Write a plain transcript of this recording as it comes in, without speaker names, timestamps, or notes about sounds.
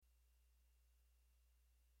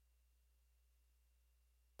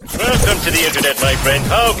to the internet, my friend.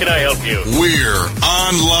 How can I help you? We're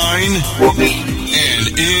online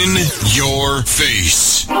and in your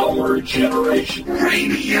face. Our Generation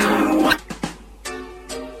Radio.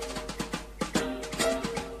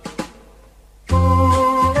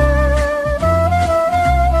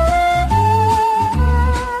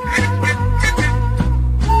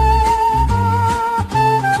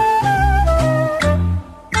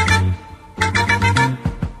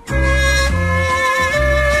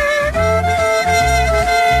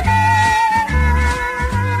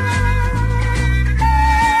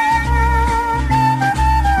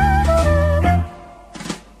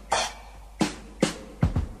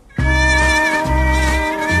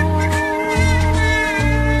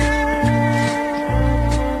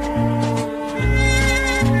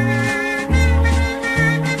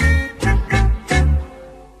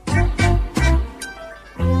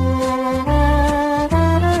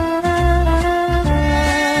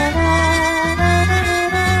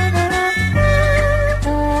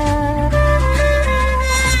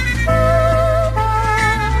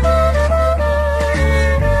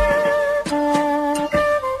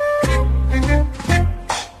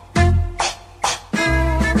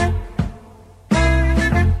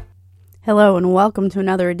 Hello and welcome to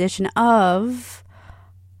another edition of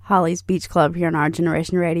Holly's Beach Club here on Our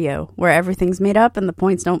Generation Radio, where everything's made up and the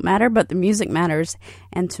points don't matter, but the music matters.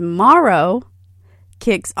 And tomorrow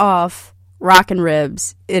kicks off Rockin'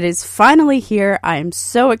 Ribs. It is finally here. I am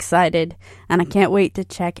so excited, and I can't wait to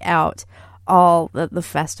check out all that the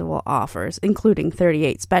festival offers, including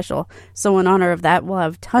 38 Special. So in honor of that, we'll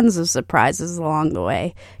have tons of surprises along the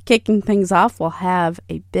way. Kicking things off, we'll have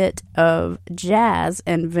a bit of jazz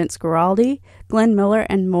and Vince Guaraldi, Glenn Miller,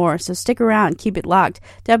 and more. So stick around, keep it locked.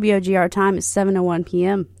 WOGR time is 7:01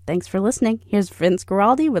 p.m. Thanks for listening. Here's Vince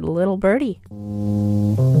Guaraldi with Little Birdie.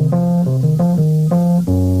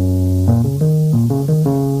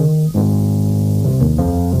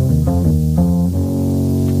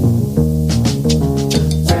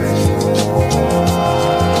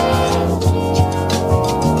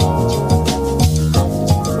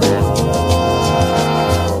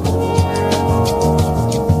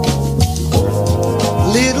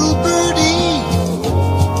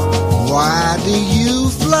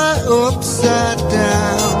 Upside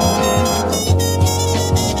down,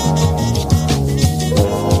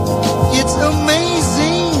 it's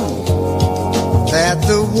amazing that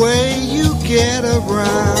the way you get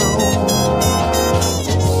around.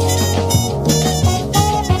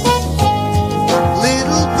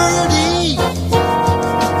 Little birdie,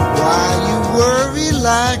 why you worry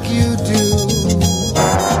like you do?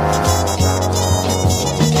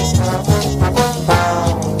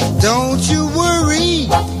 Don't you worry,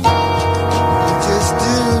 just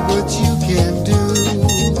do what you can do.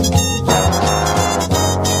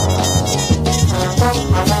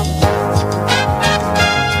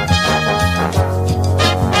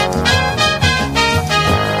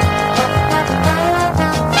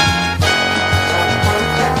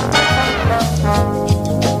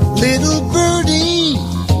 Little birdie,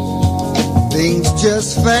 things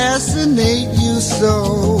just fascinate you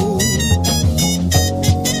so.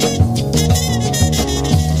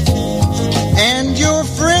 And your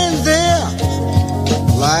friend there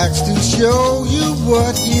likes to show you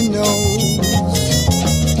what he knows.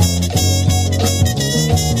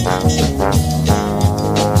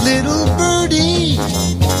 Little birdie,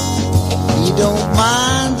 he don't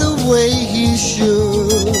mind the way he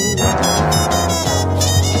should.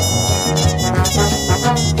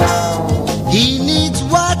 He needs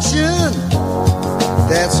watching,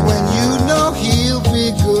 that's when you know he'll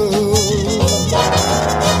be good.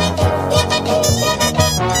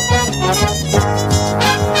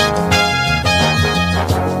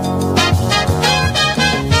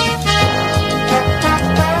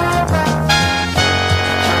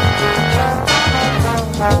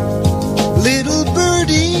 Little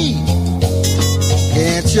birdie,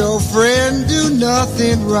 can't your friend do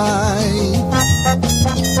nothing right?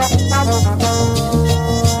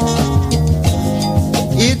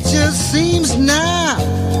 It just seems now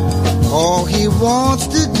all he wants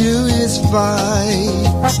to do is fight.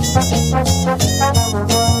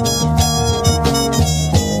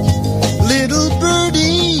 Little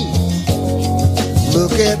birdie,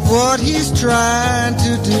 look at what he's trying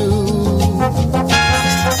to do.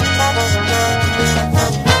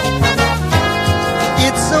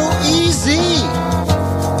 It's so easy,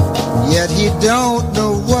 yet he don't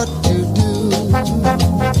know what to do.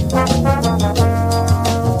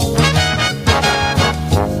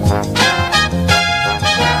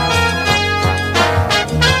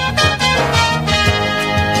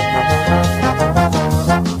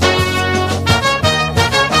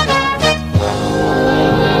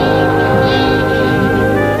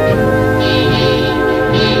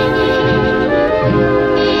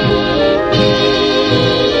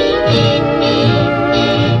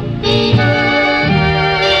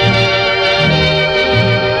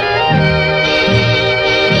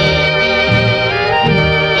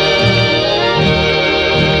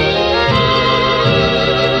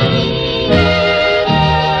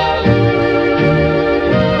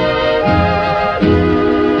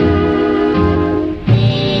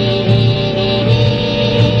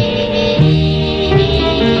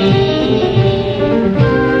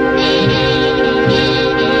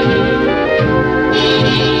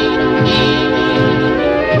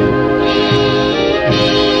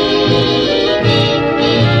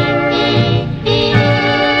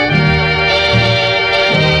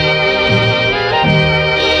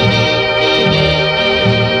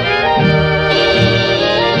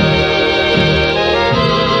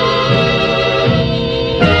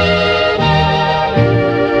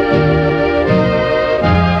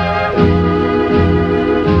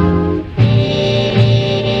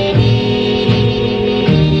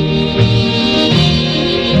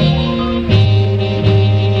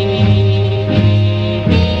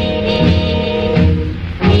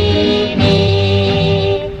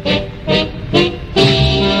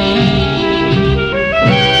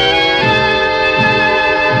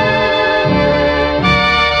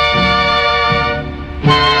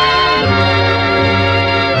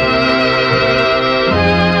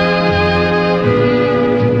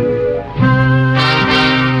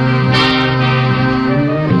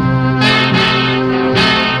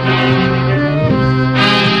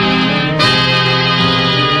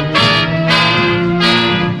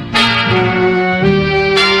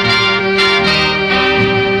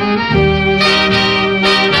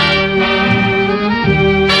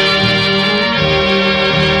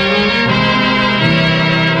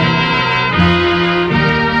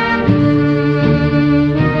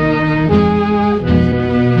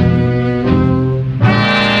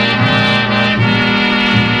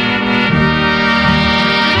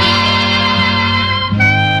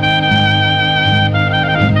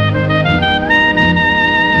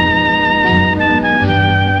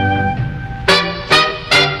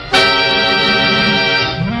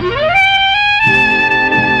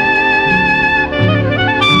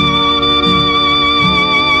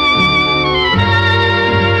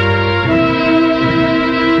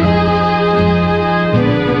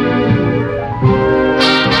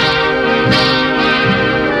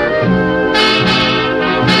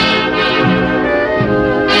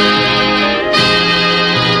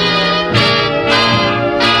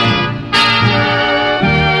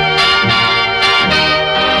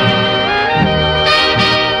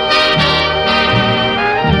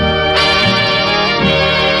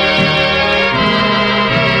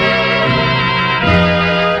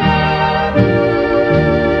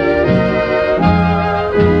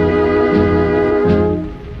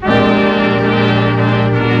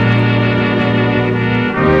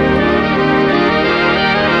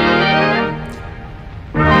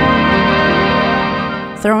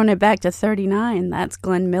 it back to 39. That's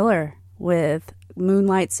Glenn Miller with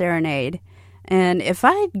Moonlight Serenade. And if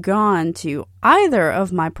I'd gone to either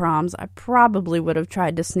of my proms, I probably would have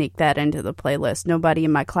tried to sneak that into the playlist. Nobody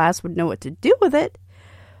in my class would know what to do with it,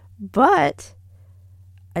 but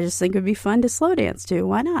I just think it would be fun to slow dance to.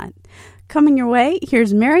 Why not? Coming your way,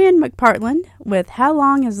 here's Marian McPartland with How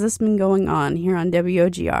Long Has This Been Going On here on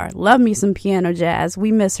WOGR. Love me some piano jazz.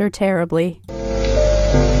 We miss her terribly.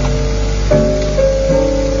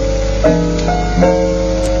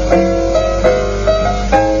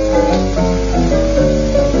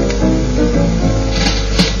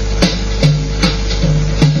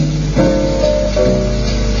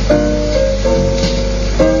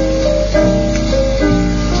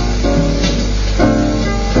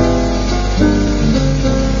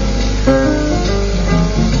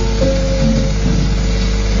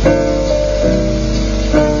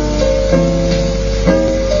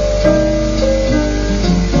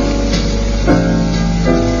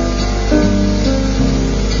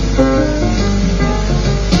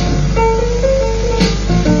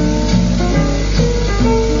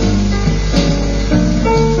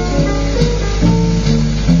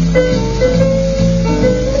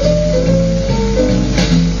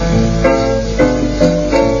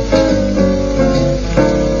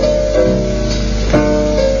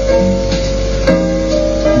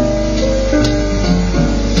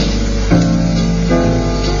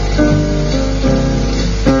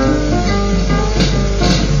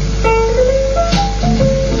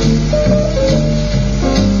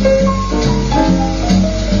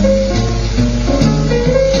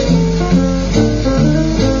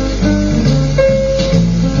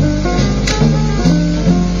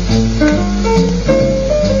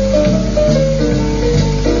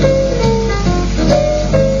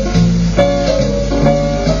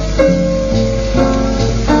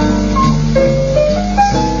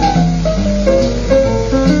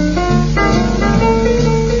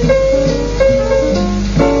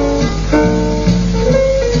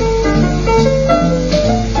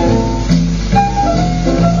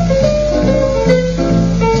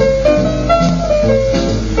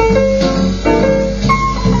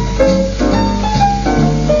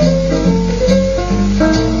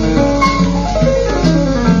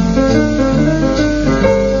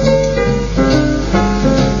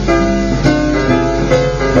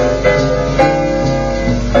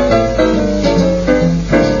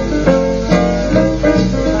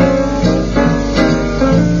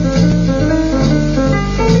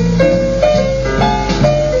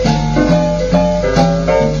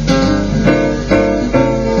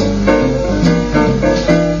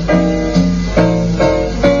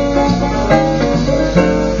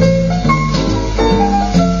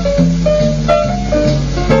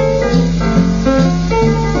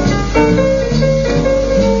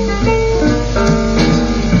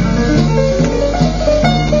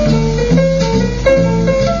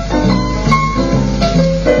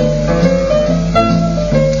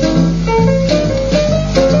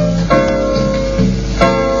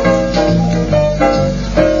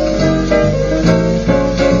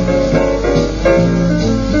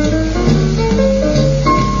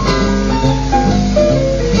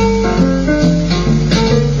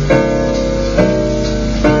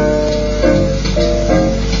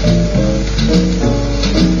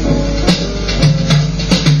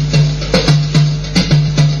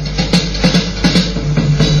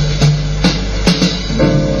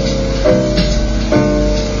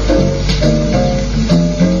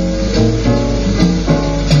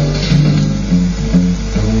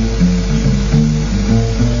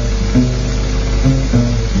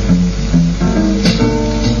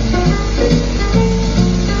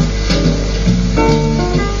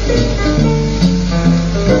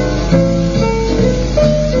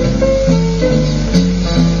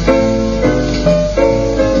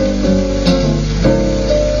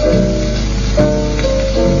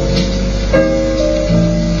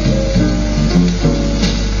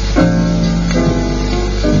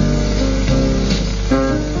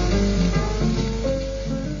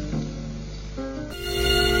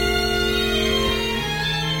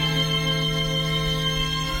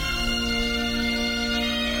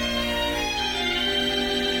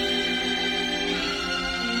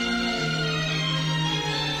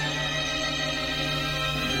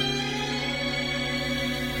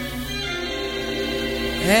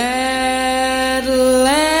 At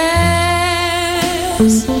last,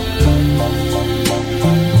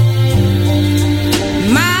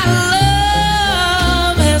 my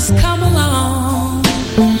love has come along.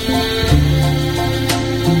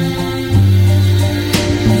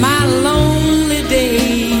 My lonely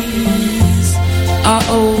days are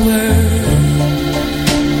over.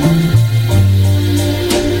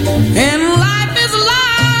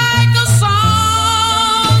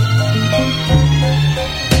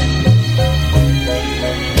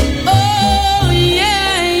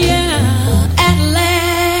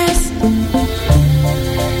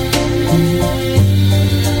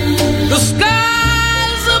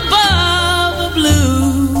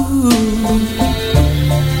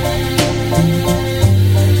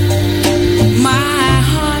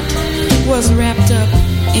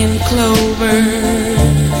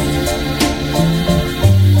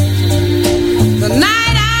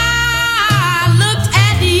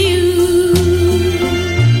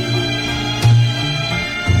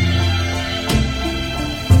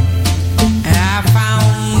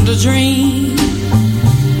 dream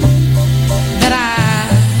that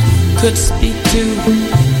I could speak to,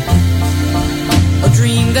 a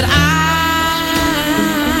dream that I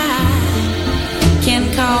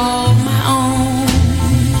can call my own.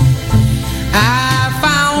 I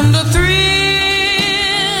found a thrill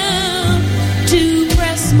to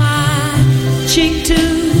press my cheek to,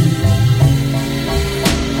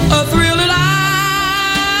 a thrill that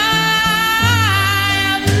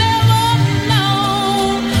I've never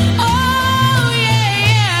known. Oh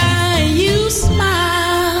yeah, you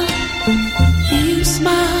smile, you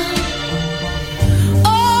smile.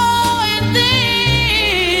 Oh, and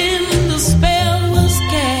then the spell was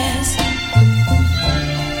cast,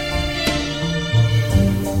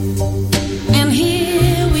 and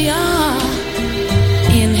here we are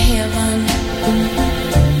in heaven.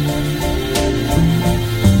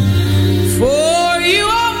 For you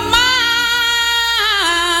are mine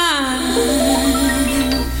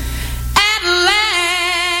at last.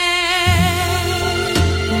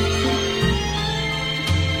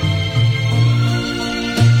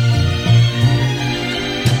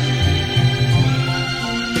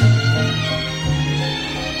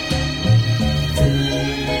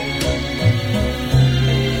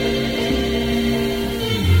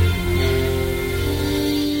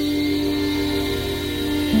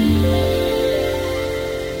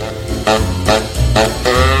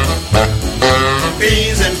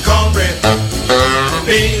 Beans and cornbread,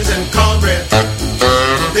 beans and cornbread,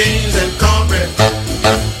 beans and cornbread.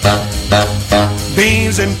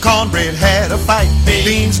 Beans and cornbread had a fight.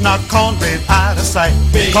 Beans knocked cornbread out of sight.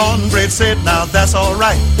 Cornbread said, now that's all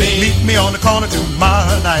right. Meet me on the corner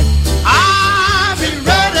tomorrow night. I'll be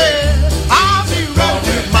ready. I'll be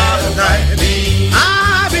ready tomorrow night.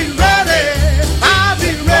 I'll be ready. I'll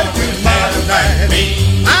be ready tomorrow night.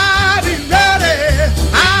 I'll be ready.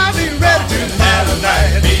 I'll be ready tomorrow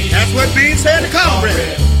night. That's what Beans said to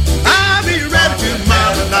cornbread. I'll be ready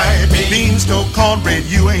tomorrow night. Beans told cornbread,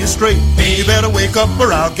 you ain't straight. You better wake up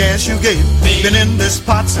or I'll gas you gate. Been in this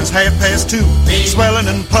pot since 2:30. Swelling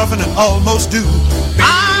and puffing and almost due.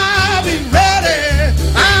 I'll be ready.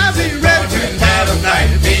 I'll be ready tomorrow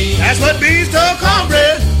night. That's what Beans told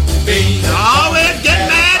cornbread. Beans always get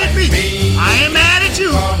mad at me. I ain't mad at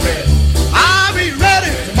you. I'll be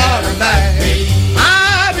ready tomorrow night.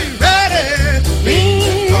 I'll be ready.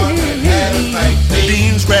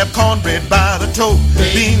 Beans grabbed cornbread by the toe.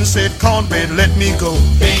 Beans said, cornbread, let me go.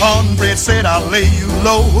 Cornbread said, I'll lay you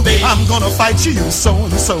low. I'm gonna fight you, so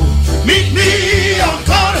and so. Meet me on the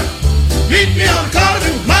corner. Meet me on the corner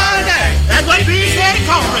tomorrow night. That's what Beans said to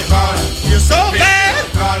cornbread. You're so bad,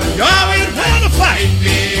 you always want to fight.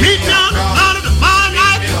 Meet me on the corner tomorrow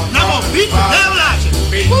night, and I'm gonna beat the devil out you.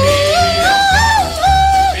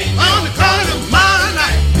 On the corner tomorrow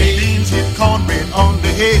night. Beans hit cornbread on the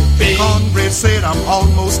head. Cornbread said, I'm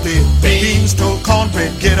almost dead. Beans told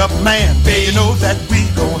cornbread, get up, man. You know that we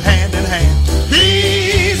go hand in hand.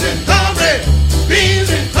 Beans and cornbread,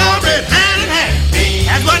 hand in hand.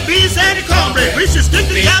 That's what Beans said to cornbread. We should stick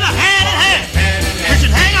together hand in hand. We should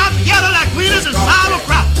hang out together like wieners and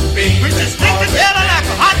sauerkraut. We should stick together like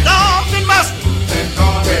hot dogs and mustard.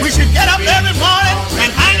 We should get up every morning and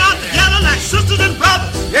hang out together like sisters and brothers.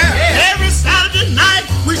 Every Saturday night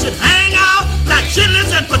we should hang out like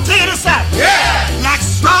chitlins and potato salad. Like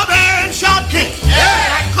strawberry and shortcake.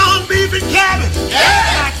 Like corned beef and cabbage.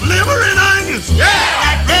 Like liver and onions.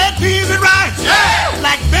 Like red peas and rice.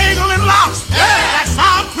 Like bagel and lobster. Like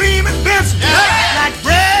sour cream and Benson. Like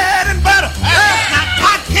bread and butter. Like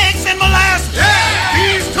hot cakes and molasses.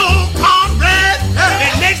 Beans told cornbread,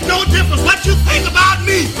 it makes no difference what you think about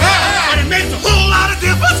me, but it makes a whole lot of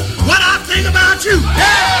difference what I think about you. We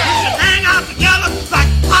should hang out together like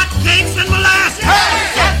hot cakes and molasses.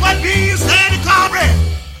 That's what Beans said to cornbread.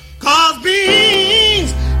 'Cause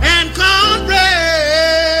beans and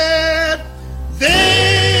cornbread,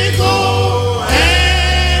 they go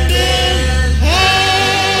hand in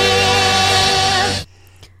hand.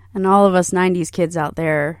 And all of us 90s kids out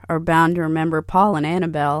there are bound to remember Paul and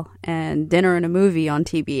Annabelle and Dinner and a Movie on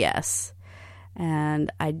TBS.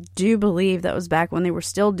 And I do believe that was back when they were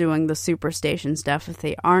still doing the Superstation stuff. If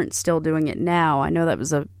they aren't still doing it now, I know that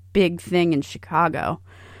was a big thing in Chicago.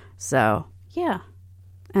 So, yeah.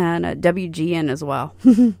 And WGN as well.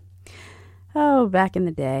 Oh, back in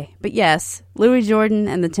the day. But yes, Louis Jordan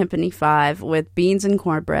and the Timpani 5 with Beans and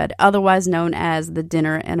Cornbread, otherwise known as the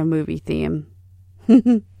Dinner and a Movie theme.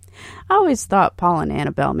 I always thought Paul and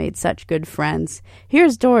Annabelle made such good friends.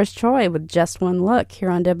 Here's Doris Troy with Just One Look here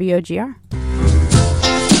on WOGR.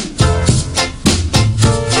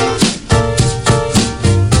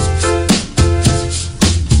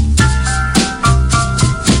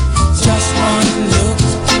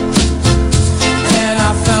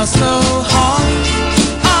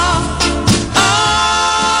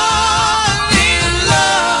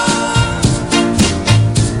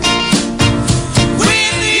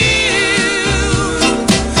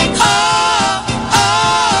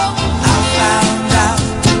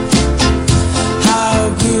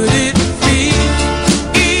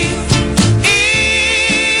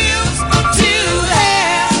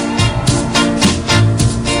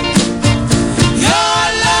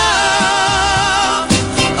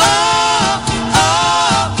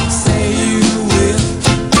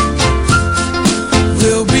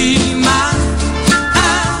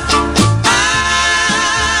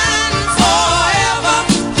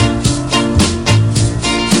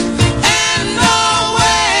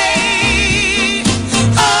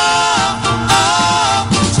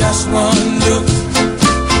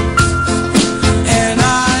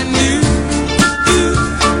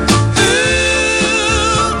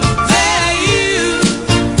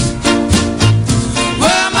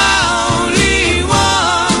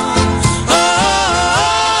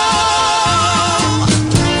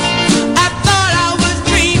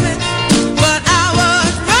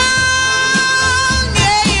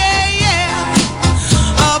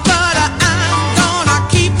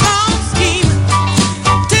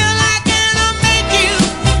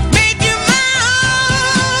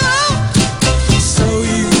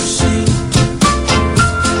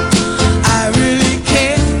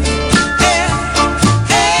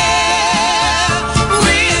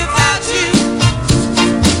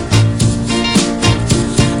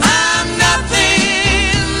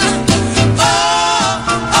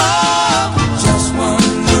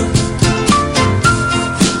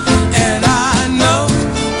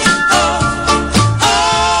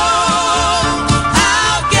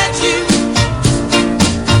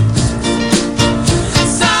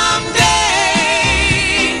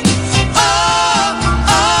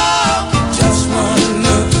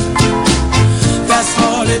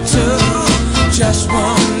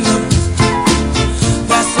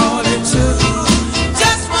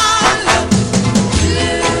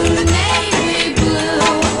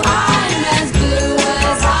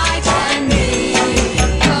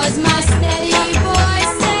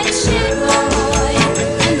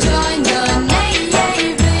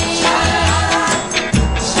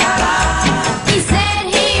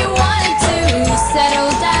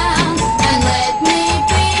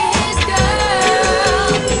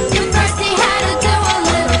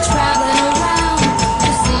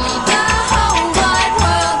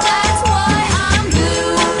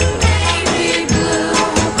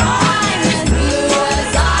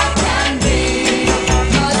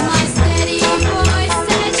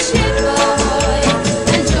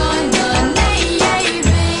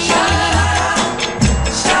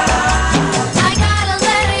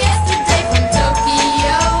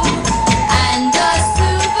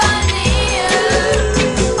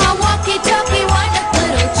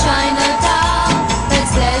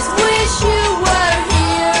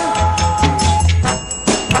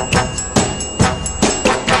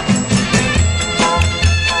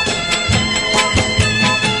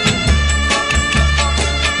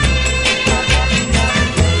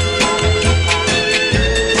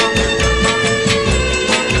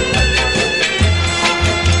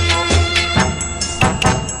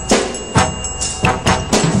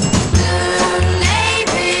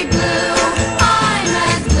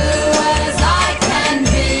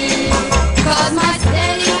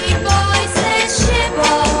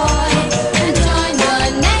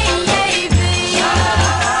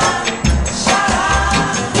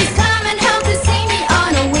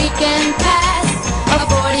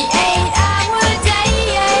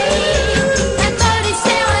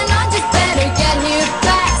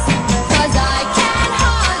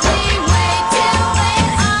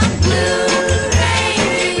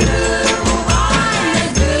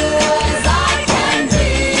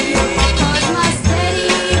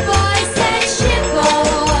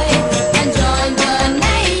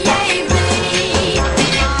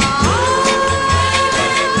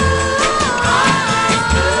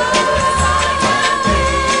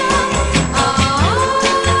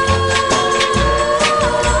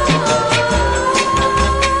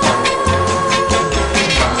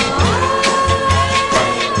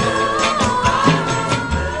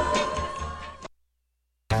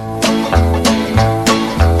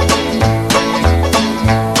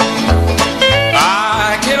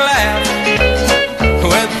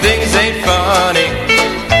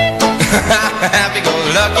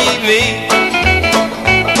 me.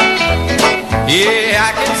 Yeah,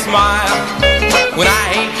 I can smile when I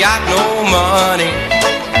ain't got no money.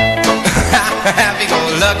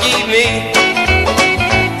 Happy-go-lucky me.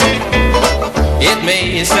 It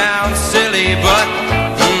may sound silly, but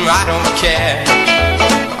I don't care.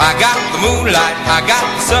 I got the moonlight, I got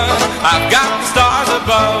the sun, I've got the stars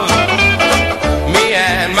above. Me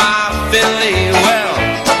and my Philly, well,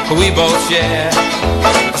 we both share a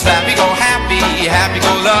happy-go-happy,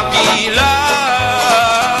 happy-go-lucky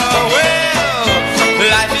love. Well,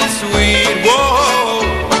 life is sweet, whoa,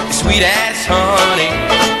 sweet as honey.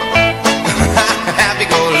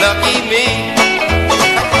 Happy-go-lucky me.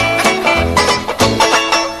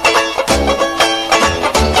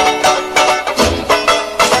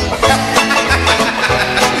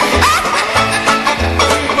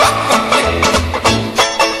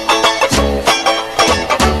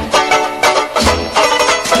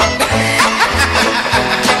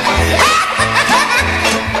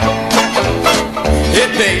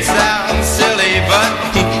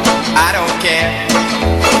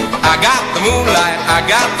 I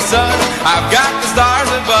got the sun, I've got the stars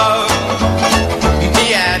above.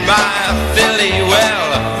 Me and my Philly,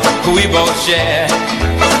 well, we both share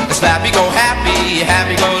this happy-go-happy,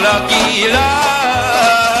 happy-go-lucky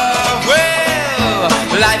love. Well,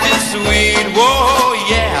 life is sweet, whoa,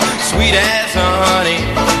 yeah, sweet as honey.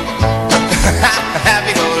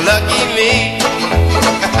 Happy-go-lucky me.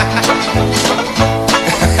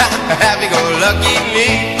 Happy-go-lucky me.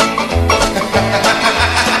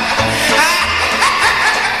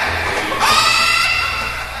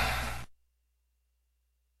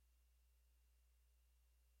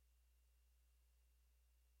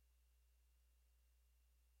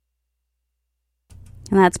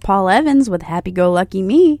 And that's Paul Evans with Happy Go Lucky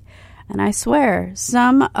Me. And I swear,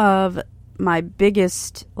 some of my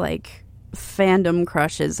biggest, fandom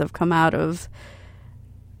crushes have come out of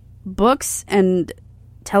books and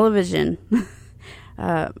television.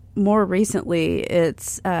 More recently,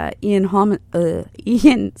 it's Ian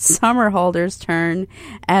Somerhalder's turn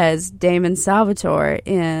as Damon Salvatore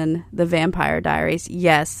in The Vampire Diaries.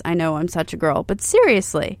 Yes, I know I'm such a girl, but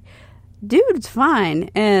seriously, dude's fine.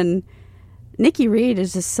 And Nikki Reed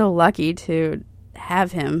is just so lucky to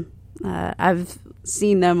have him. I've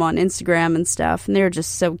seen them on Instagram and stuff, and they're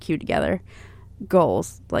just so cute together.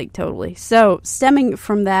 Goals, totally. So, stemming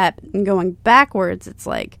from that and going backwards, it's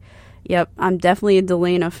yep, I'm definitely a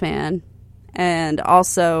Delana fan. And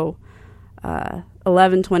also,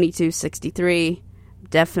 11/22/63,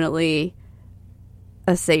 definitely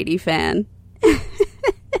a Sadie fan.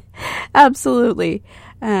 Absolutely.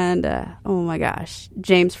 And, oh my gosh,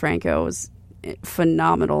 James Franco was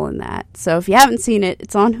phenomenal in that. So if you haven't seen it,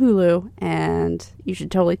 it's on Hulu, and you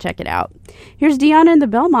should totally check it out. Here's Deanna and the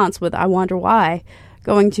Belmonts with I Wonder Why.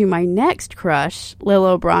 Going to my next crush,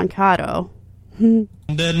 Lilo Brancato. No, I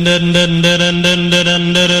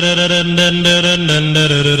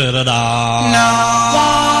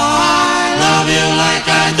love you like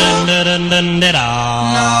I do. No,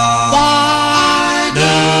 why do?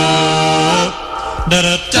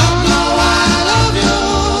 Don't know why I love you.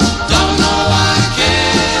 Don't know why I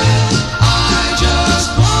care. I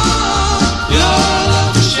just want your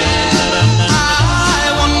love to share.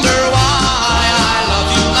 I wonder why I love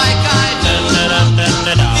you like I do.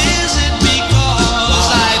 Is it because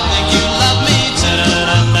I think you love me too?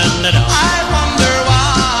 I wonder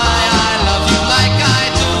why I love you like I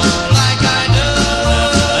do, like I do.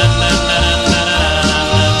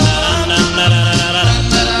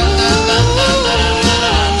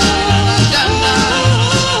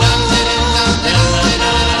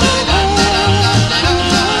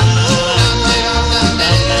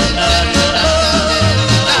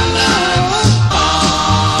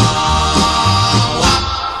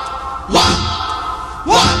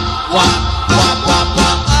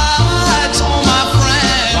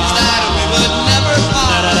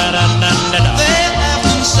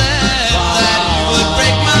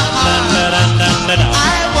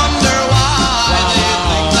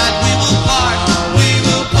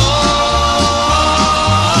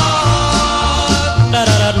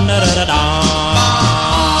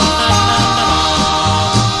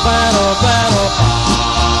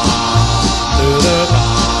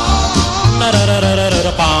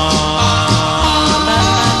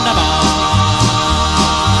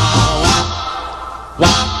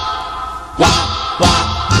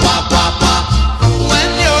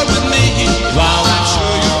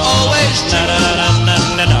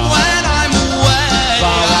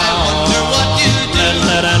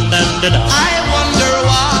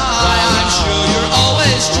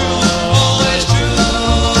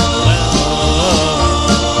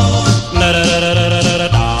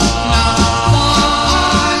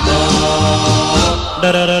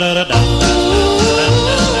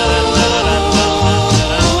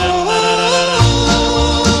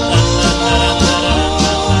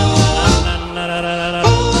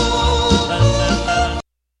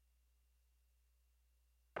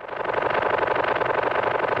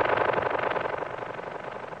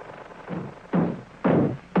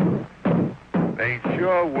 They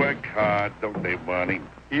sure work hard, don't they, Barney?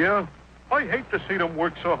 Yeah? I hate to see them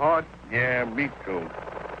work so hard. Yeah, me too.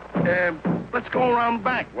 Let's go around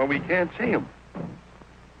back where we can't see them.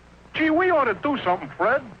 Gee, we ought to do something,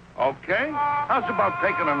 Fred. Okay. How's about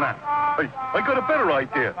taking a nap? Hey, I got a better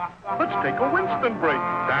idea. Let's take a Winston break.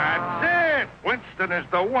 That's it. Winston is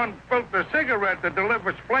the one filter cigarette that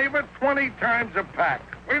delivers flavor 20 times a pack.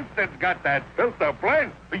 Winston's got that filter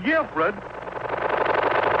blend. Yeah, Fred.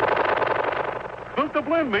 Filter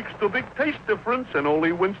blend makes the big taste difference, and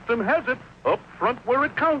only Winston has it up front where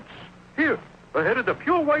it counts. Here, ahead of the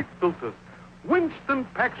pure white filter. Winston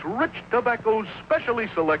packs rich tobaccos specially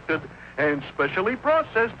selected and specially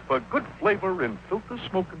processed for good flavor in filter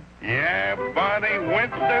smoking. Yeah, Barney,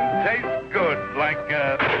 Winston tastes good, like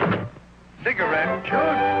a cigarette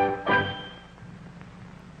should.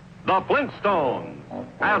 The Flintstones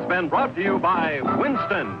has been brought to you by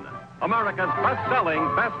Winston, America's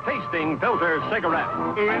best-selling, best-tasting filter cigarette.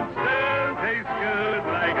 Winston tastes good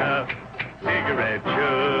like a cigarette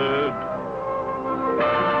should.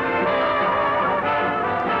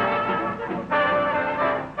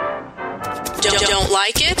 Don't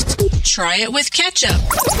like it? Try it with ketchup.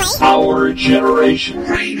 Our Generation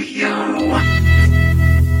Radio.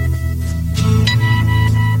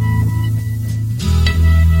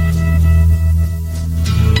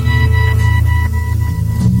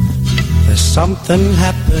 There's something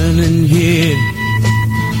happening here,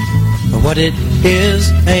 but what it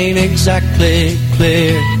is ain't exactly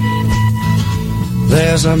clear.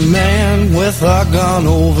 There's a man with a gun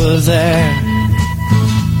over there,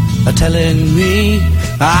 telling me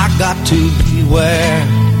I got to beware.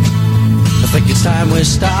 I think it's time we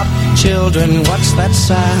stop. Children, what's that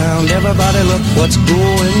sound? Everybody look what's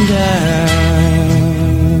going down.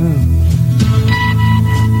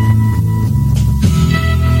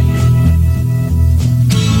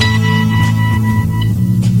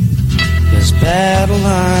 There's battle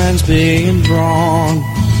lines being drawn.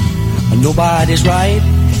 Nobody's right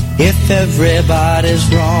if everybody's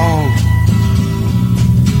wrong.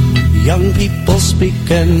 Young people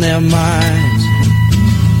speaking their minds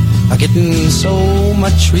are getting so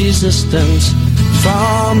much resistance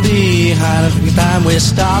from behind. Every time we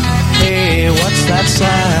stop, hey, what's that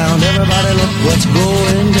sound? Everybody look what's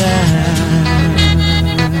going down.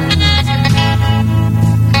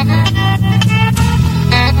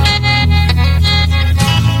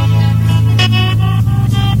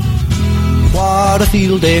 What a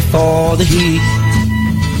field day for the heat.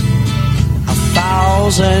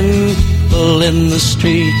 1,000 people in the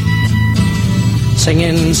street,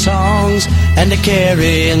 singing songs and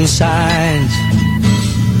carrying signs.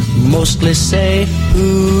 Mostly say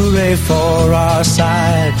hooray for our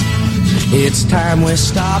side. It's time we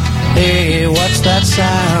stop. Hey, what's that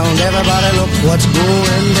sound? Everybody look what's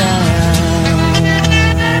going down.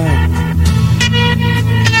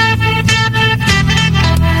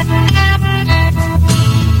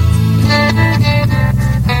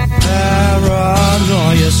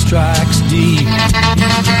 Paranoia strikes deep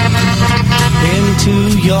into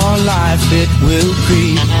your life, it will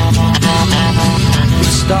creep.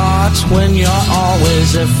 It starts when you're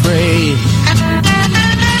always afraid.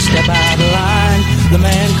 Step out of line, the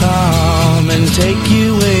man come and take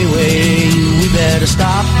you away. We better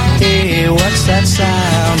stop. Hey, what's that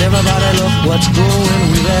sound? Everybody look what's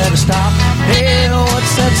going. We better stop. Hey,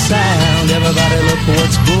 what's that sound? Everybody look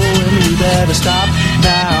what's going. We better stop.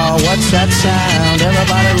 Now, what's that sound?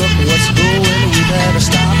 Everybody look what's going. We better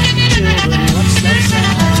stop. Children, what's that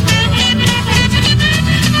sound?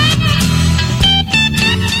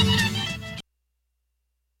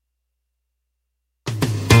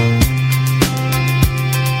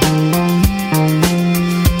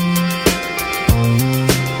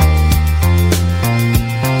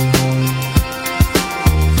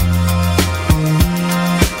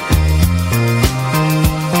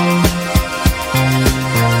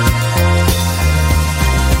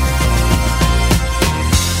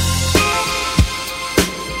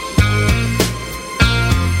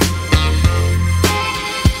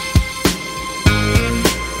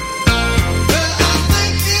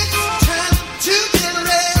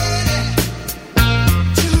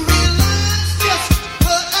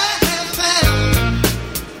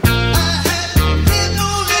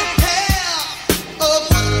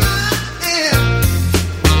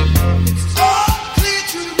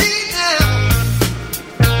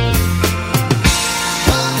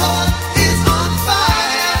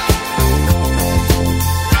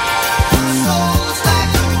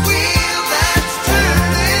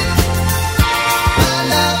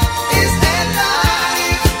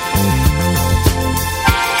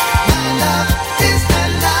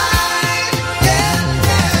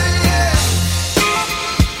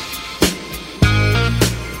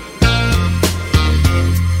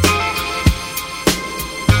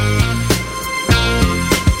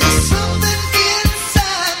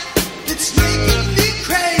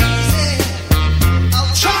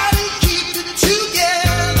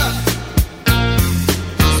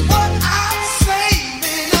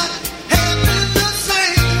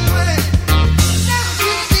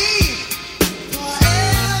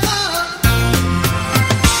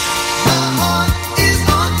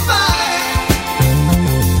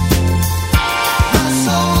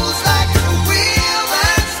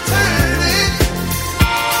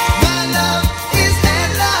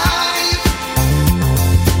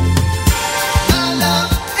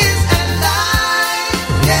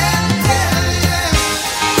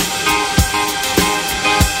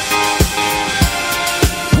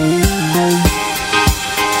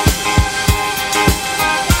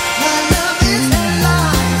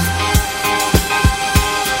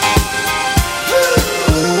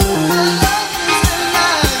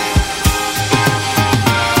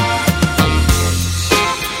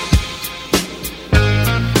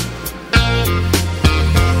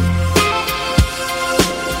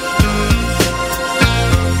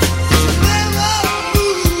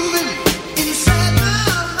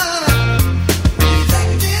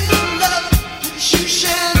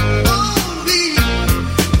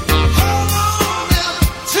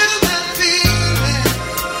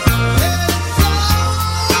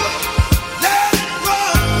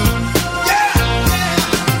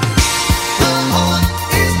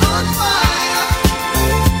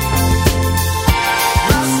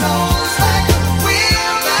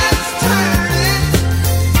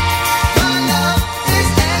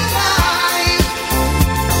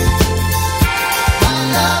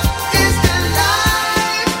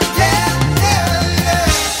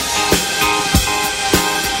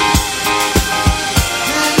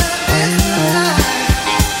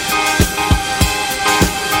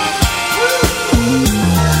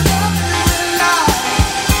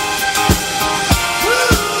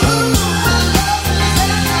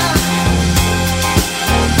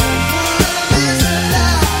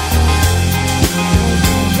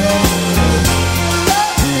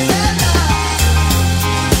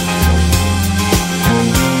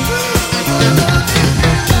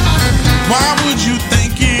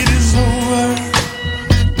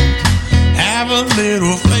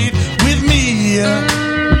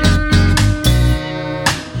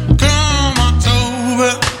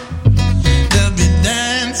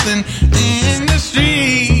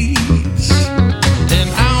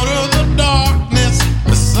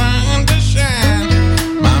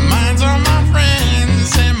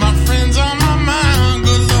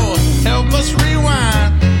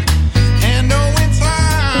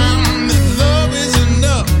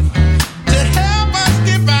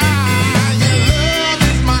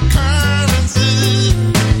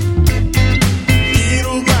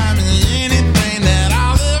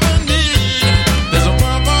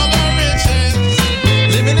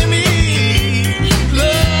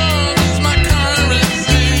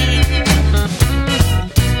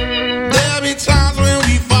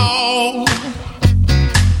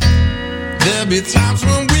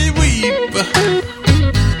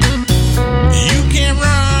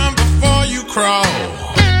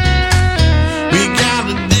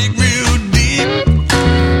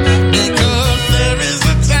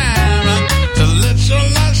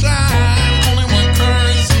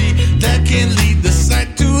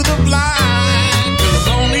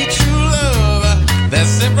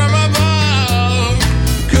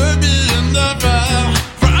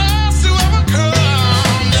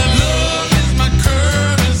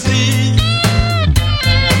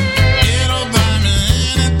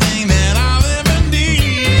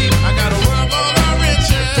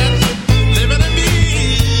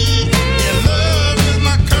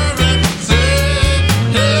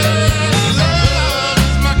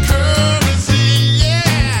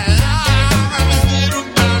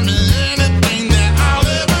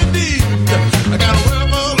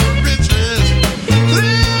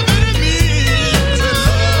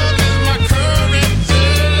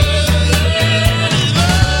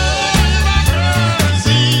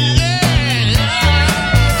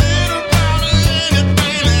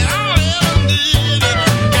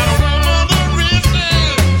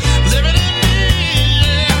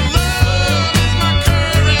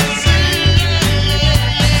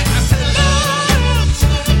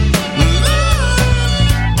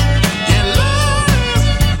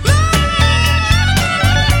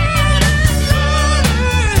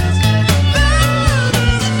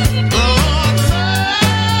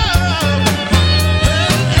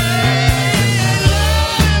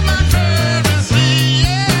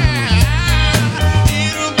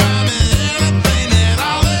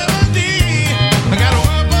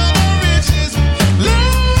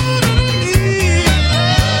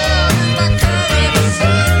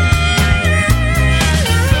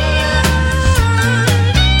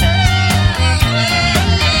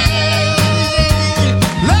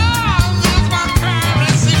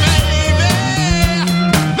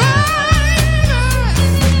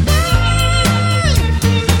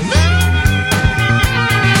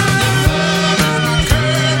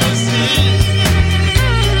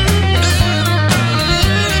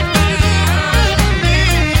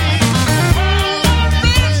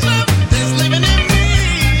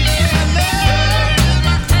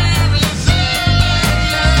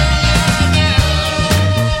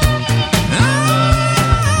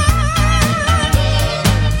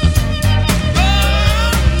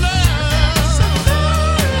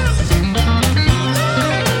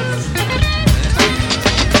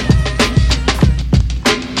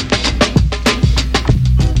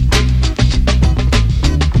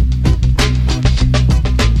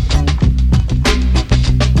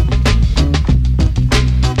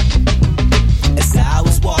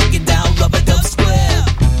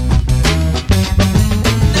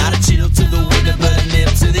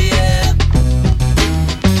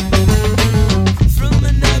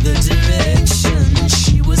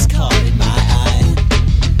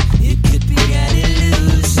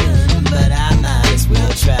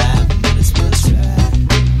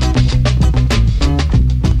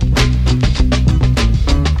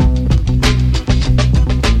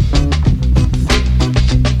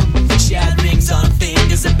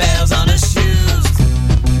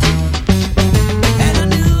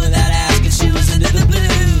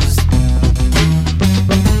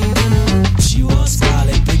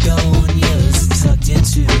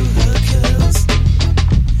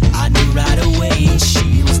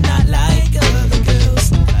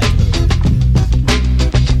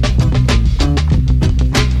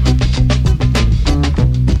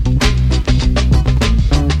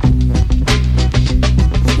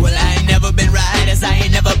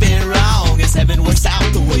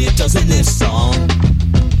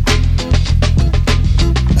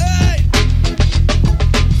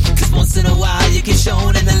 make it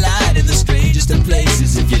shown in the light in the strangest of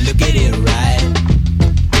places if you look at it right.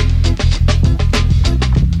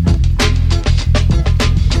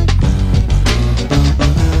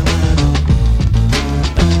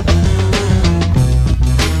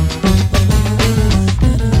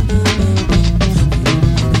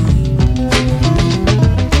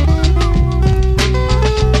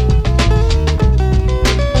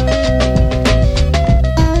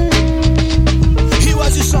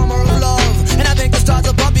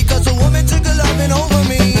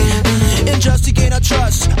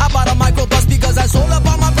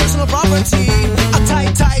 A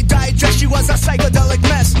tight, tie-dye dress, she was a psychedelic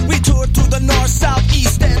mess. We toured through the north, south,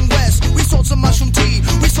 east, and west. We sold some mushroom tea,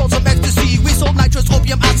 we sold some ecstasy, we sold nitrous,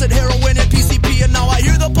 opium, acid, heroin, and PCP. And now I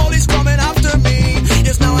hear the police coming after me.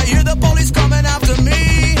 Yes, now I hear the police coming after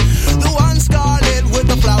me. The one scarlet with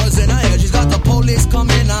the flowers in her hair, she's got the police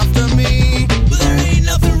coming after me. But there ain't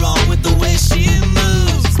nothing wrong with the way she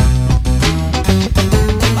moves.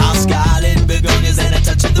 All scarlet begonias and a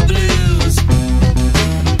touch of the blues.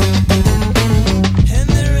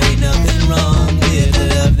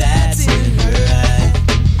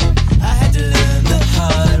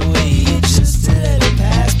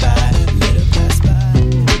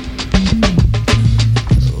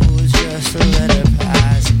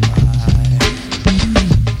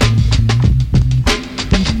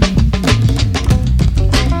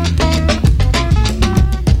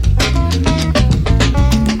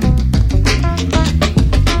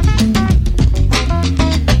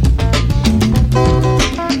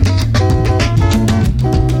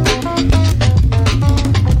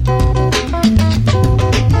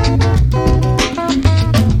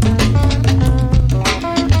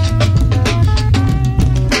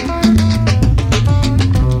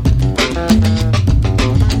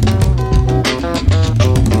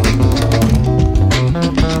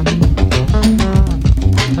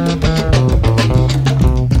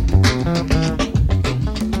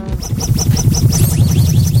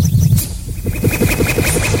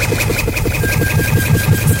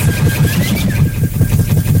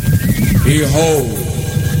 Behold,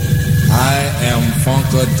 I am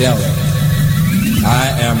Funkadelic. I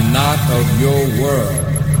am not of your world.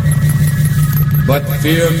 But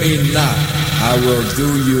fear me not, I will do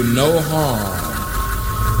you no harm.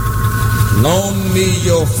 Loan me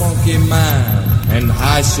your funky mind, and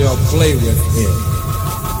I shall play with it.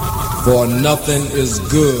 For nothing is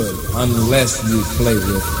good unless you play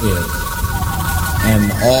with it.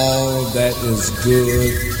 And all that is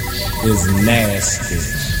good is nasty.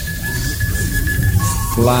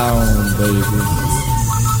 Fly on, baby.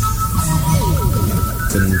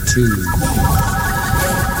 Continue.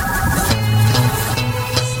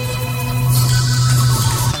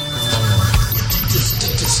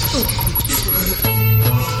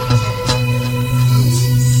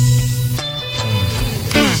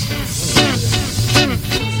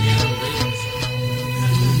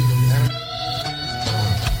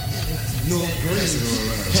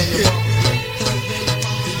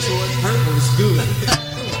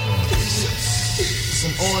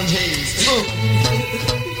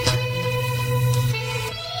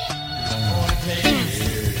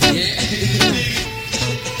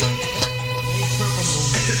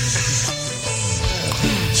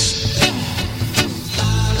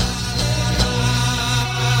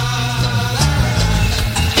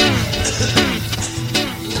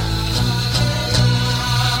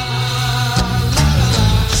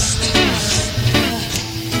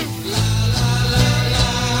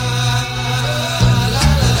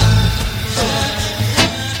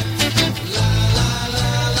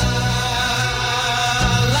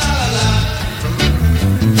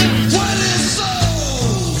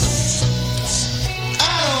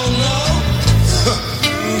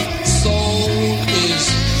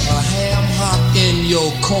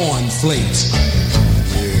 Cornflakes.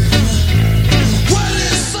 What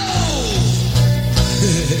is soul?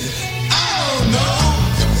 I don't know.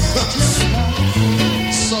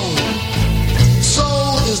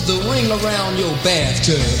 Soul is the ring around your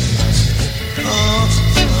bathtub.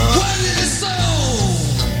 What is soul?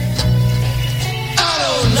 I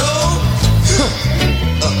don't know.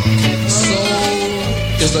 Soul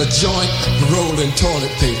is a joint rolled in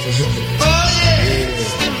toilet paper. Oh yeah.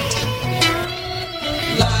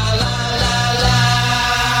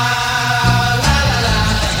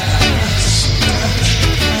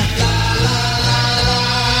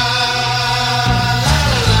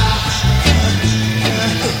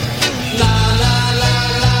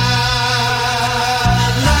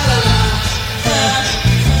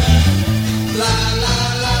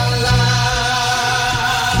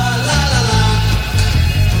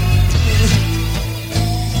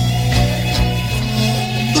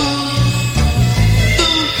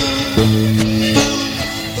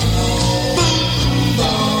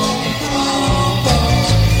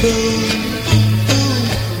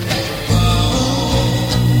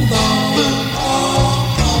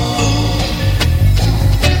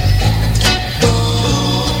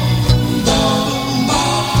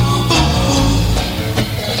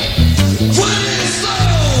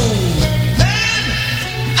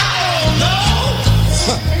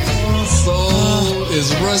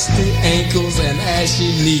 Rusty ankles and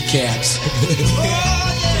ashy kneecaps.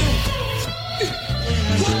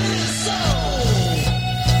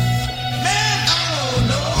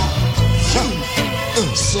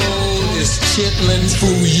 Soul is chitlin'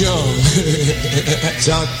 Foo Young.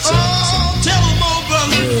 Tell them more,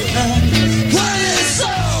 brother. What is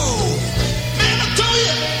soul? Man, I told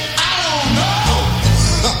you, I don't know.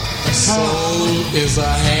 Soul is a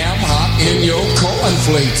ham hock in your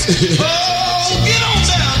cornflakes. Oh, get on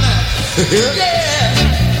down now. Yeah.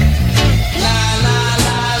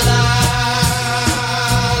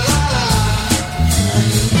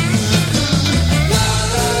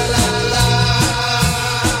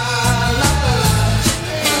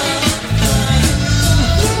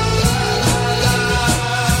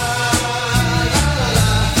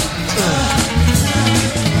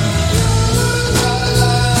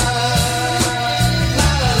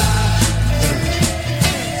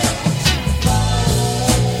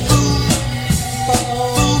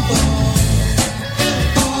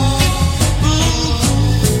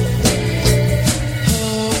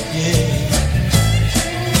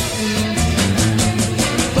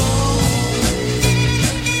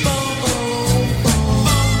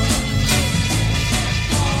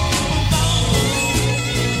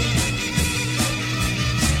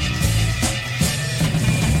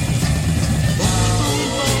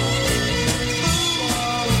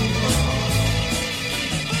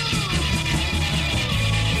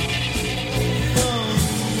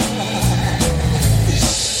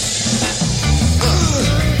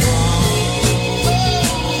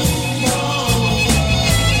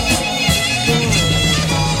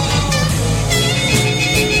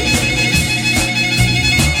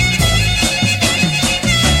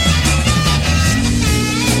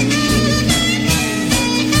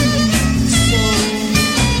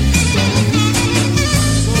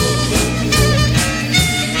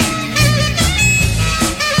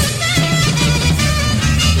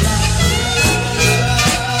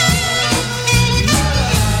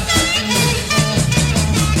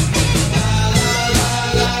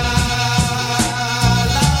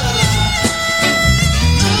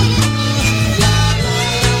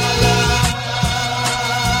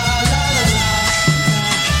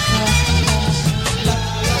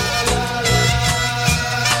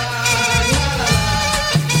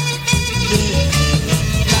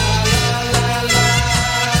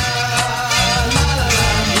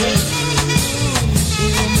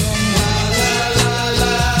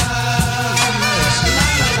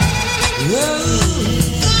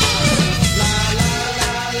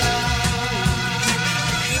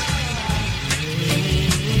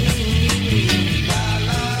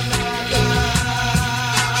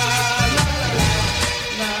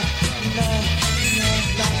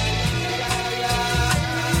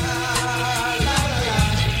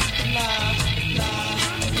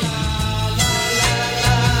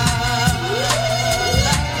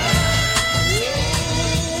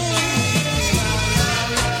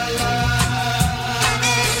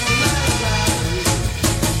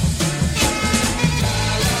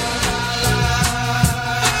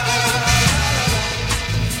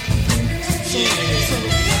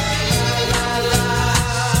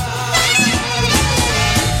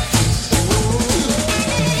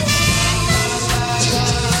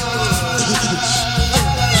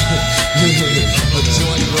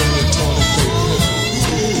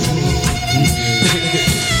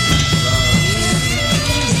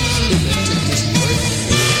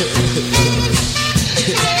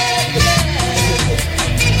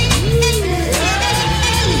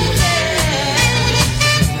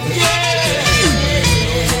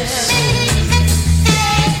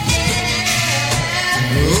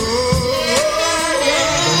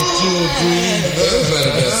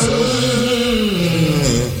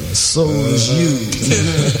 Soul is you.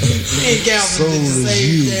 Soul is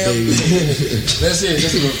you, baby. That's it.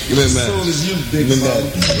 Soul is you, big man.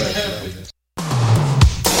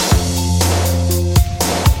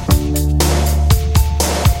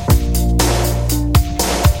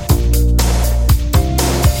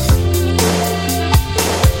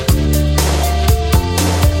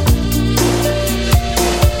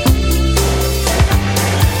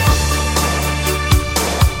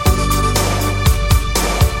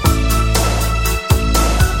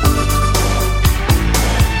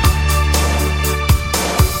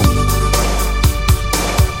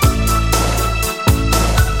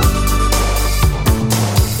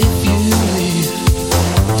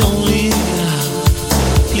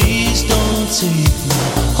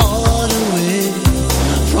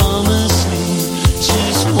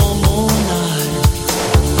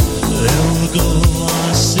 go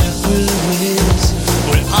our separate ways.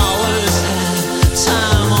 We always had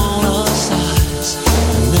time on our sides,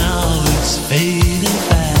 and now it's fading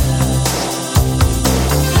fast.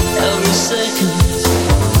 Every second,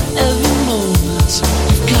 every moment,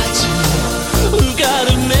 we've got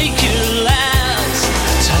to make it last.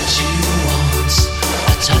 I touch you once,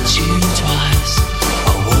 I touch you twice.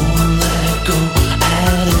 I won't let go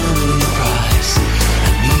at any price.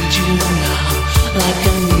 I need you now, like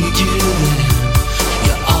I need you then.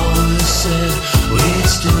 You always said we'd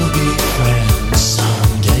still be friends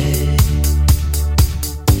someday.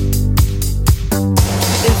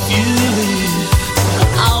 If you leave,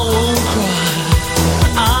 I won't cry,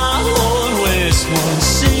 I won't waste one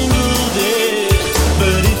single day.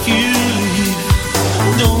 But if you leave,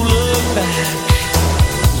 don't look back,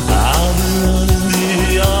 I'll be running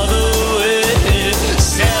the other way.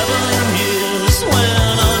 7 years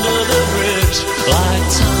went under the bridge, like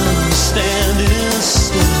time standing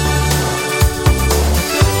still.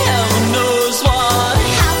 Heaven knows what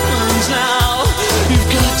happens now. You've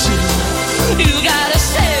got to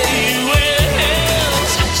say you will. I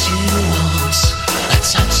touch you once, I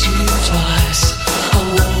touch you twice. I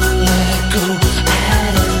won't let go at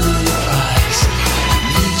any price. I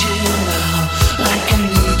need you now, like I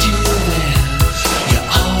need you then. You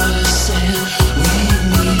always said we'd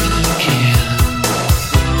meet again.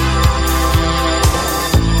 I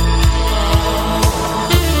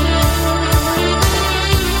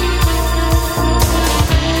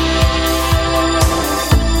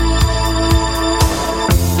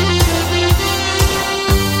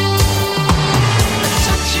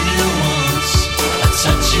touch you once, I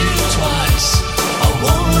touch you twice. I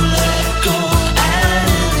won't let go at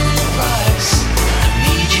any price. I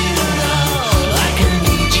need you now, like I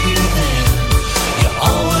need you then. You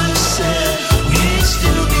always said we'd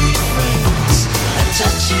still be friends. I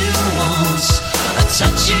touch you once, I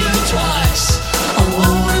touch you twice. I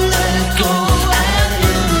won't let go at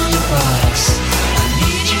any price. I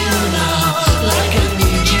need you now, like I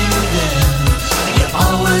need you then. You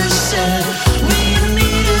always said we'd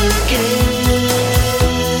meet again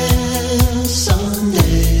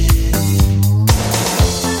someday.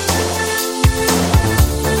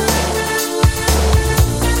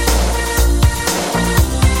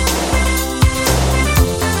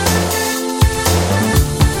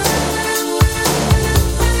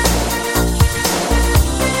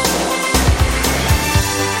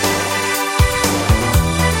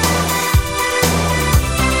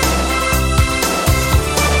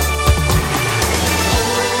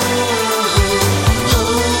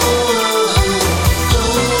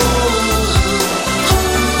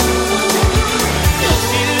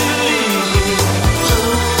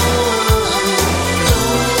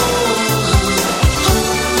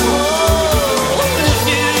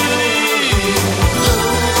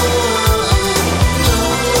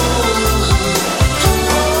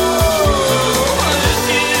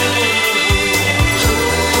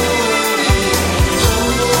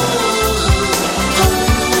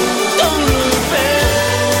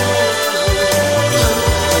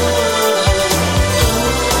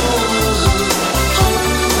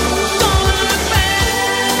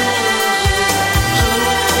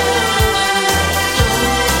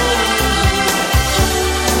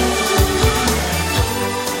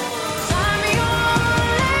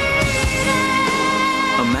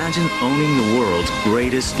 Imagine owning the world's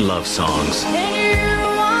greatest love songs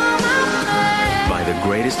by the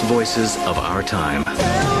greatest voices of our time.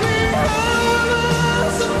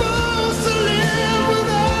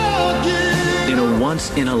 In a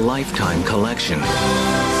once-in-a-lifetime collection.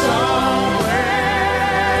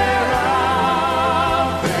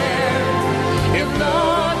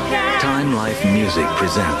 Time Life Music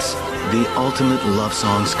presents the Ultimate Love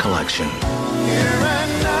Songs Collection.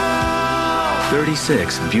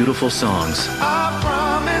 36 beautiful songs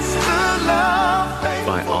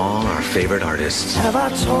by all our favorite artists. Have I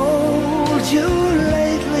told you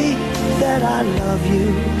lately that I love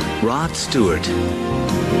you? Rod Stewart,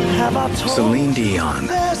 Have I told Celine Dion,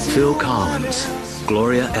 Phil Collins,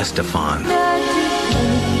 Gloria Estefan.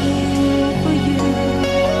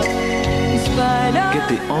 Get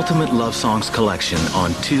the Ultimate Love Songs Collection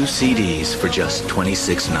on 2 CDs for just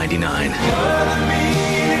 $26.99.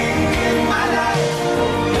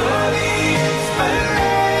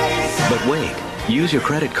 But wait, use your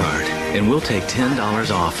credit card and we'll take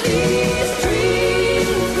 $10 off.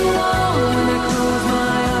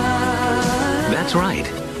 That's right.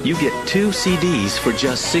 You get 2 CDs for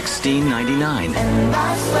just $16.99.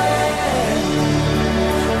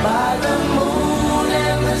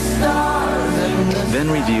 Then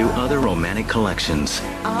review other romantic collections.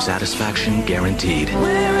 Satisfaction guaranteed.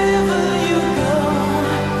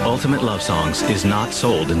 Ultimate Love Songs is not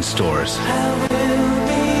sold in stores.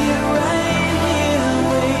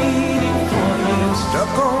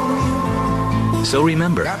 So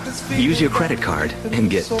remember, use your credit card and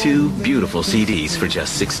get 2 beautiful CDs for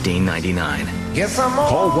just $16.99.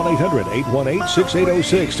 Call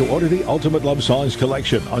 1-800-818-6806 to order the Ultimate Love Songs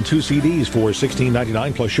collection on 2 CDs for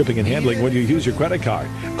 $16.99 plus shipping and handling when you use your credit card.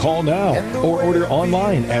 Call now or order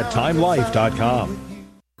online at timelife.com.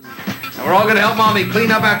 And we're all going to help Mommy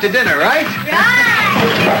clean up after dinner, right?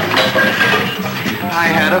 I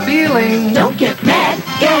had a feeling. Don't get mad,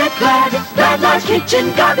 get glad. Glad Large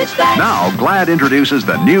Kitchen Garbage Bag. Now, Glad introduces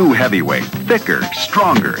the new heavyweight. Thicker,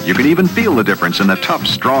 stronger. You can even feel the difference in the tough,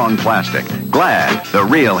 strong plastic. Glad, the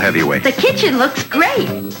real heavyweight. The kitchen looks great.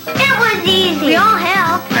 It was easy. We all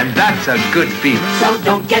helped. And that's a good feeling. So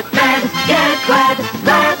don't get mad, get glad.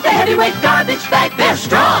 Glad, the heavyweight garbage bag. They're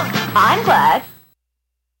strong. I'm glad.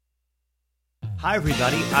 Hi,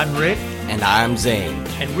 everybody. I'm Rick. And I'm Zane.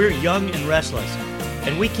 And we're young and restless.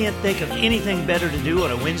 And we can't think of anything better to do on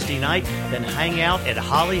a Wednesday night than hang out at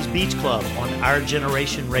Holly's Beach Club on Our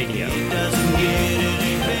Generation Radio. It doesn't get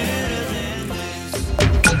any better than this.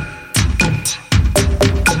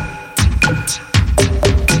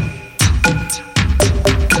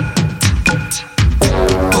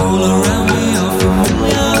 All around me are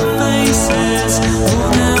familiar faces,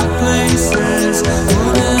 worn out places,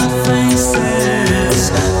 worn out faces,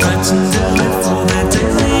 fighting daily for their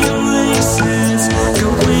daily races.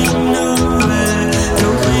 Going nowhere.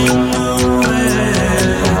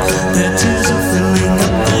 Their tears are filling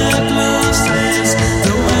up their glasses.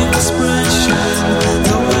 No expression.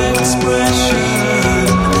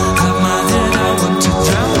 Have my head, I want to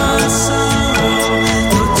drown my sorrow.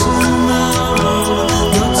 No tomorrow.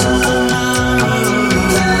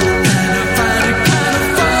 And I find it kind of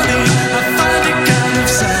funny. I find it kind of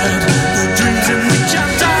sad. The dreams in which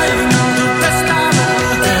I'm dying are the best I've ever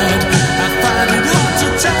had. I find it hard to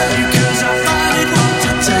tell you, 'cause I find it hard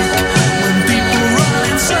to take. When people run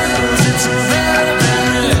in circles, it's a very,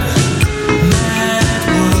 very mad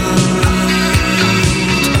world.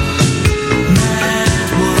 Mad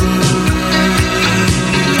world.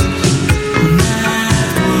 Mad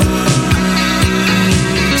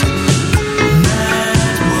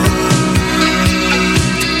world.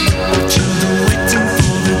 Children waiting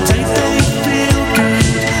for the day they feel good.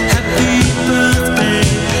 Happy birthday.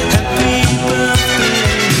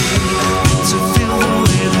 To feel the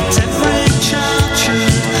way that every child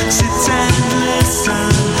should. Sit and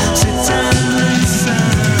listen.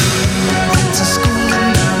 Went to school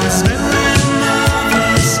and I was very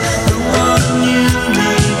nervous. No one knew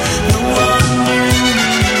me.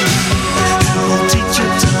 Hello teacher,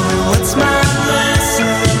 tell me what's my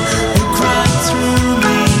lesson. You cried through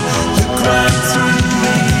me.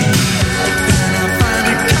 And I find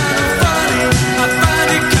it kind of funny. I find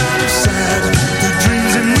it kind of sad. The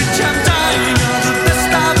dreams in which I'm dying are the best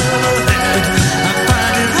I've ever had. I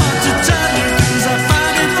find it hard to tell you, 'cause I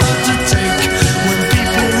find it hard to take. When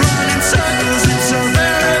people run in circles, it's a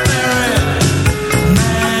very, very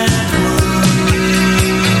mad world.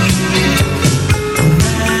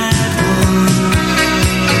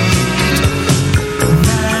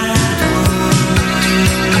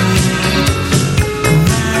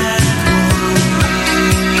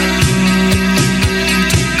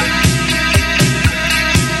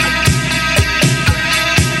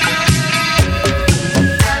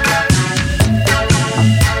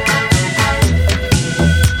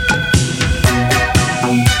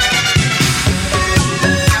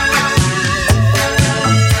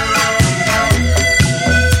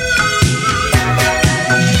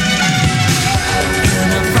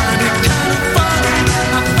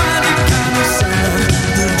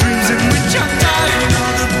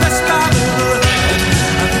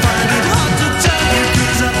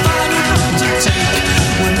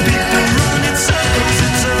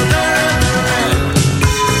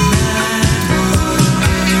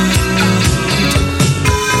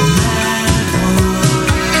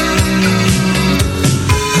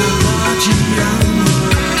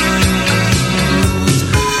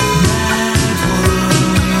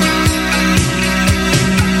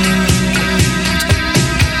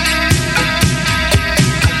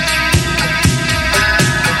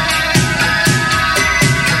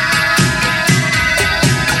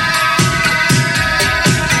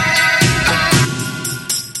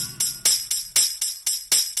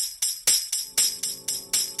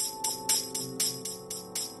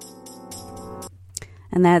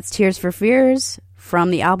 And that's Tears for Fears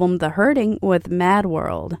from the album The Hurting with Mad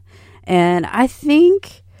World. And I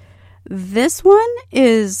think this one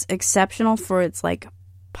is exceptional for its like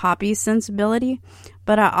poppy sensibility,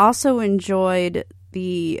 but I also enjoyed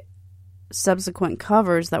the subsequent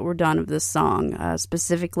covers that were done of this song,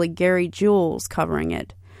 specifically Gary Jules covering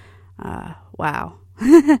it. Wow.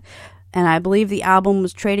 And I believe the album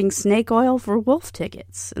was Trading Snake Oil for Wolf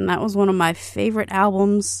Tickets, and that was one of my favorite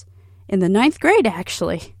albums in the 9th grade,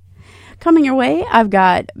 actually. Coming your way, I've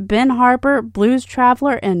got Ben Harper, Blues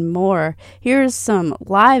Traveler, and more. Here's some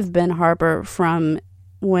live Ben Harper from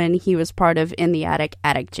when he was part of In the Attic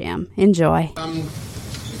Jam. Enjoy.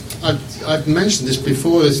 I've mentioned this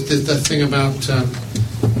before. There's that thing about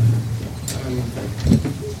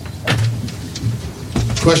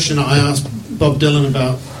question I asked Bob Dylan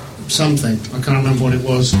about something. I can't remember what it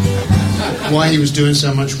was. Why he was doing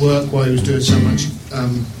so much work, why he was doing so much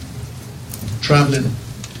travelling.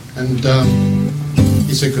 And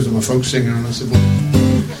he said, because I'm a folk singer. And I said, well,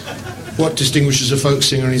 what distinguishes a folk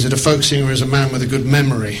singer? And he said, a folk singer is a man with a good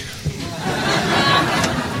memory.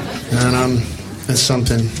 And it's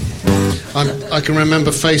something. I can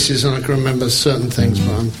remember faces and I can remember certain things,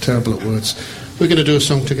 but I'm terrible at words. We're going to do a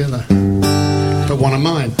song together, but one of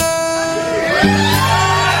mine.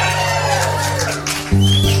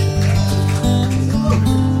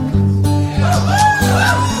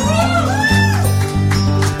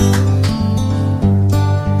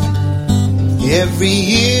 Every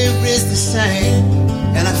year is the same,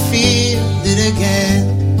 and I feel it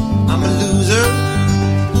again. I'm a loser,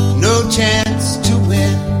 no chance to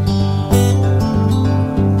win.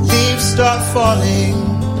 Leaves start falling,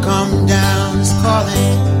 come down is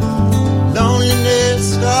calling.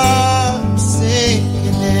 Loneliness starts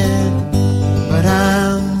sinking in, but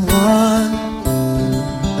I'm one.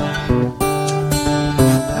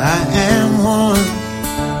 I am one.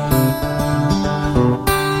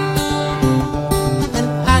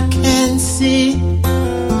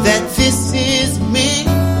 That this is me,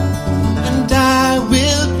 and I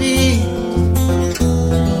will be.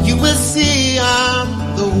 You will see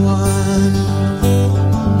I'm the one.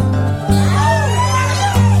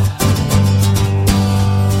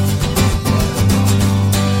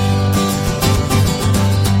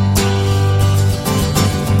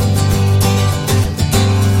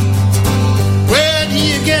 Where do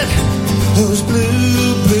you get those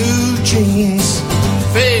blue, blue jeans?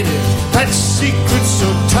 Faded. That secret so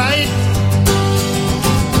tight.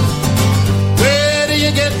 Where do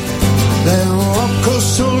you get that walk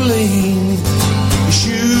so lean? Your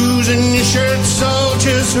shoes and your shirt so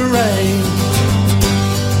just right.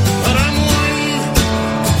 But I'm one.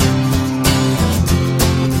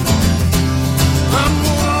 I'm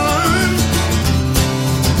one.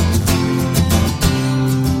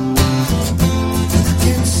 I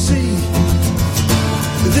can see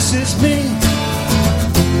that this is me.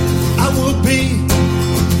 I will be,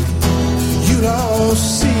 you'd all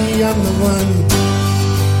see I'm the one.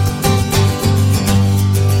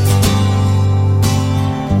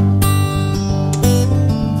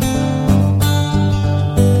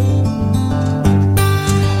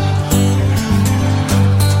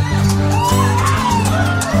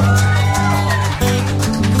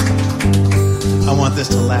 I want this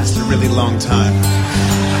to last a really long time.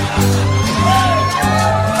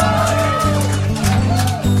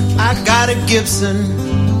 I got a Gibson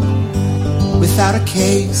without a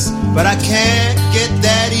case, but I can't get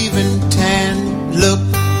that even tan look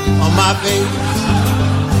on my face.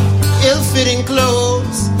 Ill-fitting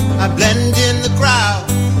clothes, I blend in the crowd.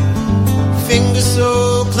 Fingers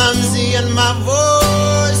so clumsy and my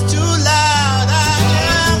voice too loud. I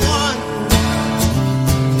am one.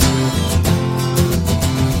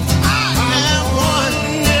 I am one,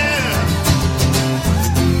 yeah.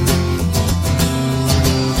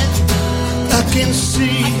 I can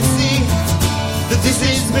see that this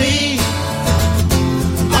is me.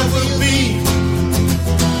 I will be.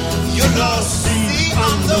 You'll all see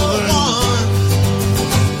I'm the one.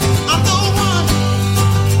 I'm the one.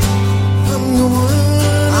 I'm the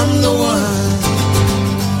one. I'm the one.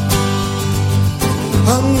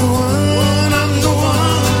 I'm the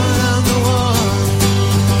one.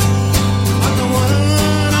 I'm the one.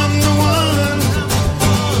 I'm the one.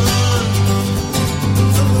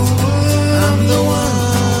 I'm the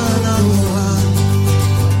one.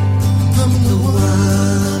 I'm the one.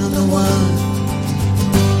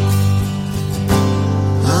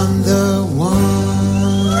 I'm the one.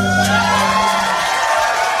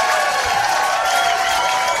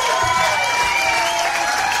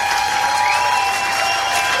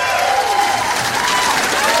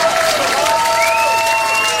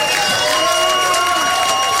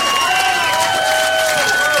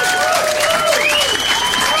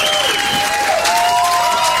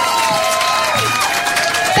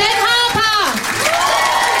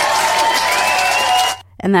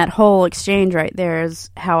 And that whole exchange right there is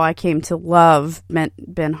how I came to love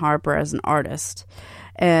Ben Harper as an artist.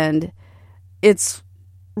 And it's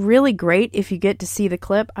really great if you get to see the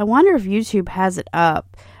clip. I wonder if YouTube has it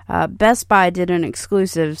up. Best Buy did an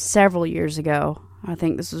exclusive several years ago. I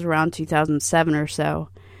think this was around 2007 or so,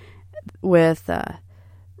 with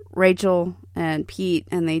Rachel and Pete,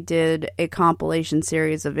 and they did a compilation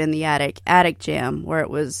series of In the Attic Jam, where it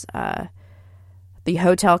was the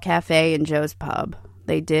Hotel Cafe and Joe's Pub.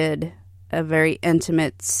 They did a very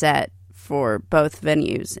intimate set for both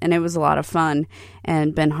venues, and it was a lot of fun,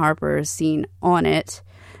 and Ben Harper is seen on it.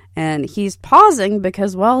 And he's pausing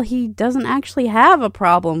because, well, he doesn't actually have a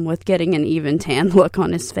problem with getting an even tan look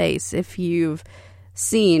on his face if you've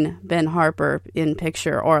seen Ben Harper in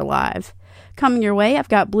picture or live. Coming your way, I've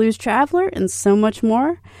got Blues Traveler and so much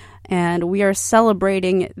more. And we are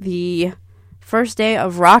celebrating the first day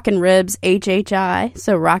of Rockin' Ribs HHI.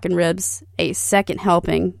 So Rockin' Ribs, a second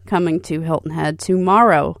helping, coming to Hilton Head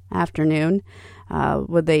tomorrow afternoon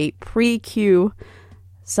with a pre-Q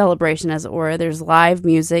celebration, as it were. There's live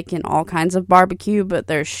music and all kinds of barbecue, but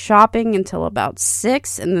there's shopping until about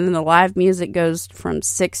 6, and then the live music goes from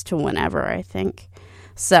 6 to whenever, I think.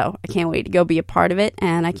 So I can't wait to go be a part of it,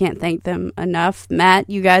 and I can't thank them enough. Matt,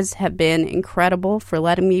 you guys have been incredible for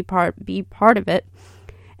letting me be part of it,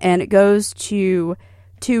 and it goes to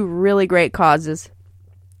 2 really great causes: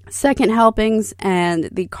 Second Helpings and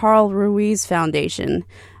the Carl Ruiz Foundation.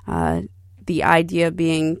 The idea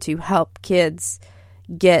being to help kids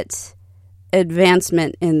get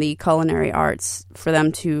advancement in the culinary arts for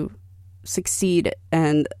them to succeed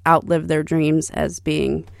and outlive their dreams as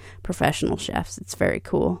being professional chefs. It's very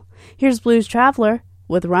cool. Here's Blues Traveler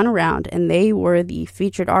with Runaround, and they were the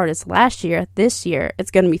featured artists last year. This year,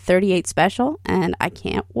 it's going to be 38 Special, and I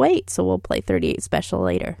can't wait, so we'll play 38 Special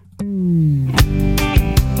later.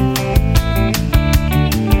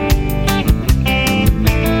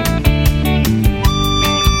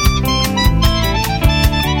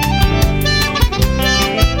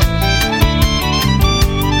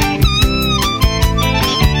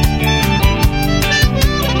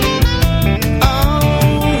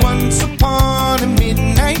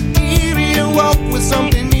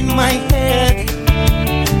 Something in my head,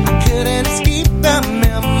 I couldn't escape the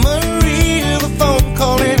memory of a phone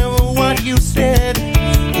call and what you said.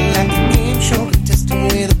 Like a game show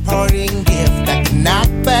contestant with a parting gift, I could not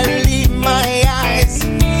believe my eyes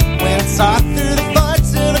when I saw through the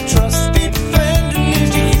thoughts of a trusted friend who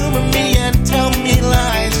used to humor me and tell me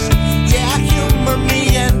lies. Yeah, humor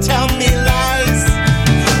me and tell me lies.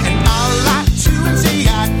 And I'll lie to and say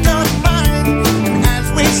I don't mind. And as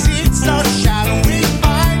we sit so shallow,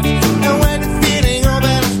 I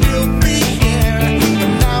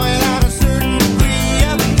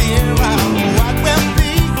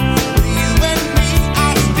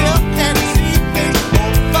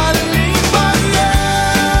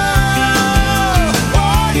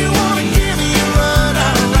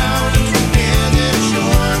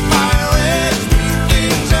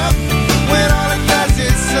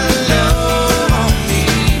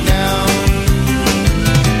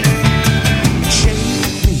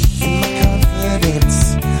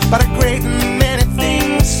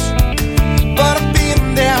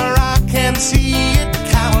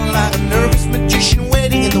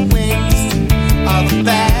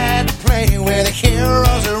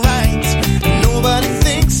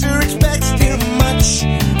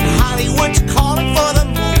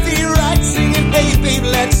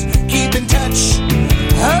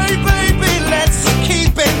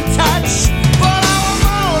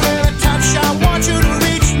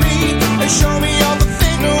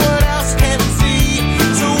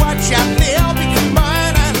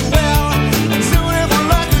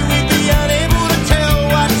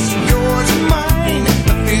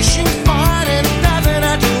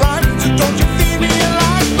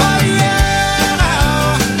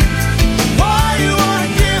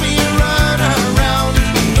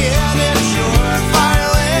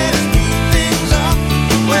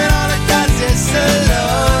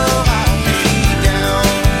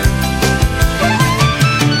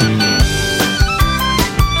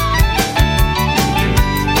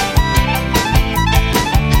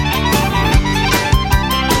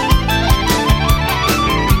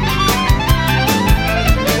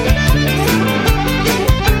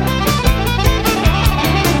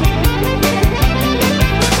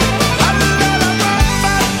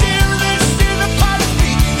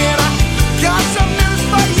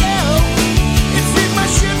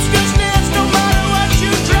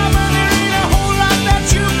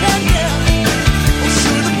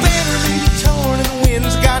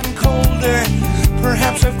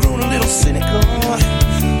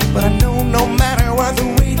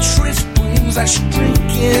I should drink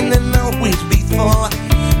in and always be full.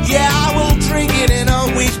 Yeah, I will drink it and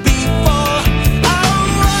always be full. I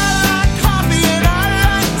like coffee and I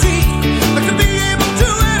like tea, but to be able to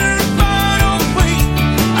enter if I don't wait,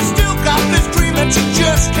 I still got this dream that you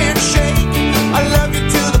just can't shake. I love you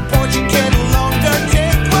to the point you can no longer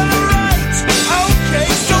take. Well, right, okay,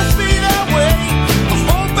 so be that way. I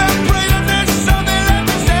hope and pray that there's something left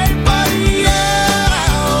to say, but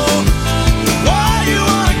yeah, why you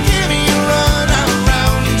wanna give me a run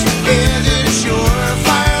around? Is it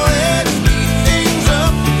surefire way to speed things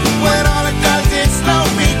up when all it does is slow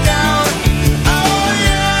me down? Oh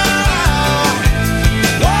yeah,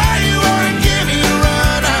 why you wanna give me a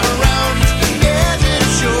run around? Is it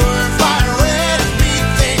surefire way to speed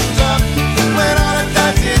things up when all it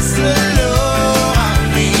does is slow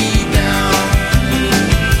me down?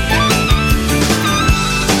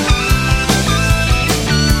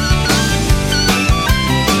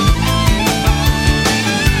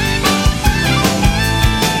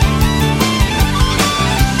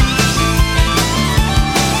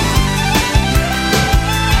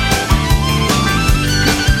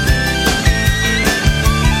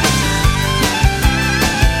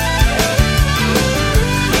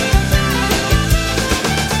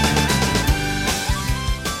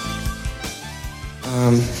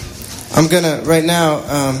 I'm gonna, right now,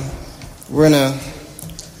 we're in a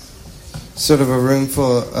sort of a room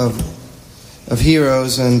full of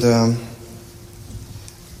heroes, and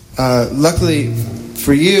luckily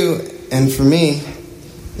for you and for me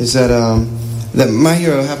is that that my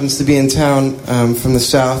hero happens to be in town from the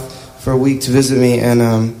South for a week to visit me, and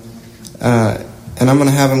I'm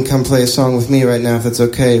gonna have him come play a song with me right now, if that's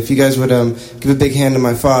okay. If you guys would give a big hand to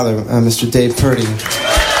my father, Mr. Dave Purdy.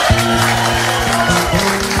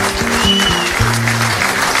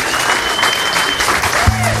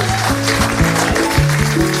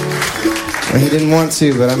 He didn't want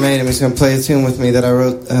to, but I made him. He's going to play a tune with me that I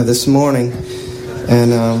wrote this morning.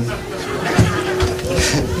 And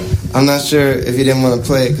I'm not sure if he didn't want to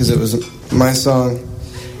play it because it was my song.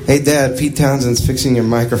 Hey, Dad, Pete Townsend's fixing your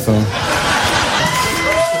microphone.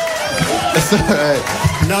 That's all right.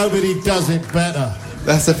 Nobody does it better.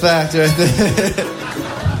 That's a fact right there.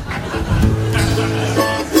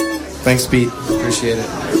 Thanks, Pete. Appreciate it.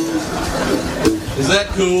 Is that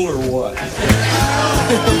cool or what?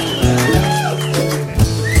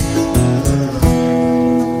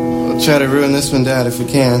 Try to ruin this one, Dad, if we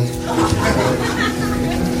can.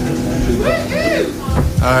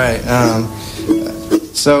 Alright,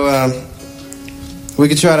 so we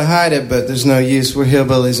could try to hide it, but there's no use. We're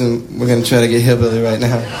hillbillies, and we're going to try to get hillbilly right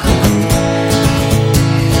now.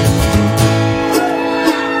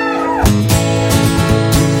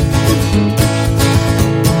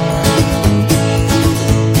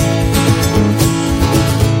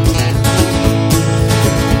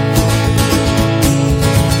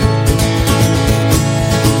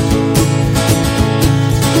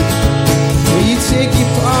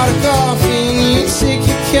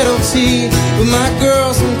 With my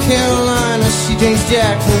girl from Carolina, she drinks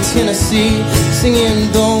Jack from Tennessee,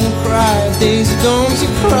 singing "Don't Cry, Daisy, don't you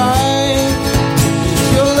cry."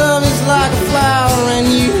 Your love is like a flower, and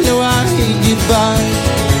you know I hate goodbye.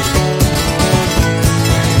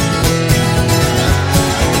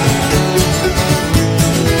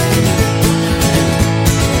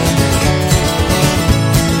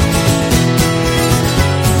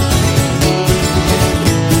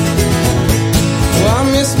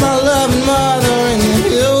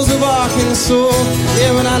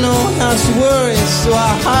 Yeah, but I know how she worries, so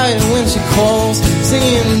I hide when she calls,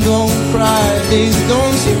 singing "Don't cry, Daisy,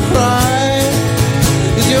 don't you cry."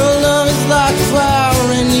 'Cause your love is like a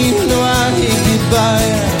flower, and you know I hate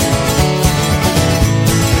goodbye.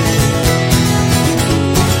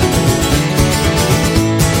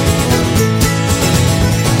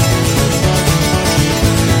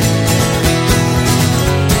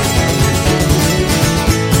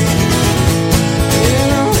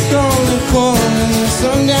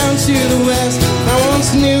 Sun down to the west. I once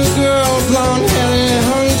knew a girl, blonde hair that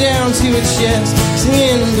hung down to her chest,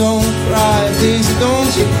 singing "Don't cry, Daisy,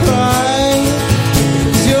 don't you cry."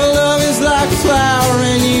 'Cause your love is like a flower,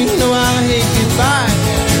 and you know I hate goodbye.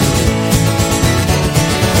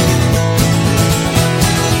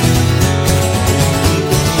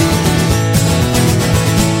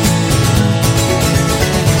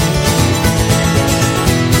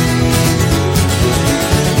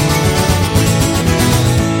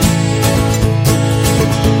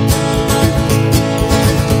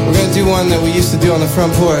 One that we used to do on the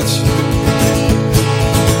front porch.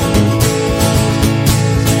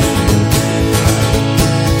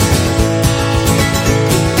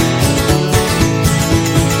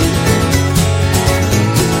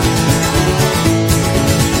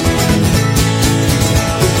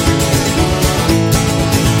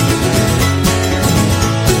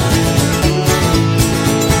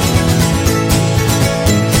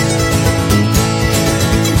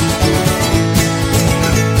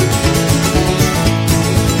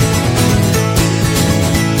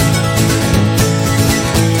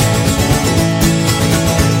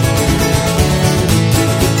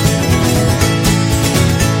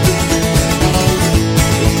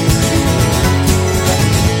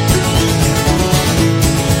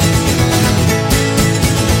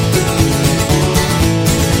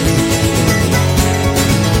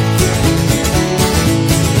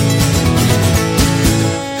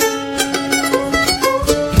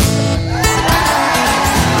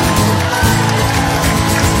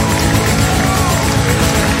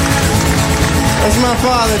 That's my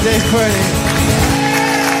father, Dave Purdy.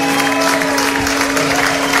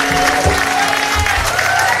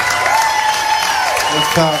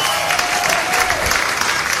 Let's talk.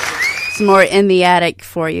 Some more In the Attic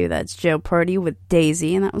for you. That's Joe Purdy with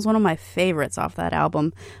Daisy, and that was one of my favorites off that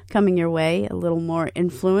album. Coming your way, a little more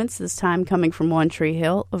influence, this time coming from One Tree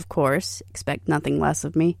Hill, of course. Expect Nothing Less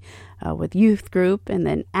of Me, with Youth Group, and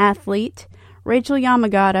then Athlete, Rachel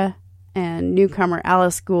Yamagata, and newcomer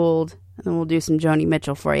Alice Gould. And then we'll do some Joni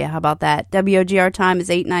Mitchell for you. How about that? WOGR time is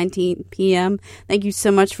 8:19 p.m. Thank you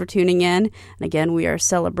so much for tuning in. And again, we are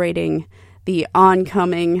celebrating the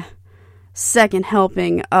oncoming second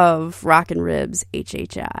helping of Rockin' Ribs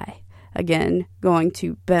HHI. Again, going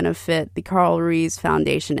to benefit the Carl Rees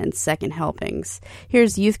Foundation and Second Helpings.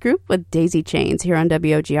 Here's Youth Group with Daisy Chains here on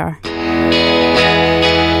WOGR.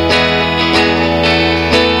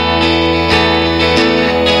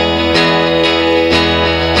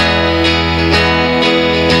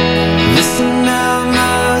 Listen now,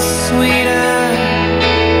 my sweetheart,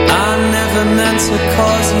 I never meant to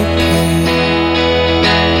cause you pain.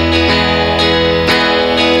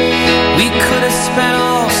 We could have spent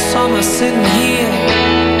all summer sitting here,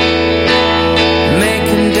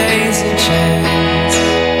 making daisy chains.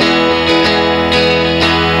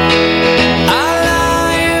 I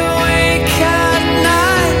lie awake at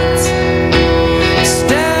night,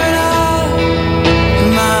 staring out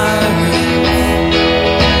my room.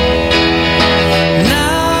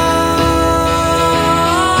 Now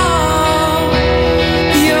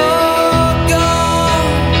you're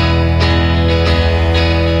gone.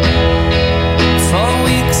 For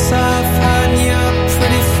weeks I've had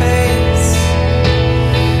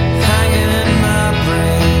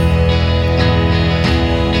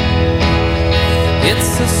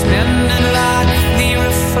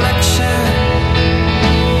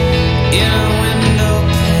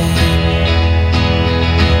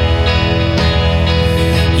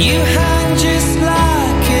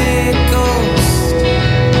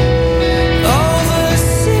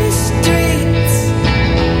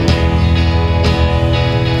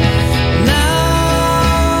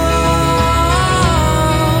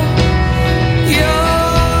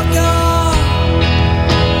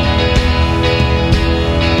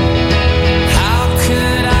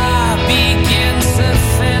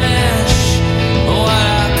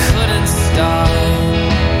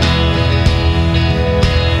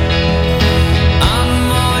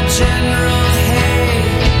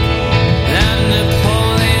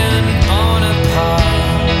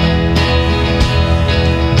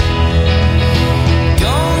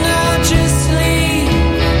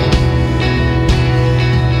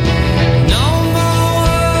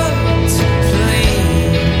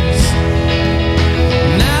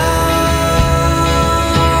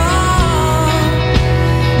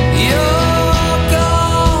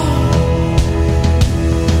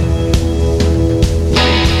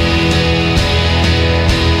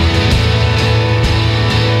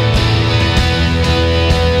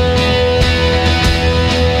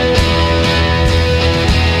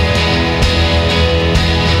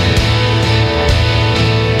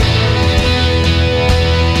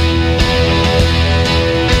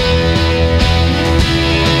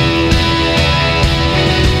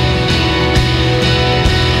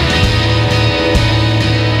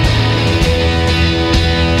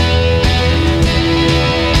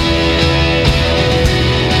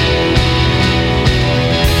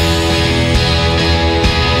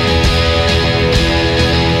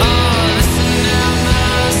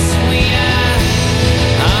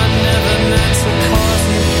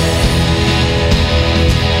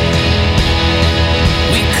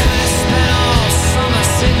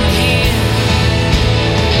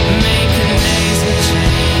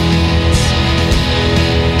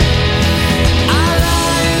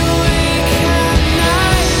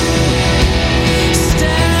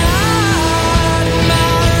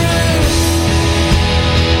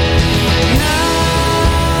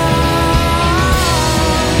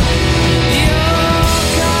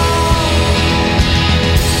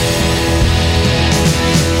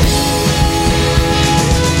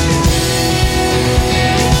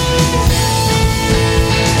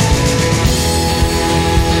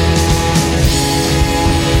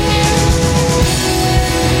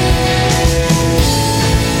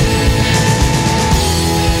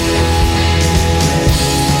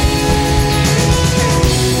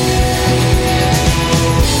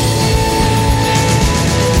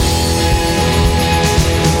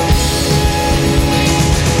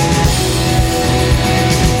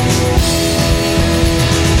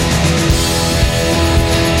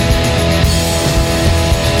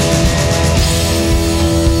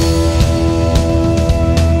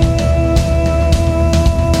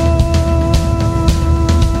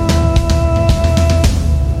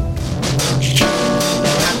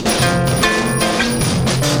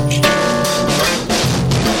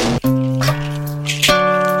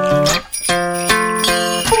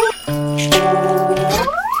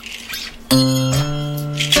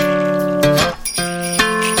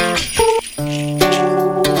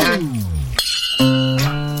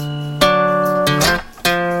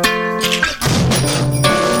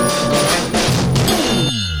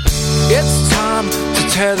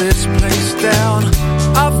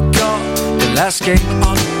escape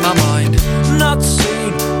on my mind. Not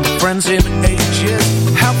seen my friends in ages.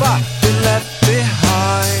 Have I been left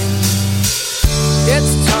behind?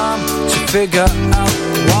 It's time to figure out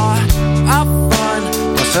why I find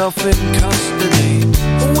myself in custody.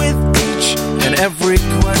 With each and every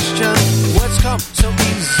question, words come so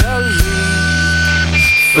easily.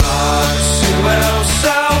 Fly to El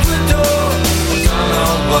Salvador, I don't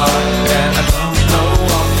know why and I don't know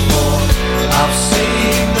what for. I've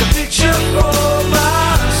seen the picture for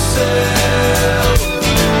myself.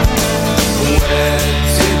 Where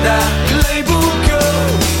did that label go? I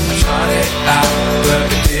tried it out, but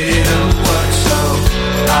it didn't work, so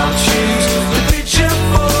I'll choose the picture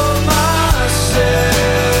for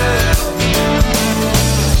myself.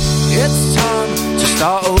 It's time to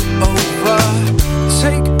start all over.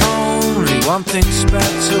 Take only one thing spare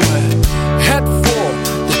to wear. Head for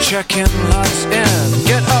the check-in lights and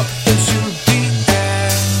get up into the air.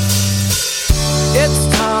 It's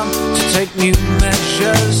time to take new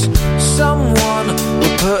measures. Someone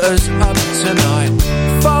will put us up tonight.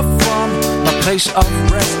 Far from my place of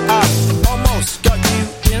rest, I almost got you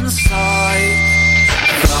inside.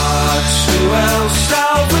 Fly to El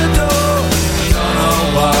Salvador, don't know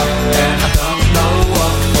why and I don't know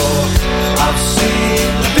what for. I've seen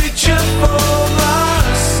the picture for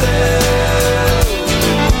myself.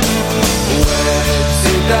 Where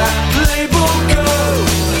did that label go?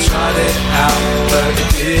 I tried it out, but it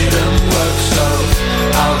didn't work, so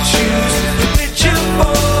I'll choose the picture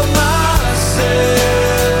for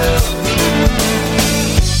myself.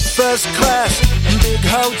 First class and big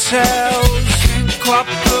hotels, can't quite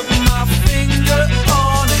put my finger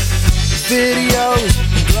on it. Videos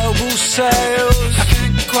and global sales, I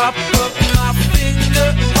can't quite put my finger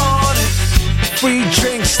on it. Free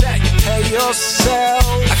drinks that you pay yourself, I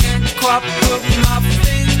can't quite put my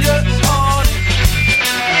finger on it.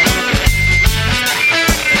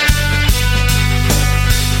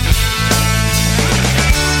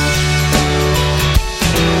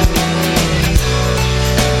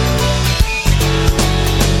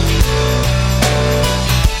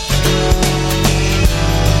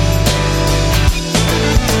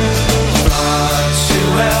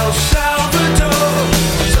 El Salvador,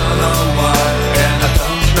 don't know why and I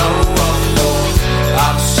don't know what for.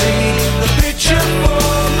 I've seen the picture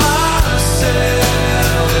for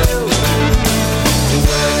myself.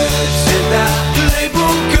 Where did that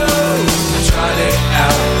label go? I tried it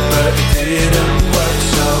out, but it didn't work,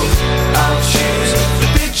 so I'll choose the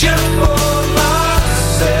picture for myself.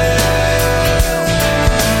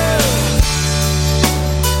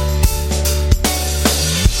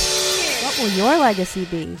 What will your legacy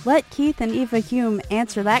be? Let Keith and Eva Hume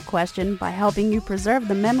answer that question by helping you preserve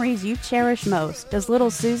the memories you cherish most. Does little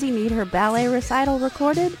Susie need her ballet recital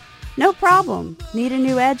recorded? No problem. Need a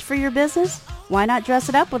new edge for your business? Why not dress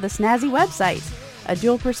it up with a snazzy website? A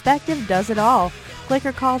Dual Perspective does it all. Click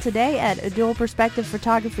or call today at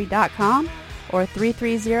adualperspectivephotography.com or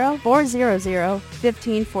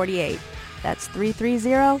 330-400-1548. That's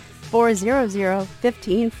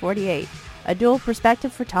 330-400-1548. A Dual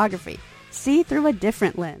Perspective Photography. See through a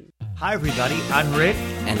different lens. Hi, everybody. I'm Rick.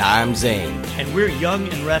 And I'm Zane. And we're young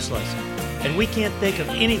and restless. And we can't think of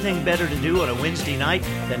anything better to do on a Wednesday night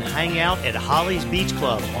than hang out at Holly's Beach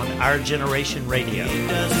Club on Our Generation Radio.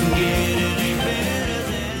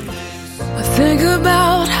 I think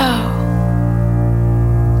about how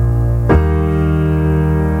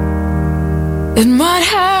it might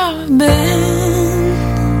have been.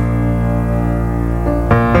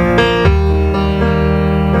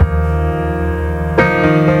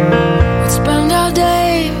 We'd spend our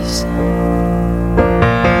days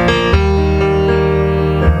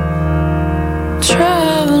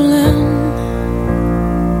traveling.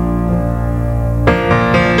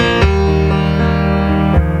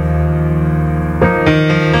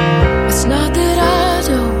 It's not that I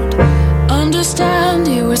don't understand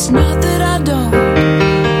you. It's not that I don't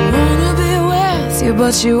wanna be with you,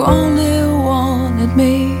 but you only wanted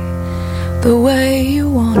me the way you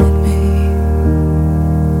wanted me.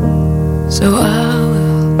 So I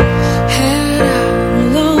will head out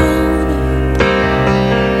alone,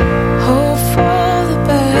 hope for the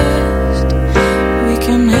best. We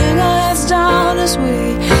can hang our heads down as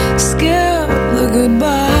we skip the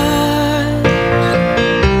goodbyes.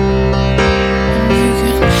 And you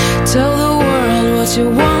can tell the world what you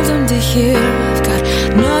want them to hear. I've got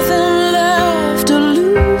nothing left to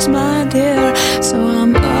lose, my dear. So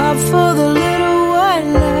I'm up for the little white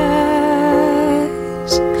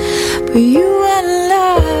lies. But you and I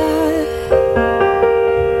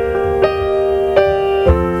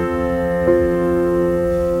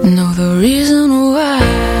know the reason why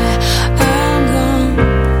I'm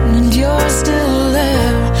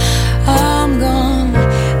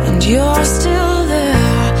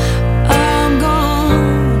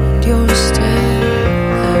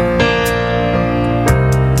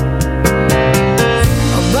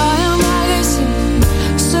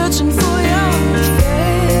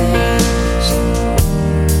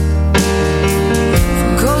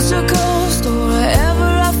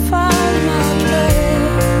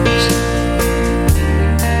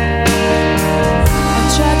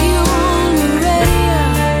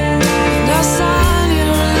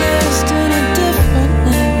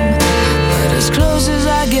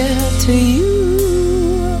to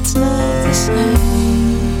you it's not the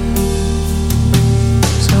same.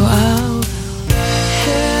 So I'll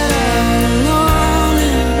head out alone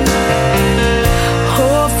and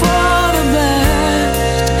hope for the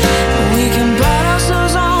best. We can pat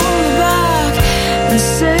ourselves on the back and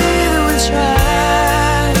say that we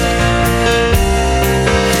tried.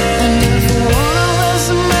 And if one of us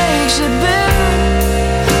makes it bitter,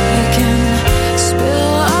 we can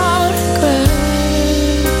spill our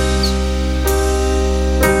regrets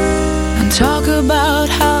and talk about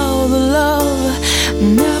how the love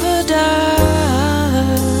never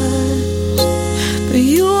dies. But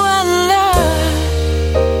you and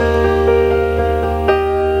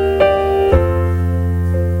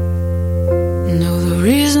I know the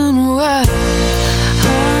reason why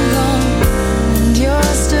I'm gone and you're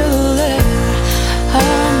still there.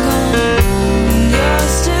 I'm gone and you're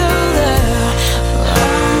still there.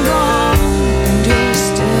 I'm gone and you're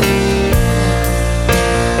still there.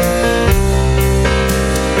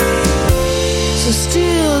 So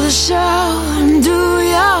steal the show and do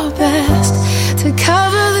your best to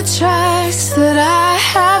cover the tracks that I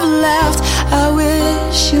have left. I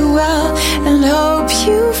wish you well and hope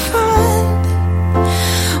you find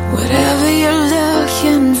whatever you're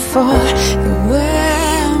looking for. The way I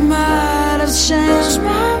might have changed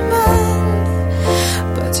my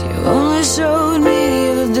mind, but you only showed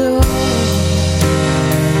me the door.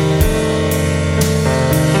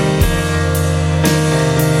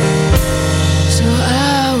 So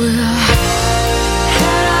I will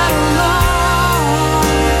head out alone,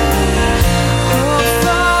 hope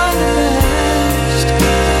for the best. We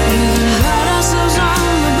can pat ourselves on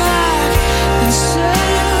the back and say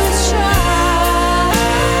we tried.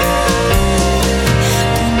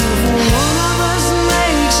 And if one of us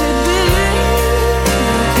makes it big,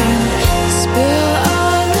 we can spill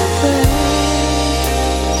our regrets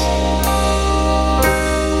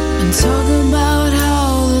and talk about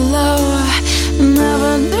how the love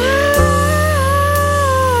never dies.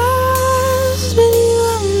 But you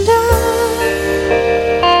and I,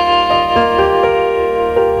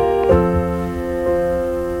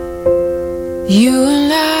 you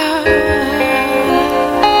and I,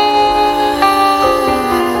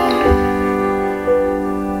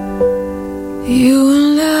 you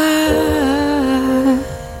and I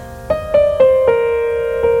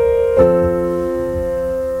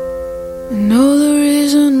know the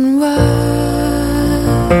reason why.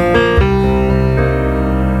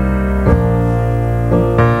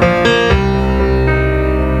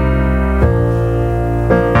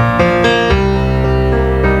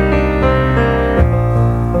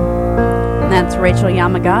 And that's Rachel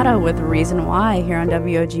Yamagata with Reason Why here on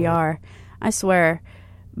WOGR. I swear,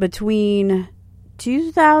 between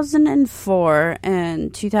 2004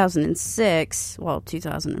 and 2006, well,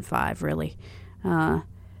 2005 really,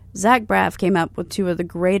 Zach Braff came up with two of the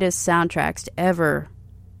greatest soundtracks to ever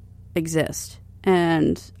exist.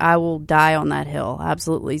 And I will die on that hill,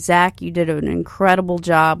 absolutely. Zach, you did an incredible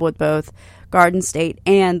job with both Garden State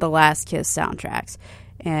and The Last Kiss soundtracks.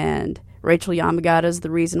 And Rachel Yamagata's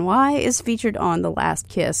The Reason Why is featured on The Last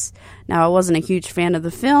Kiss. Now, I wasn't a huge fan of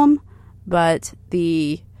the film, but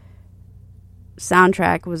the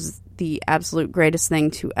soundtrack was the absolute greatest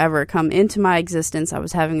thing to ever come into my existence. I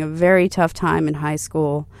was having a very tough time in high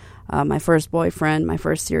school. My first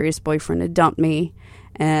serious boyfriend had dumped me,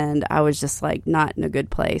 and I was just like not in a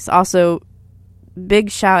good place. Also,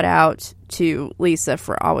 big shout out to Lisa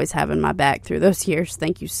for always having my back through those years.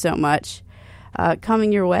 Thank you so much.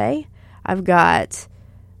 Coming your way, I've got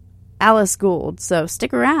Alice Gould, so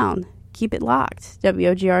stick around. Keep it locked.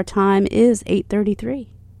 WOGR time is 8:33.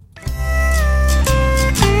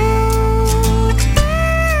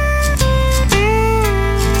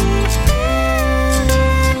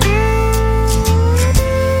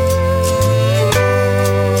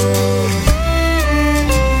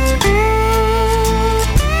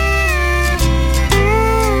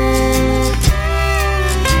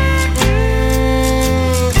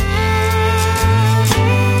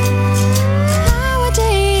 I would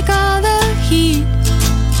take all the heat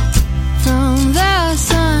from the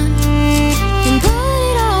sun.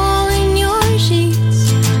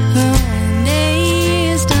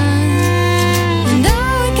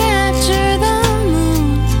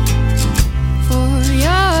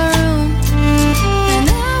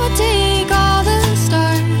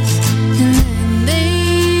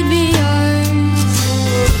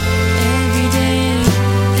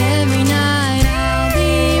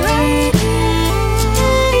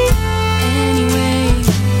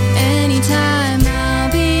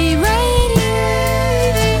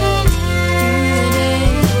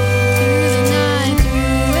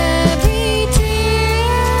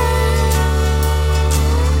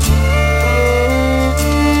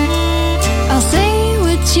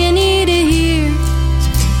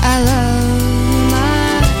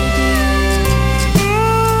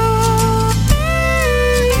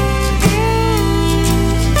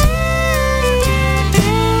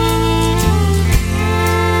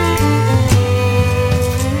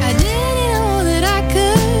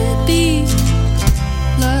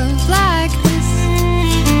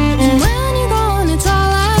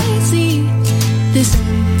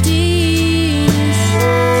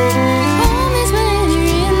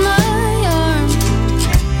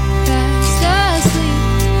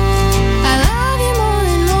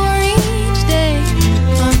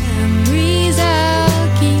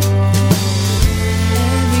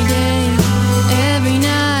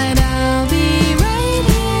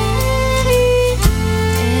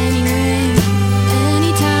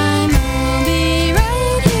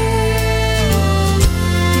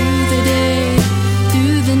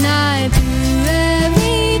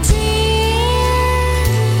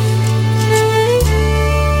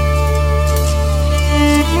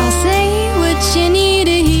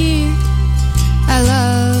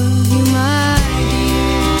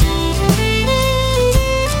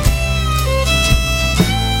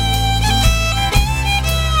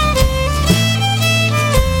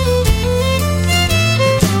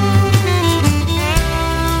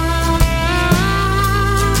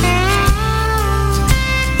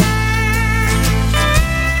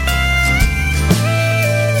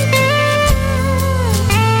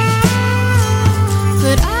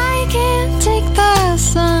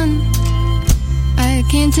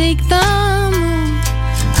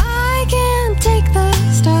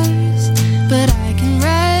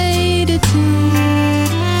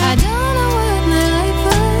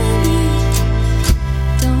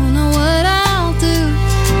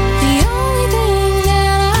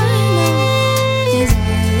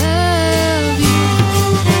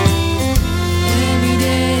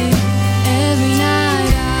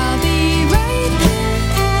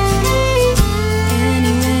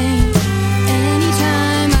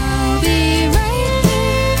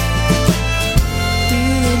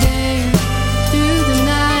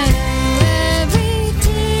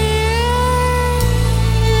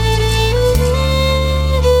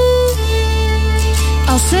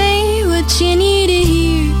 you need to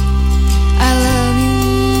hear. I love you,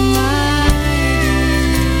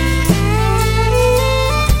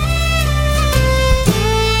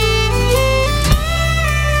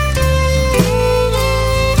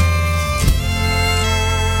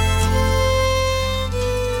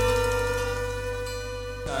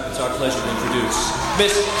 It's our pleasure to introduce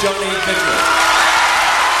Miss Joni Mitchell.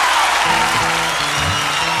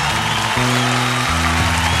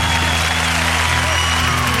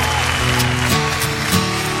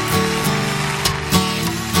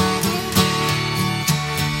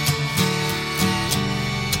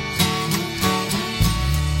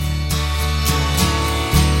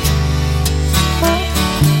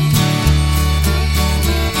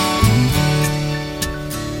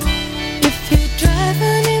 if you're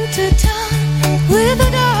driving into town with a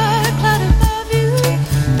dark cloud above you,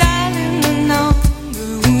 dialing the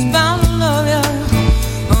number who's bound to love you.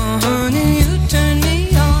 Oh, honey, you turn me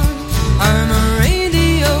on. I'm a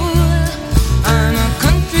radio, I'm a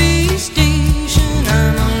country station,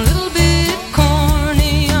 I'm a little bit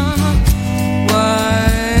corny, I'm a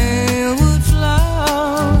wildwood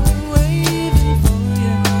flower waving for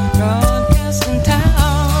you, broadcasting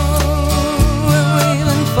town, we're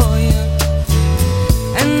waiting for you.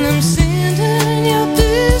 And I'm sending you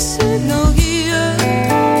this signal here.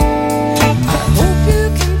 I hope you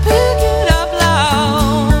can pick it up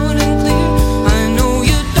loud and clear. I know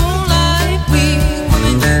you don't like weak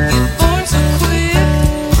women, you get bored so quick.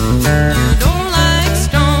 You don't like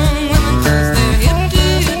strong women 'cause they're hip to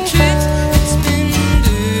your tricks. It's been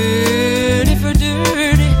dirty for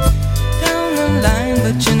dirty down the line,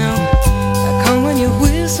 but you know I come when you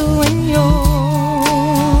whistle when you're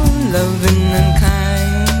loving and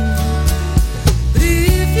kind. But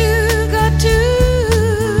if you got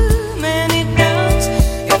too many doubts,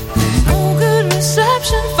 if there's no good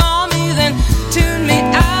reception for me, then tune me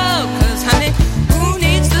out. 'Cause honey, who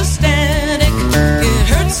needs the static? It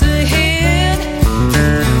hurts the head,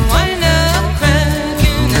 and you wind up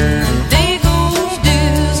cracking, and the day goes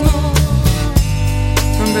dismal.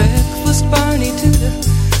 From breakfast Barney to the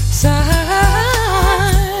sign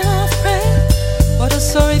of prayer. What a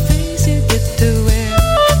sorry face you get to wear.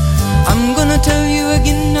 I'm gonna tell you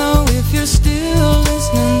again now, if you're still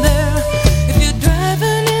listening there. If you're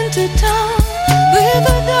driving into town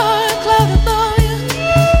with a dark cloud above you,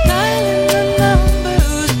 dialing the number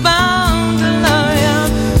who's bound to love you.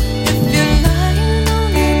 If you're lying on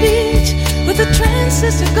the beach with the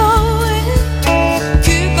transistor going,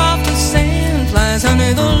 kick off the sandflies,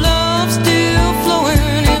 honey, the love's still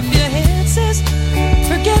flowing. If your head says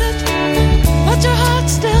forget it, but your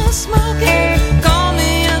heart's still smoking, call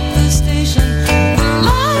me at the station. The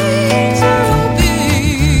lights are open.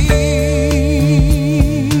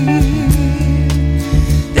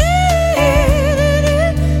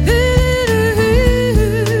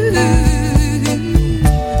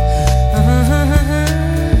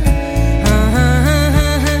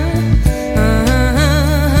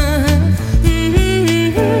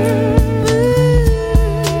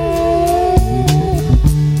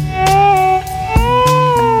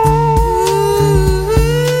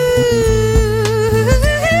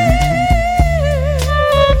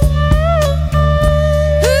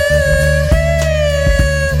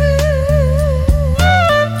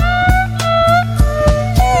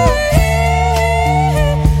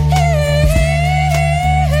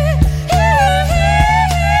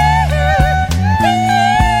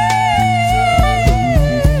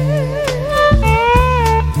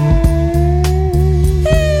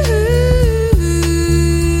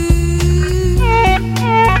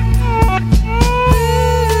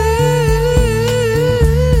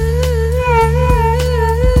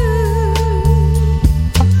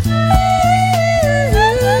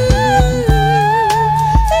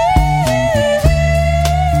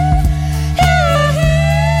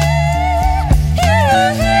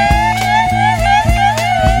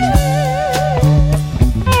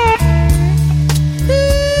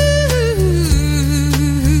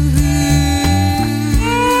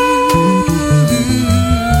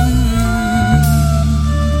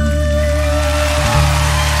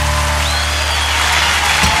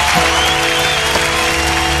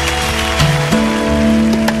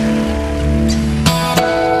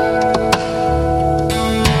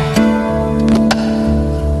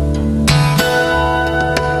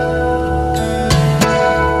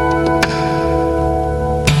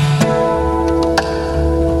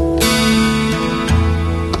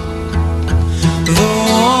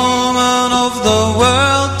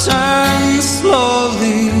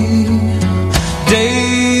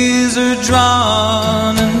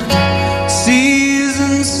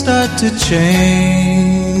 to change.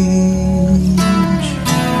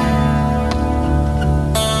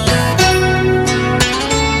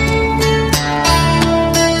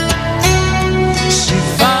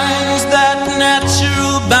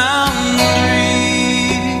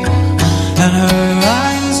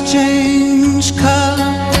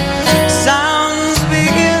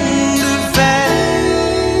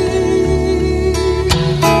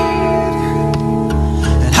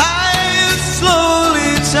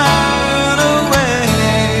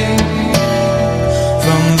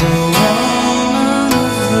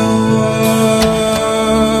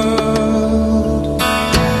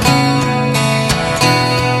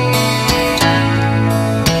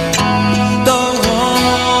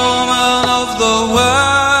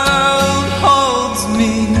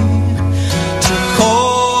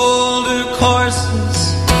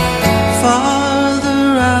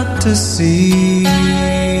 to see.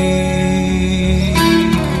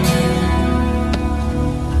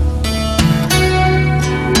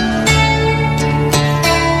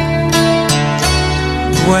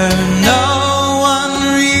 Where no one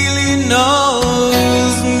really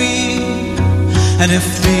knows me, and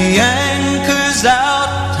if the anchor's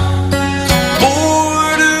out,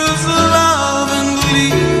 borders love and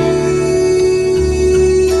glee.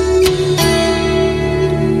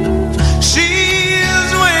 She is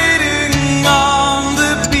waiting on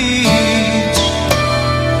the beach,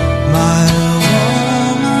 my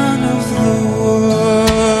woman of the world.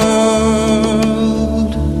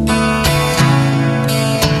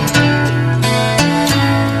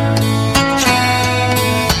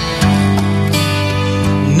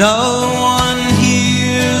 No one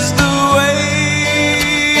hears the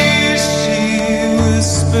way she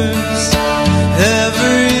whispers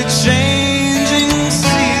every changing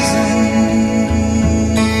season.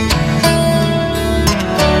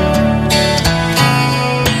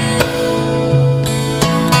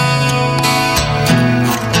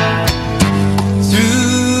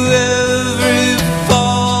 Through every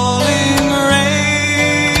falling rain,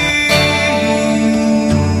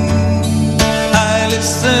 I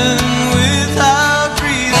listen without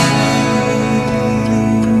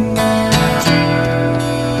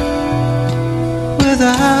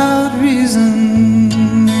reason,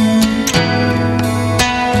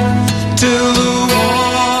 till the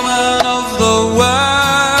woman of the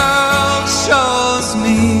world shows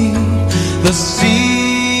me the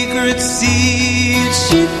secret seed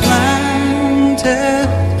she planted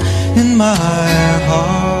in my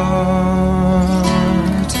heart.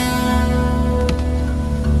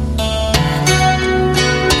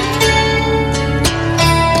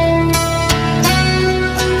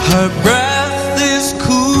 Her breath is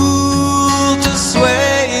cool to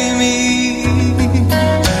sway me,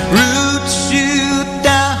 roots you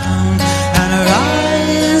down, and her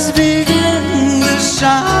eyes begin to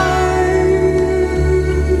shine.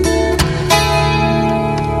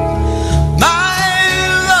 My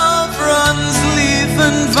love runs leaf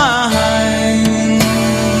and vine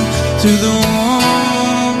through the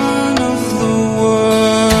woman of the world.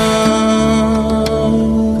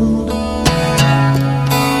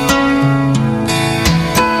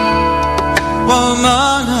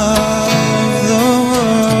 Woman of the world.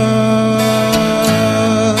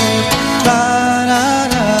 La, la,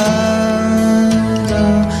 la,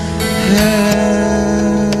 la,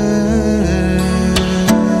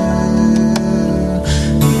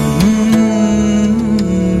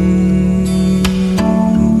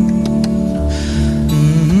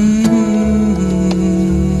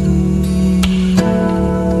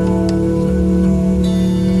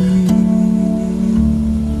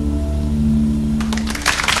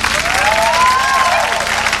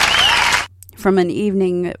 From an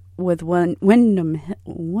evening with Wyndham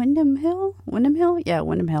Hill? Yeah,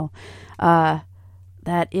 Wyndham Hill.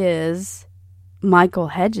 That is Michael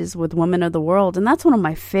Hedges with Woman of the World, and that's one of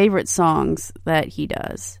my favorite songs that he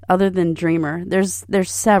does, other than Dreamer. There's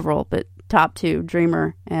several, but top two,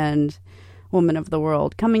 Dreamer and Woman of the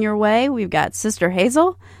World. Coming your way, we've got Sister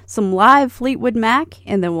Hazel, some live Fleetwood Mac,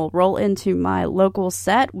 and then we'll roll into my local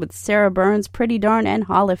set with Sarah Burns, Pretty Darn, and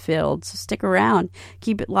Hollifield. So stick around.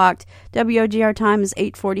 Keep it locked. WOGR time is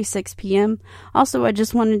 8:46 p.m. Also, I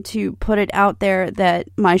just wanted to put it out there that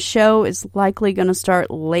my show is likely going to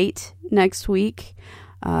start late next week.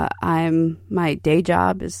 My day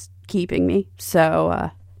job is keeping me,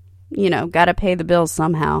 so, gotta pay the bills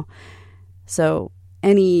somehow. So,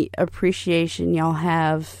 any appreciation y'all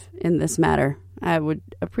have in this matter, I would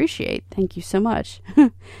appreciate. Thank you so much.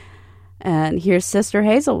 And here's Sister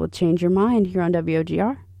Hazel with Change Your Mind here on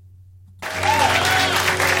WOGR.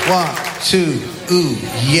 1, 2, ooh,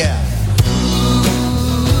 yeah.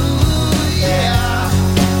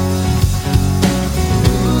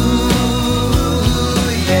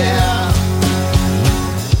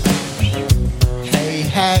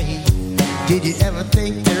 Hey, did you ever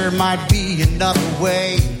think there might be another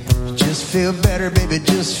way? Just feel better, baby,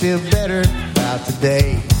 just feel better about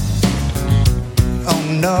today. Oh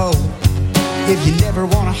no, if you never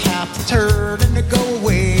want to have to turn and to go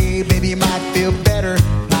away, baby, you might feel better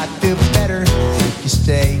if you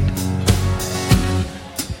stay.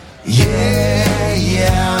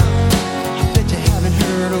 Yeah, I bet you haven't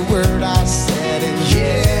heard a word I said, and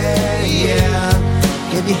yeah,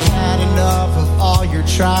 if you had enough of all you're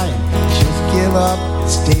trying, just give up the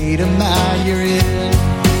state of mind you're in.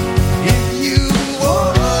 If you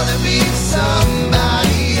wanna be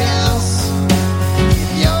somebody else, if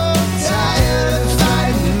you're tired of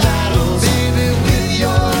fighting battles, baby, with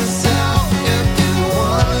yourself, if you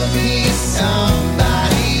wanna be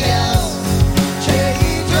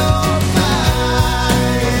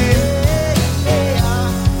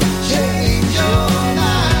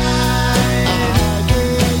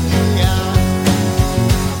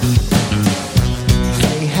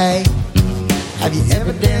hey, have you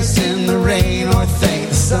ever danced in the rain or thanked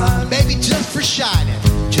the sun? Baby, just for shining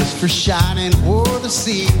o'er the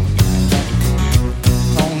sea.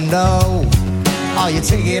 Oh no, oh, you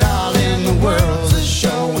take it all in, the world's a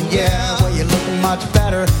show. And yeah, well, you're looking much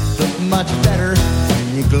better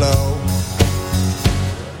when you glow.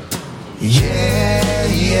 Yeah,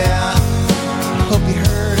 yeah, hope you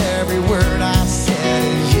heard every word I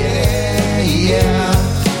said. Yeah, yeah,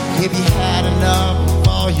 if you had enough of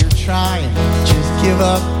all you're trying, just give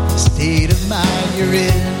up the state of mind you're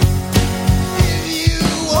in. If you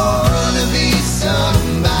wanna be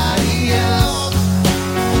somebody else,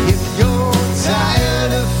 if you're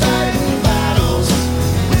tired of fighting battles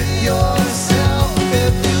with yourself,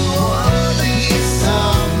 if you wanna be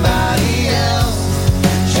somebody else,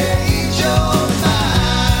 change your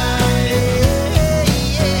mind,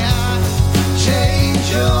 yeah, change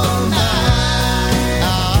your mind,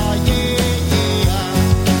 oh yeah, yeah.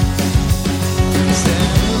 Say,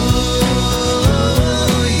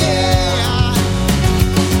 ooh, yeah,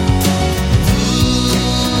 ooh,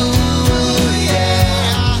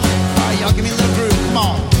 yeah. All right, y'all, give me a little groove, come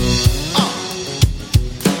on.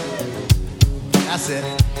 That's it.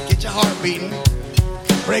 Get your heart beating.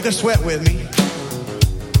 Break a sweat with me.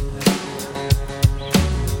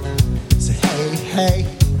 Say, hey, hey,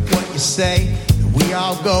 what you say? We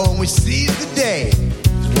all go and we seize the day.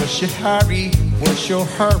 What's your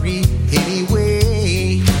hurry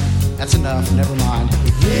anyway? That's enough, never mind.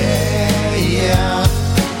 Yeah, yeah, I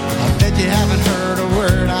bet you haven't heard a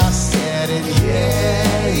word I said. And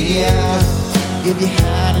yeah, yeah, if you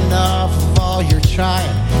had enough of all you're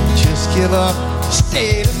trying, just give up the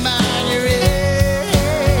state of mind you're in.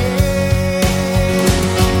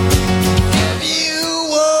 If you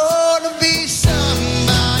wanna be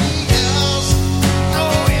somebody else,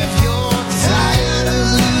 oh, if you're tired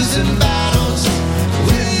of losing battles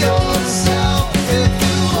with yourself, if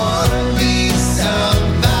you wanna be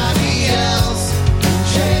somebody else,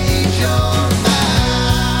 change your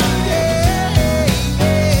mind, yeah,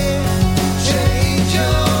 yeah, change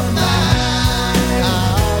your mind, oh,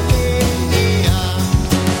 yeah, yeah.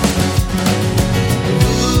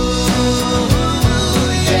 Ooh,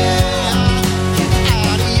 yeah, get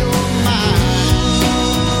out of your mind,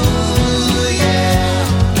 ooh,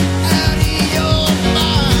 yeah, out of your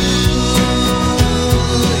mind,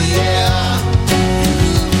 ooh, yeah,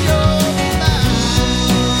 move your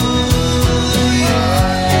mind, ooh, yeah,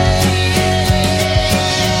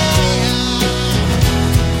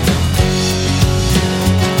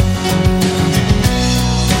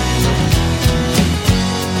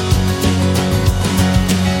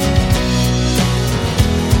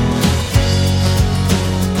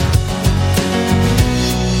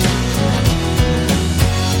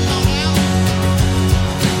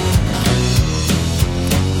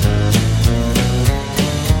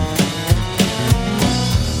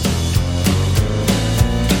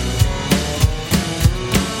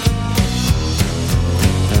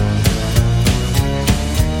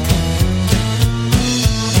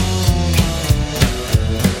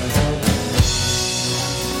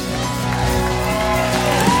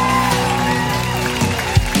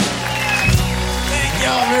 Thank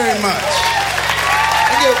y'all very much.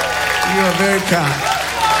 Thank you. You are very kind.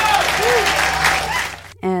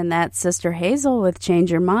 And that's Sister Hazel with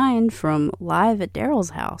Change Your Mind from Live at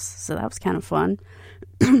Daryl's House. So that was kind of fun.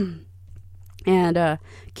 And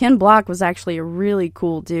Ken Block was actually a really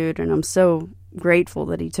cool dude, and I'm so grateful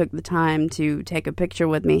that he took the time to take a picture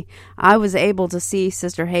with me. I was able to see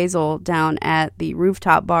Sister Hazel down at the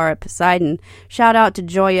rooftop bar at Poseidon. Shout out to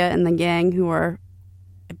Joya and the gang who are,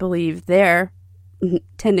 I believe, there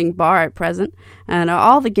tending bar at present, and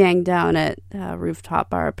all the gang down at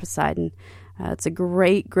rooftop bar at Poseidon. It's a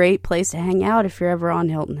great place to hang out if you're ever on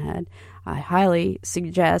Hilton Head. I highly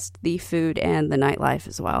suggest the food and the nightlife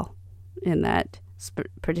as well in that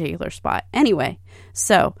particular spot. Anyway,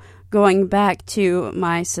 so going back to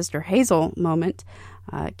my Sister Hazel moment,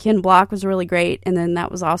 Ken Block was really great, and then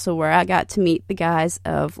that was also where I got to meet the guys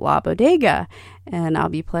of La Bodega, and I'll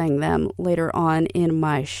be playing them later on in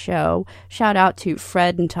my show. Shout out to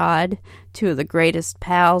Fred and Todd, two of the greatest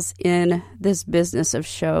pals in this business of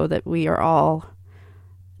show that we are all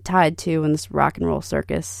tied to in this rock and roll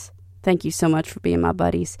circus. Thank you so much for being my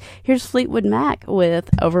buddies. Here's Fleetwood Mac with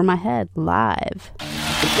Over My Head live.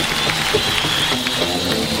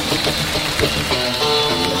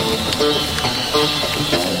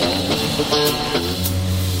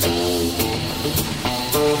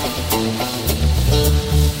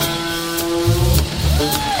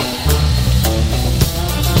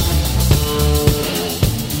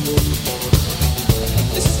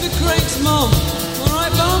 This is the greatest moment,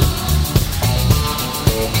 alright, Bob?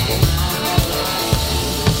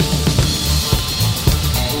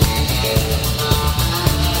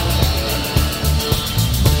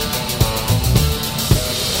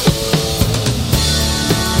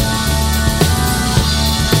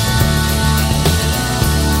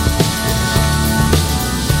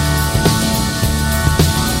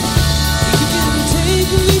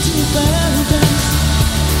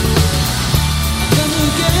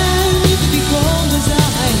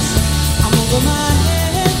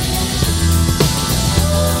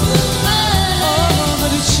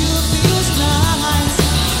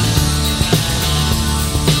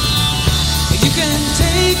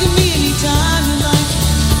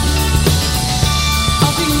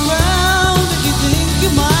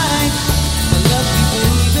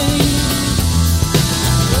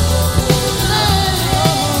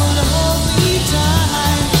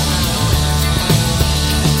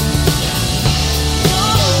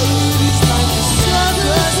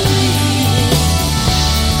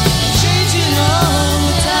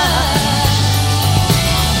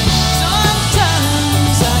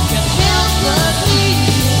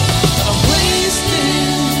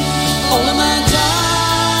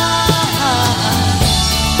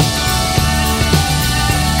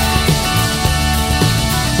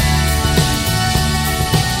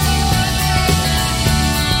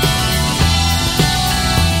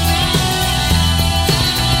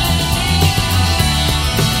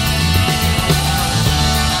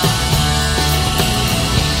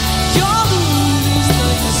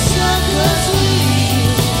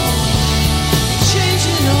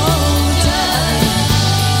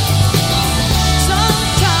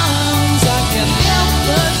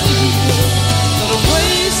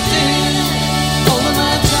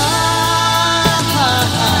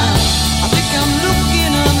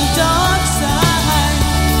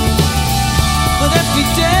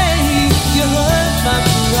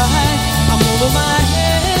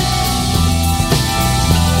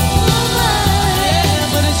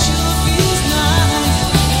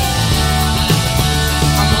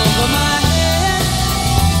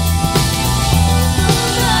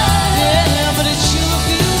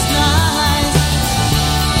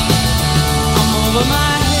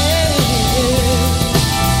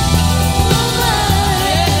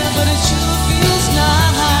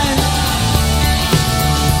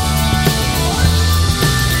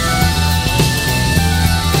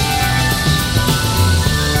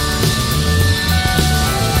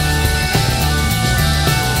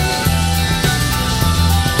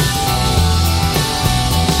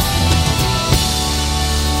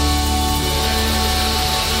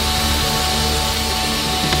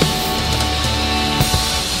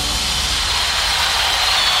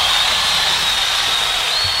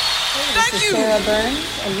 This is Sarah Burns,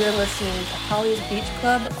 and you're listening to Holly's Beach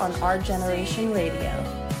Club on Our Generation Radio.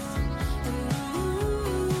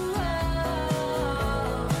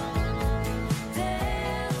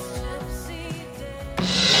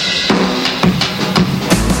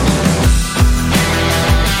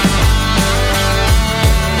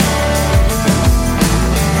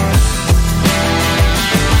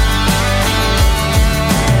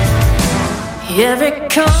 Here it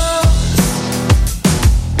comes,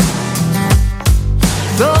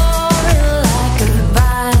 roaring like a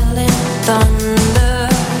violent thunder.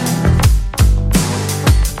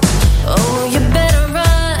 Oh, you better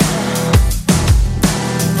run.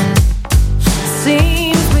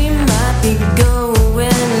 Seems we might be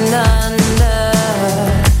going under.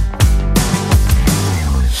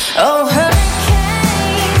 Oh,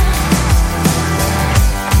 hurricane,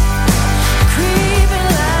 creeping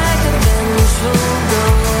like a vengeful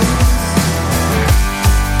ghost.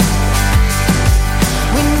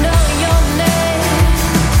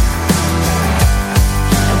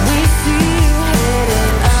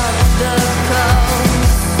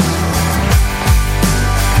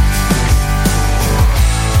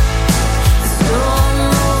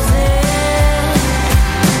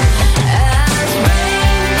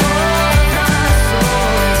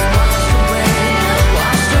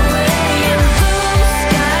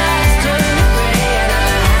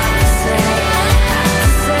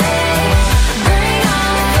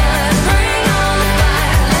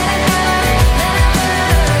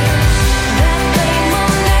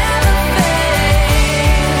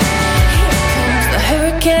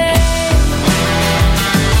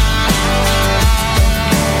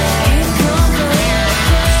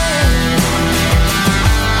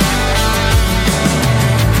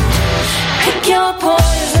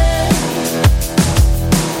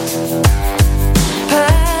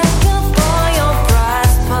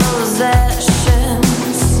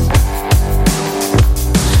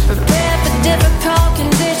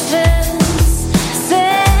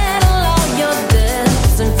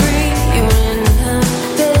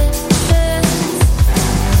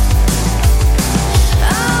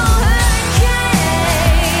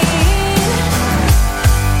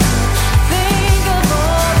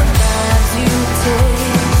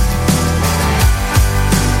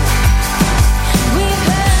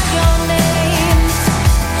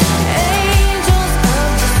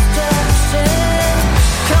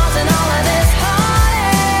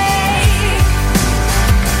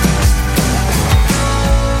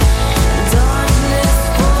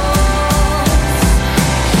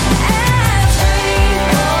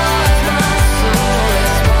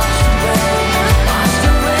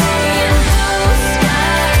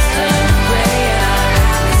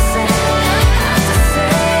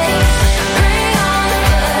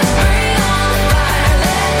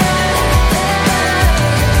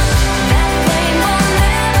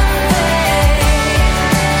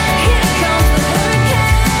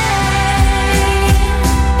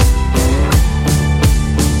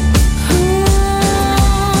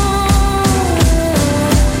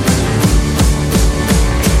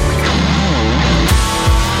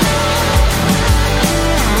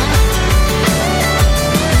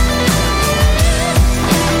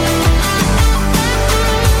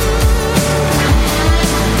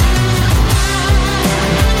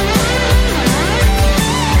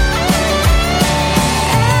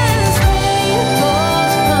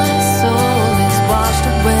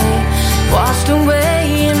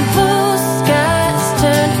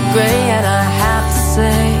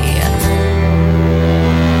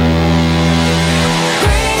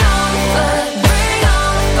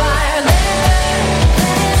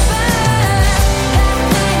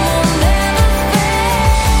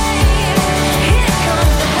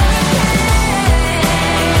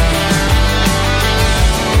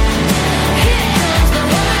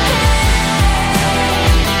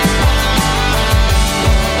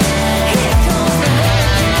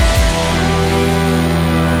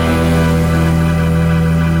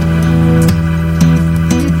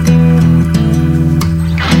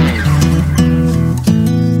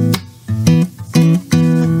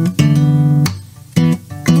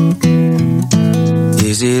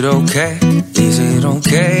 okay? Is it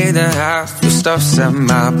okay that half your stuff's at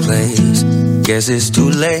my place? Guess it's too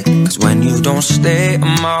late, cause when you don't stay,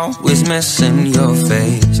 I'm always missing your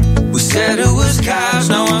face. We said it was cash,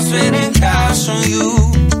 now I'm spending cash on you.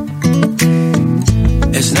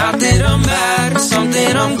 It's not that I'm mad, it's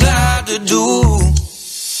something I'm glad to do.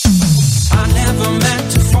 I never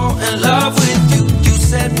meant to fall in love with you. You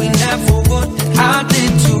said we never would, and I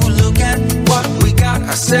did too. Look at what we got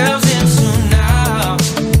ourselves into now.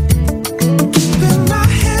 Keeping my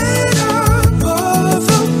head above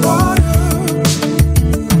the water.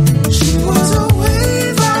 She was a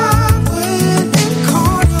wave I went and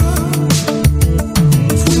caught her.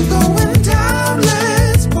 If we're going down,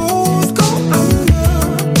 let's both go under.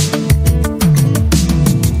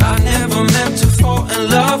 I never meant to fall in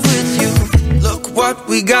love with you. Look what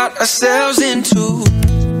we got ourselves into.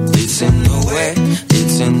 It's in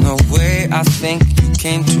the way I think you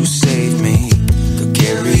came to save me. Got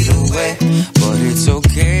carried away, but it's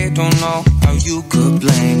okay. Don't know how you could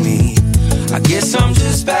blame me. I guess I'm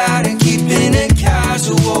just bad at keeping it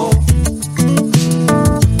casual.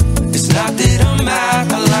 It's not that I'm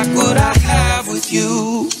mad, I like what I have with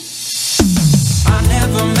you. I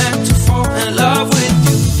never meant to fall in love with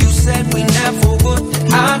you. You said we never would,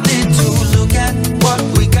 and I did too. Look at what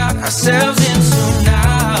we got ourselves into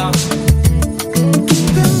now.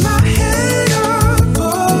 Keeping my head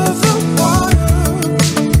above the water.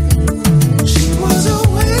 She was a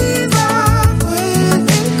wave I went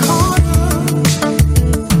and caught her.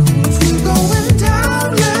 If we're going down,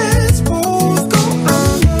 let's both go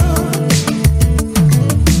under.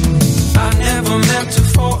 I never meant to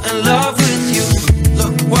fall in love with you.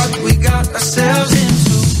 Look what we got ourselves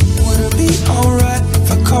into. Would it be alright if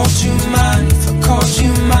I called you mine? If I called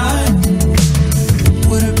you mine?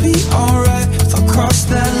 Would it be alright if I crossed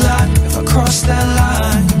that line? If I crossed that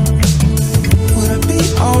line? Would it be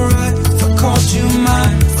alright if I called you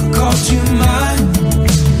mine? If I called you mine?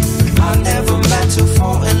 I never meant to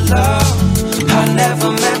fall in love. I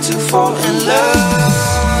never meant to fall in love.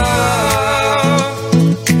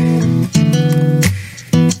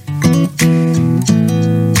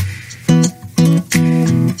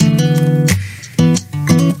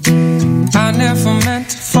 I never meant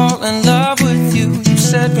to fall in love with you. You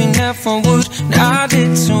said we never would, and I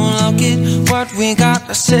did too. Look at what we got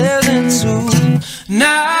ourselves into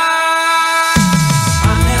now.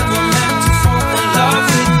 I never meant to fall in love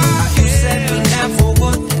with you. You said we never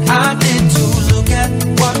would, and I did too. Look at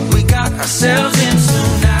what we got ourselves into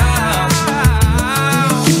now.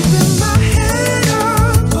 Keeping my head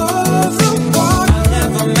above the water. I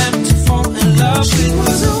never meant to fall in love with you. She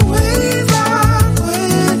was a wave I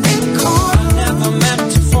went and caught. I never meant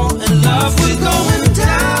to fall in love with you. Going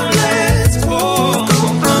down, let's both go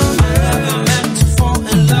under. I never meant to fall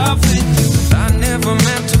in love with you. I never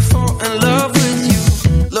meant to fall in love with you.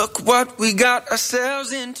 Look what we got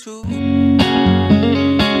ourselves into.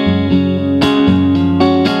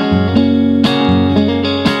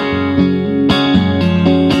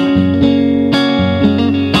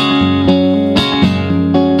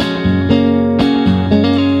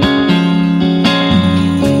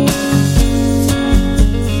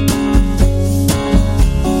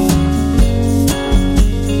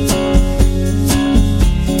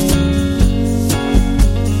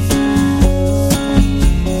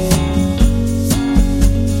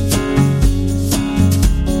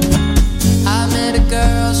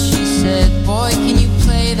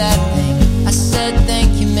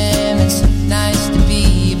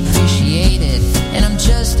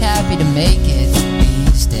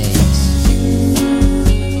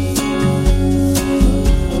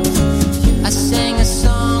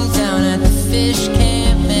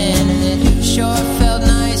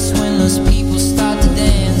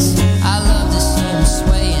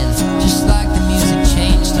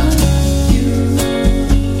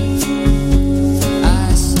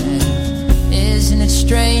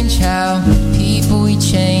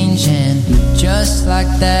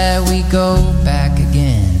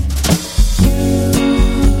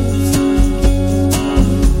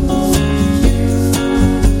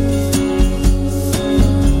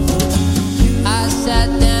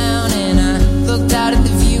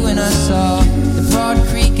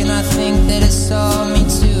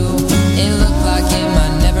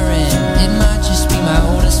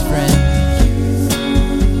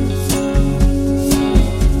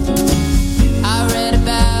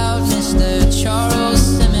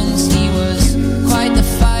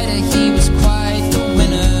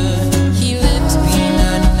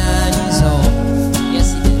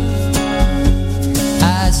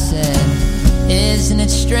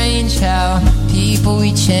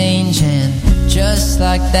 Just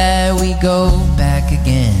like that we go back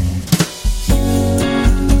again.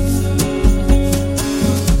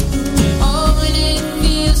 Oh, and it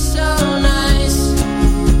feels so nice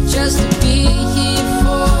just to be here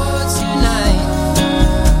for tonight.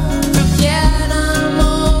 Yeah, and I'm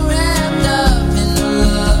all wrapped up in the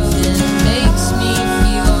love that makes me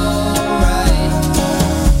feel alright.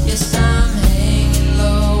 Yes, I'm hanging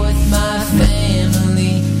low with my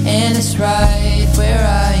family, and it's right where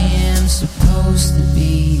I am supposed to be.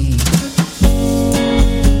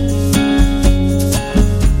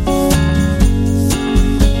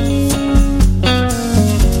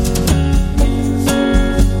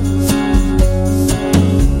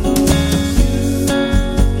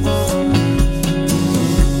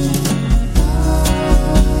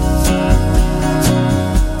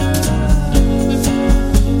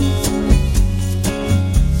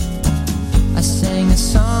 I sang a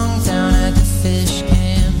song down at the fish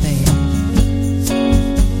camp, baby.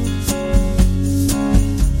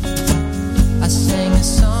 I sang a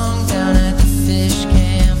song down at the fish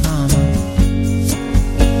camp, mama.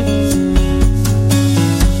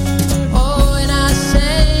 Oh, and I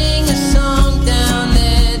sang a song down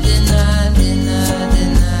there, didn't I, didn't I,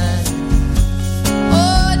 didn't I?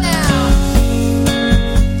 Oh, now.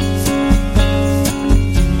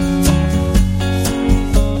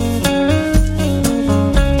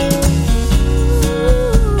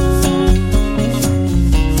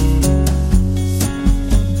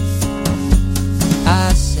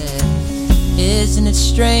 I said, isn't it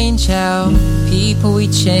strange how people we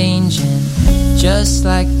changing? Just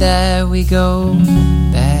like that we go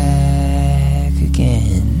back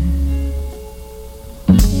again.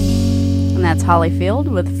 And that's Hollyfield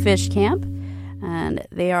with Fish Camp. And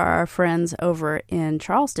they are our friends over in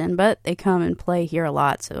Charleston, but they come and play here a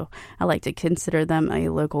lot, so I like to consider them a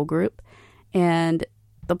local group. And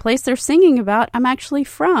the place they're singing about, I'm actually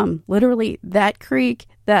from. Literally, that creek,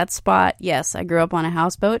 that spot. Yes, I grew up on a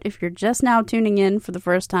houseboat. If you're just now tuning in for the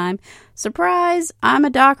first time, surprise, I'm a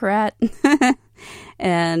dock rat.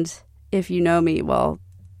 And if you know me, well,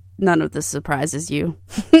 none of this surprises you.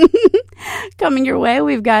 Coming your way,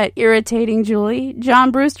 we've got Irritating Julie,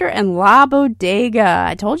 John Brewster, and La Bodega.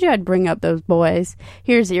 I told you I'd bring up those boys.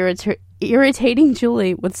 Here's Irritating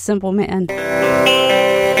Julie with Simple Man.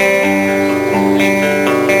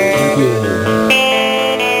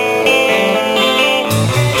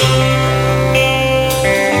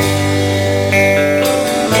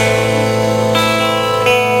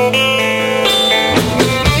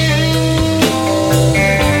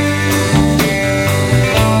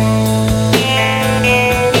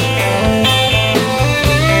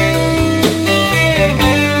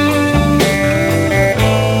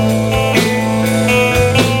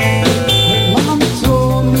 Mama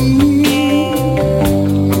told me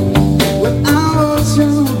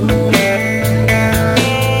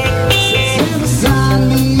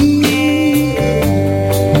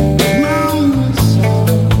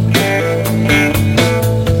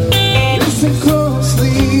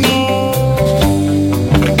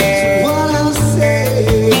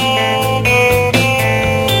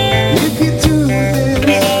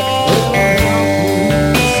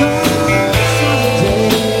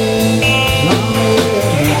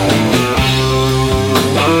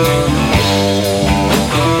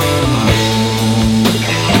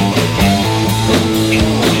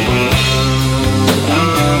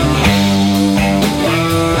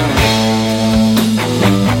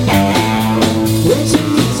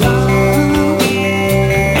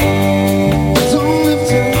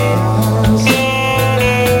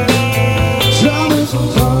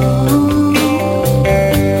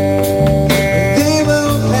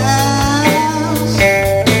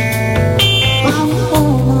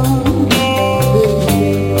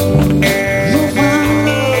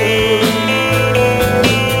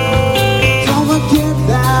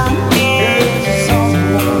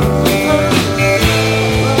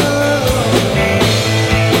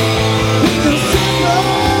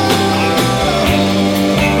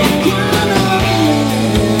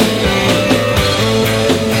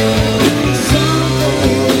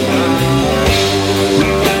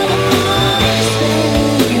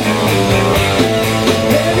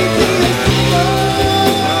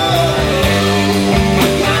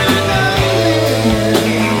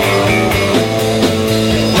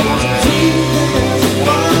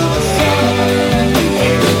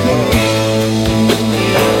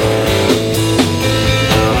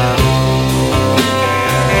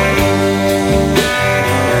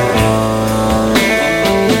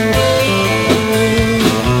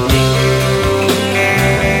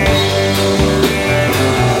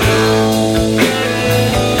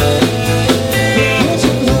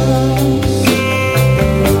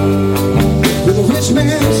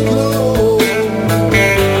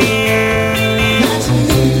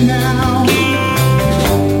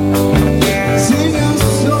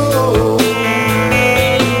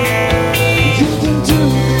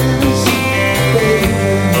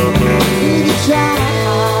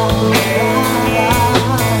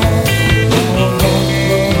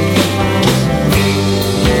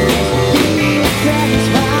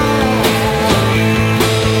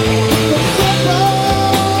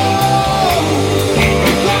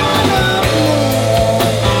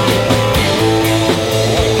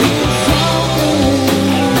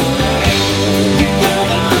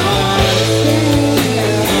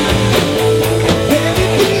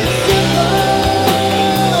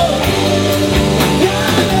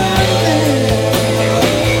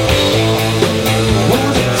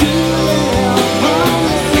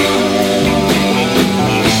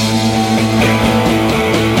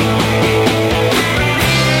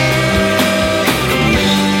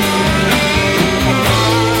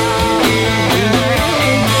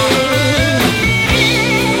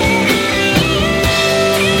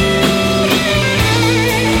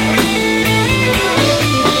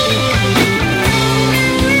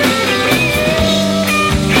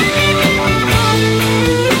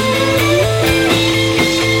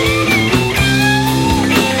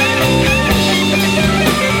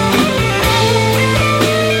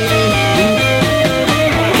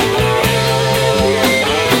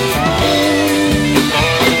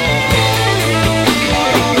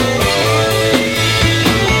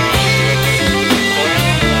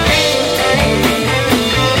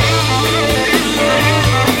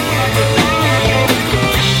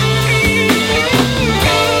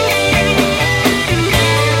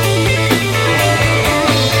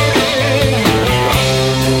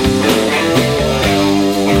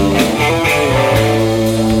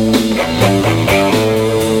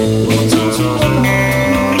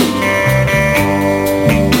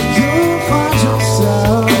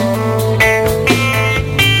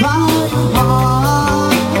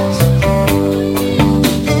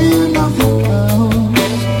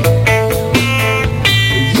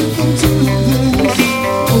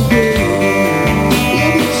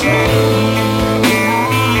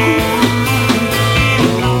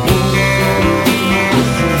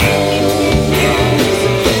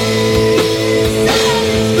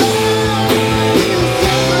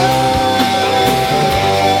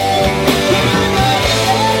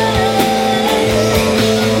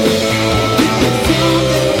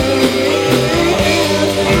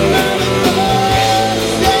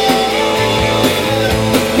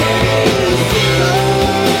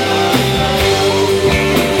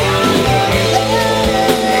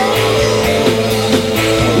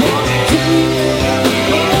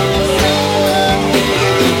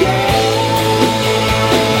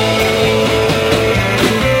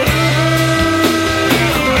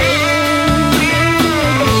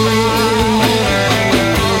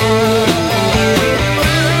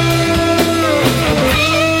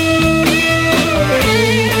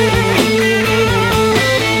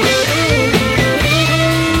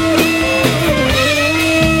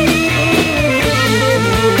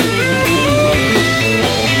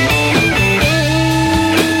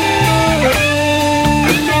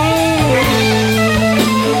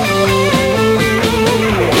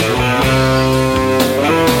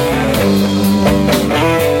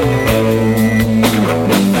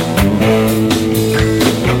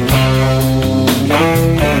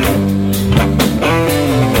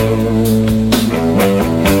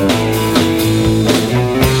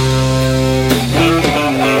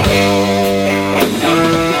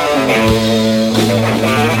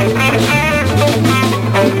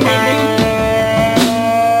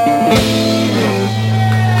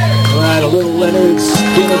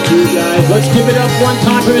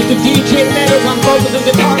Mr. DJ Meadows on vocals and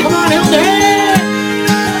guitar. Come on, Hilda!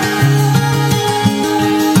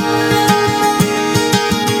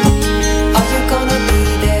 Are you gonna be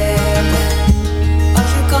there when? Are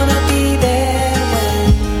you gonna be there when?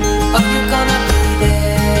 Are you gonna be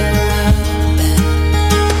there around then?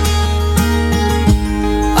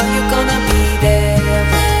 Are you gonna be there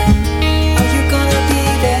when? Are you gonna be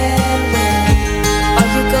there when? Are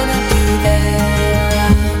you gonna be there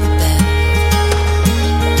around then?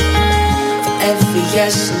 For every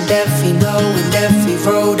yes and every no and every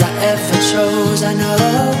road I ever chose, I know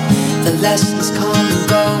the lessons come and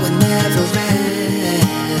go and never end.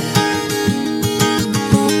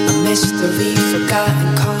 A mystery,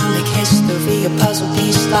 forgotten comic history, a puzzle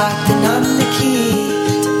piece locked, and I'm the key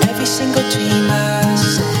to every single dream I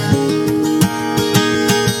send.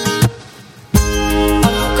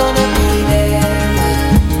 Are you gonna be there when?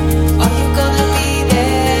 Are you gonna be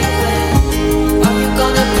there when? Are you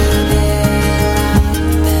gonna be there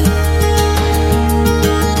around then?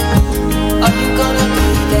 Are you gonna be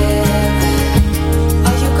there when?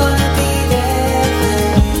 Are you gonna be there when?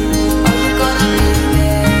 Are you gonna be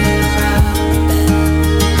there around then?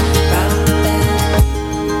 Round then.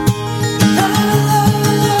 La la la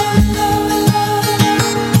la la la.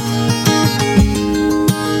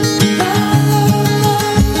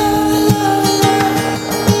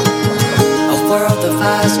 A world of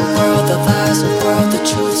lies, a world of lies, a world of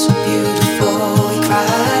truth so beautiful. We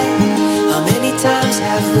cry. How many times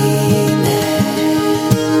have we met?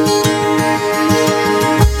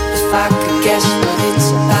 If I could guess what it's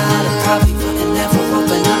about, I probably wouldn't never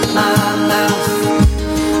open up my mouth.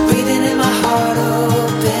 Breathing in my heart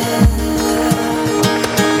open.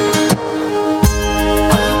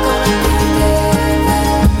 Are you gonna be there when?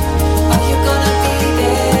 Are you gonna be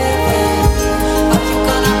there when? Are you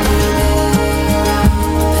gonna be there around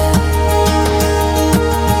then?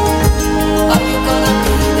 Are you gonna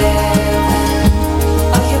be there when?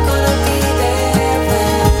 Are you gonna be there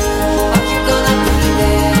when? Are you gonna be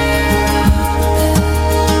there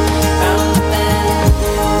around then? Round then.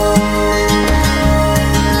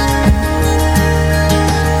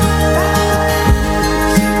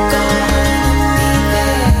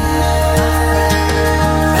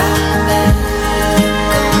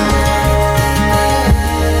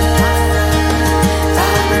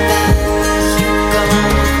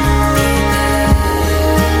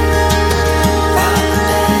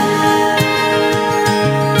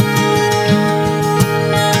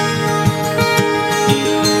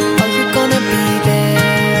 Are you gonna be there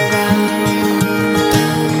around then?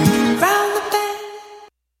 Round the bend.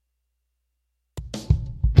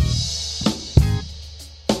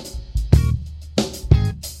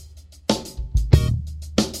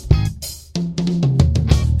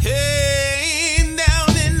 Hey, down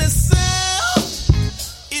in the south,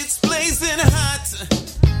 it's blazing hot.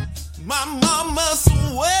 My mama's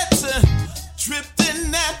wet, dripped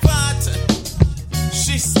in that pot.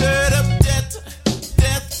 She stirred up death,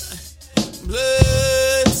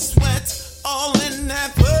 blood, sweat, all in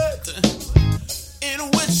that pot. In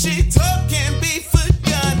which she took can't be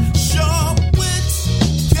forgotten. Sharp wits,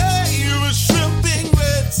 yeah, you're a shrimping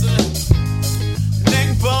wet. Neck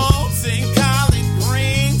bones and collard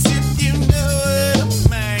greens, if you know what I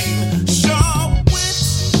mean. Sharp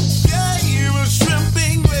wits, yeah, you're a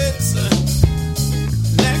shrimping wet.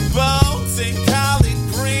 Neck bones and collard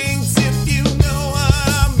greens, if you know what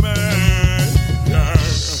I mean. Yeah.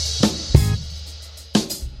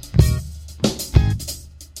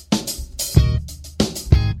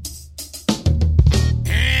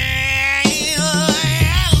 Hey,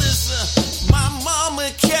 Alice, my mama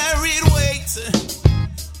carried weight.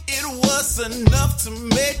 It was enough to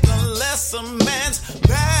make a lesser man's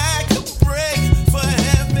back break. For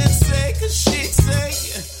heaven's sake, she'd say,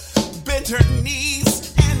 bend her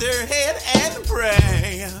knees and her head and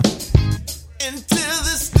pray. Until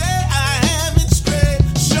this day, I haven't strayed.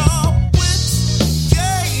 Sharp wits,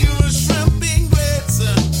 yeah, you're a shrimping wits.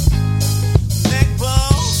 Neck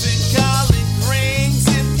bones and collard greens,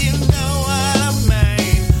 if you know what I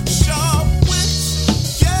mean. Sharp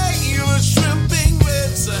wits, yeah, you're a shrimping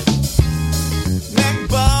wits. Neck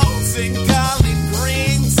bones and collard greens.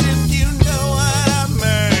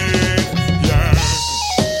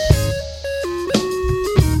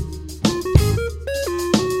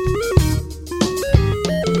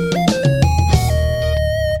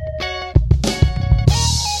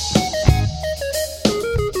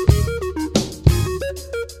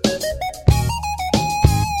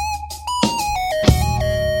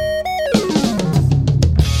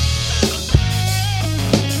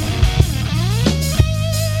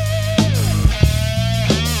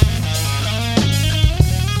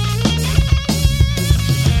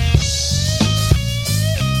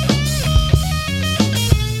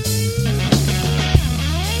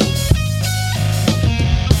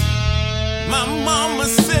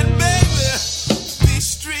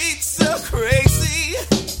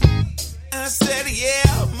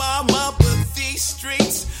 yeah, mama, but these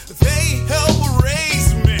streets, they help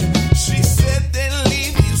raise me. She said they'd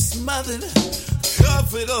leave you smothered,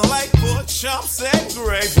 covered like pork chops and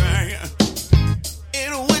gravy.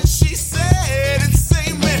 In which she said it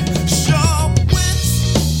saved me sharp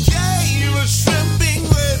wits, gave a shrimping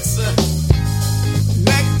wits,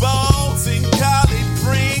 neck balls and collard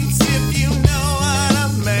greens, if you know what I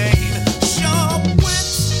mean. Sharp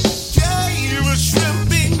wits, gave a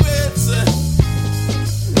shrimping wits,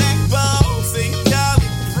 neck balls and collard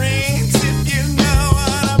greens, if you know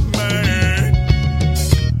what I mean.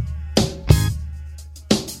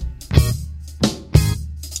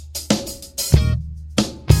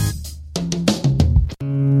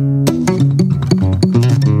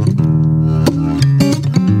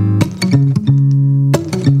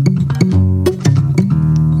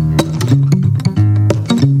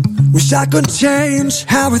 Wish I could change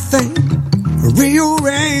how we think,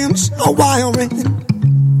 rearrange a wiring.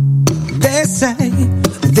 They say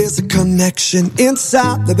there's a connection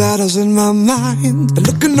inside the battles in my mind. But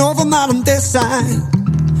looking over mine this side,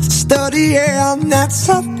 studying that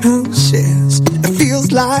subconscious, it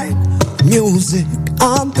feels like music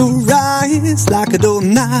on the rise. Like a door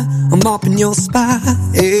now, I'm up in your spine.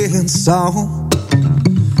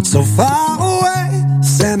 So far away,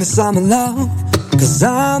 send me some love, 'cause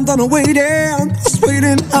I'm done waiting, it's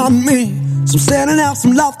waiting on me. So I'm sending out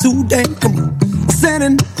some love today, come on. I'm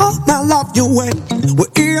sending all my love your way. We're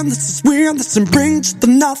in this, and bring just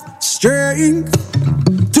enough strength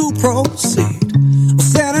to proceed. I'm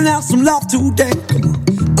sending out some love today, come on.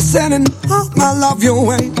 I'm sending all my love your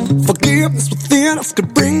way. Forgiveness within us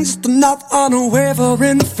could bring just enough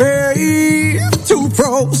unwavering faith to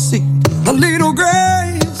proceed. A little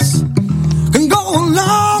grace can go a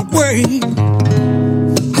long way.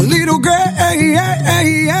 A little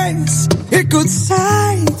grace, it could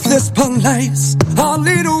save this place. A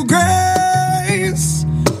little grace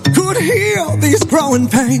could heal these growing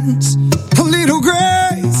pains. A little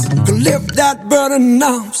grace could lift that burden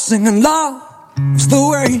up, singing love's the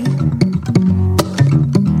way.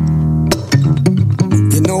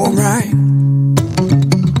 You know I'm right.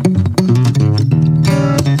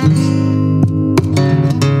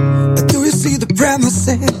 Do you see the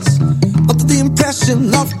premises? Under the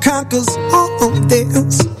impression love conquers all of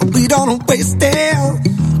this. We don't waste it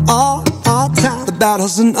all our time. The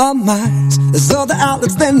battles in our minds, there's other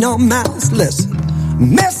outlets than our mouths. Listen,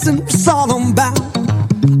 messing it's all about.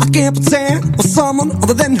 I can't pretend with someone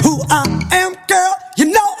other than who I am, girl. You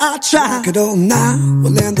know I try. Look it all now,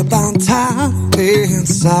 we'll end up on top.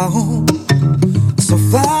 It's so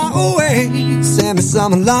far away, send me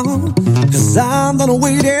some along, 'cause I'm done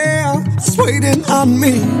waiting, it's waiting on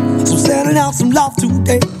me. So I'm sending out some love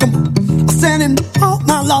today, come on. I'm sending all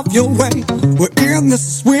my love your way. We're in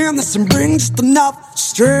this, and bring just enough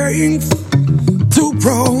strength to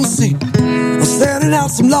proceed. I'm sending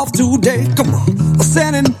out some love today, come on. I'm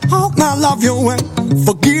sending all my love your way.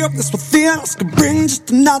 Forgiveness within us could bring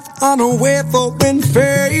just enough unwavering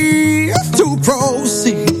faith to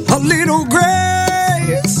proceed. A little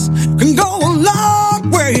grace can go a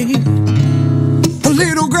long way. A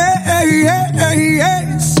little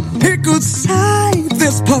grace, it could save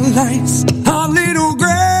this place. A little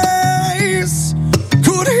grace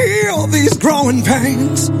could heal these growing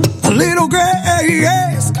pains. A little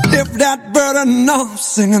grace could lift that burden off,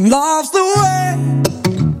 singing love's the way.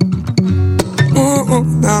 No,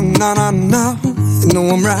 you know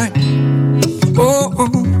I'm right.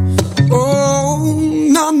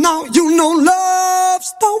 No, you know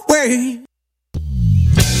love's the way.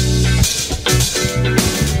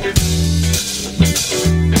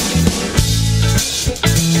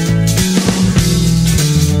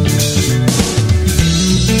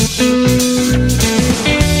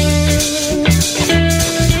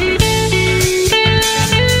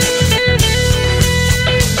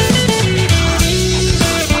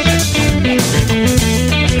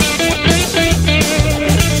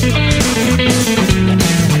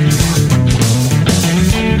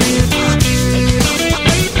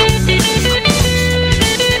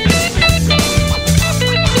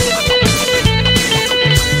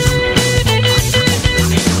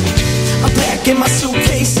 In my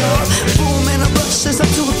suitcase up, boom in a bush, since I'm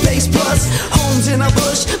to replace plus. Homes in a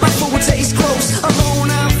bush, my food tastes gross. Alone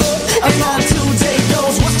on foot, a long 2-day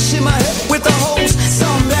goes. Washing my head with the hose,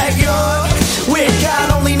 some backyard where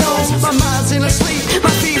God only knows. My mind's in a sleep, my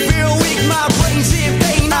feet feel weak, my brain's in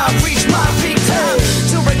pain. I reach my peak time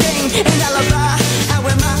to regain an alibi. How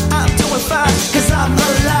am I? I'm doing fine, 'cause I'm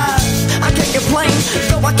alive. I can't complain,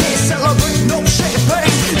 though I can't celebrate no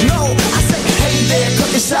champagne. No, I say, hey there,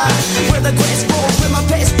 cook inside, where the grass grows, where my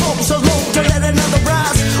passport so low to let another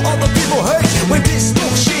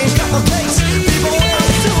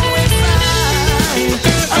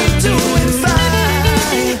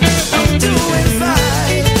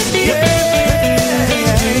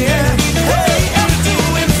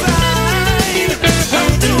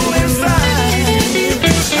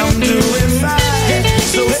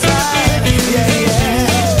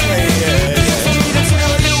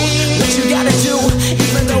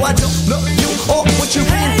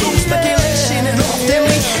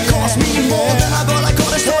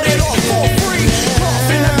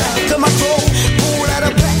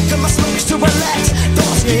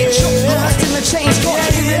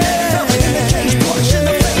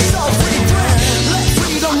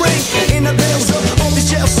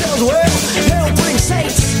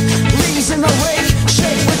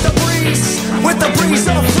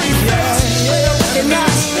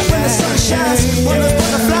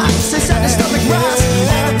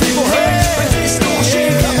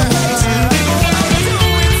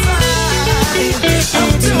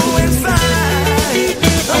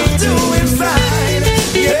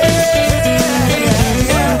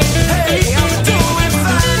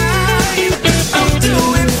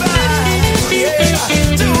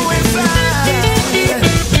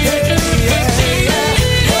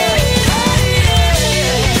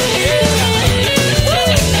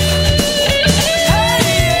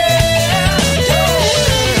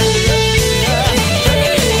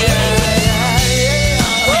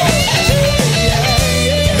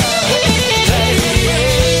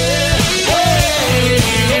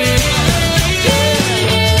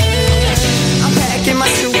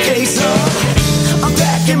suitcase up. I'm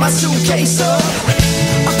packing my suitcase up.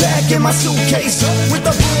 I'm packing my suitcase up with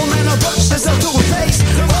a broom and a brush that's up to a pace.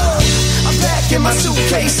 I'm packing my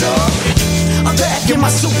suitcase up. I'm packing my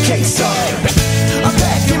suitcase up. I'm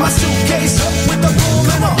packing my suitcase up with a broom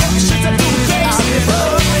and a brush that's up to a pace. I've been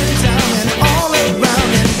up and down and all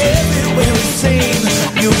around and everywhere it seems.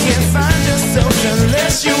 You can't find yourself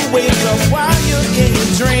unless you wake up while you're in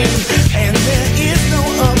your dream. And there is no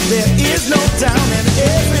up, there is no down, and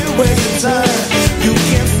everywhere you turn, you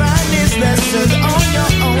can find these lessons on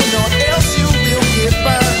your own, or else you will get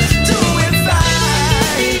burned. Doing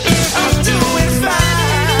fine, I'm doing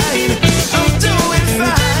fine, I'm doing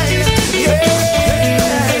fine, yeah,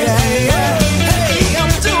 yeah. Hey,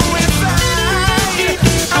 I'm doing fine,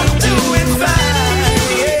 I'm doing fine,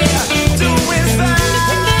 yeah, doing fine.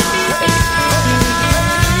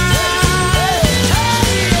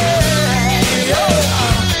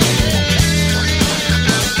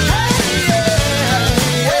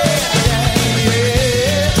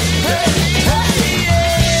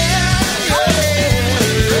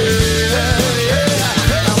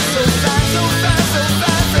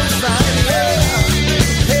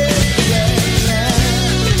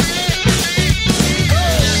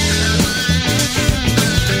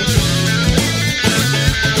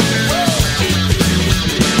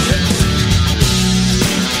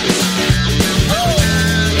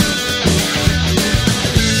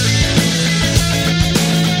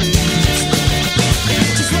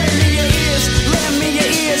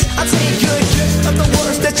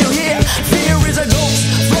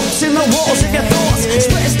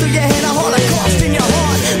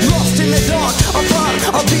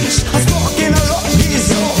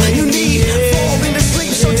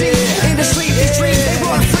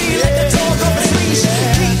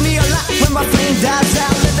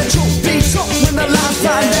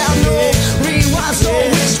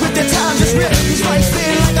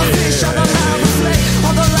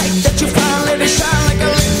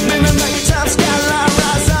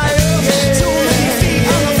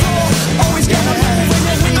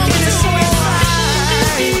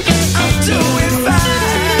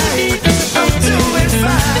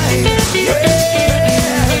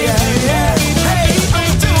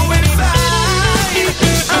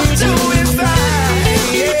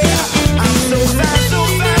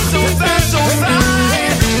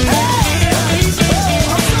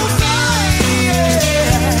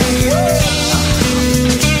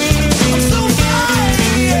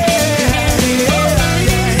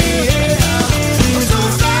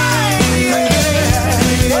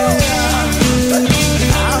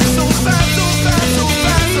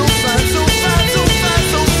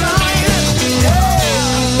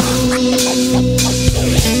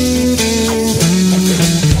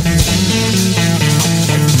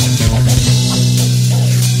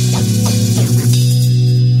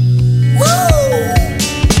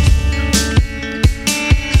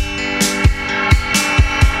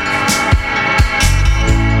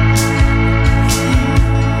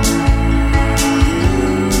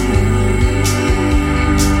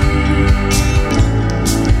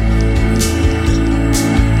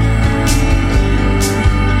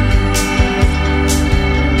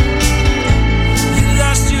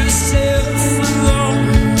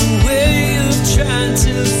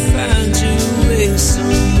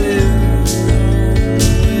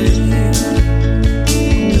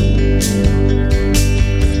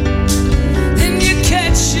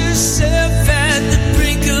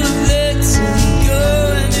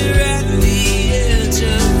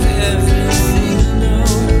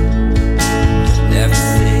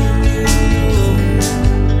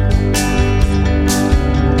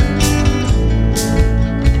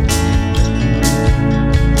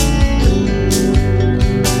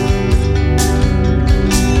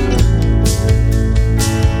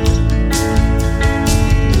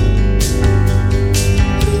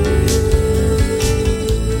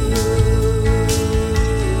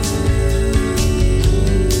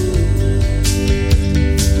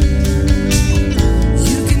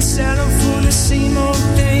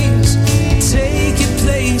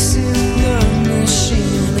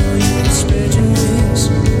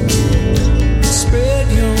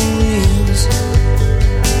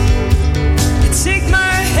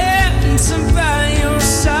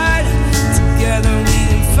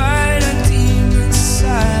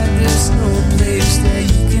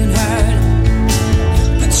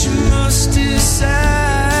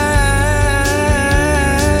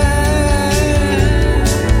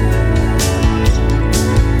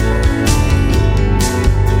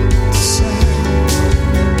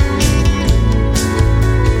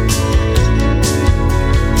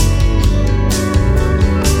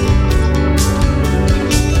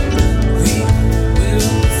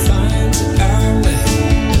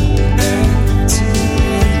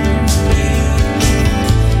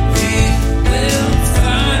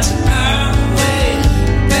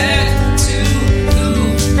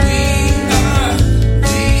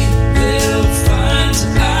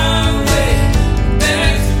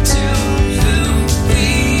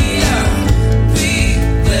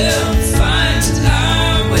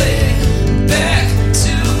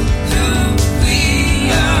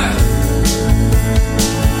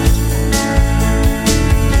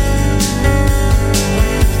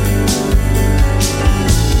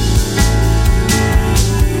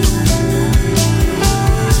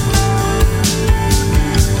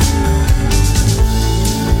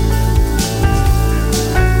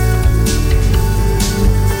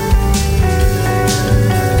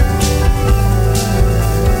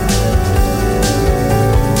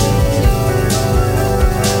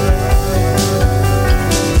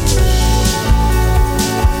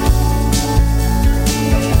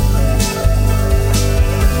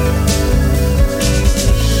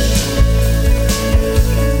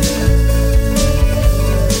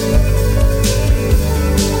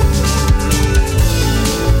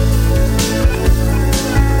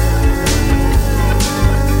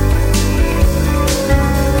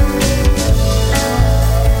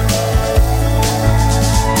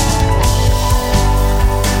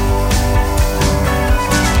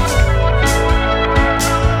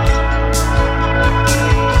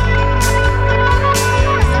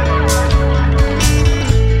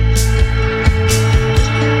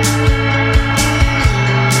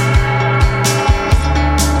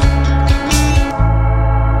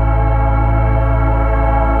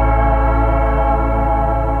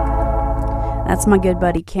 That's my good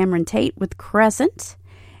buddy Cameron Tate with Crescent.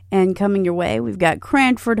 And coming your way, we've got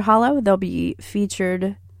Cranford Hollow. They'll be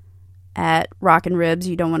featured at Rockin' Ribs.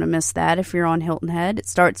 You don't want to miss that if you're on Hilton Head. It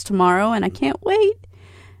starts tomorrow, and I can't wait.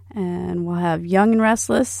 And we'll have Young and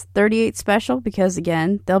Restless 38 Special, because,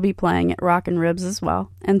 again, they'll be playing at Rockin' Ribs as well.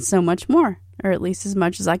 And so much more, or at least as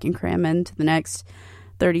much as I can cram into the next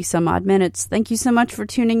 30-some-odd minutes. Thank you so much for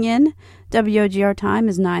tuning in. WOGR time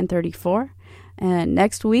is 9:34. And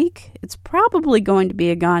next week, it's probably going to be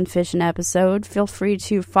a Gone Fishing episode. Feel free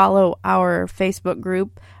to follow our Facebook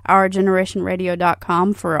group,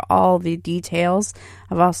 OurGenerationRadio.com, for all the details.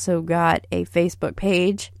 I've also got a Facebook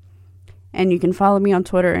page, and you can follow me on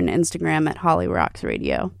Twitter and Instagram at Holly Rocks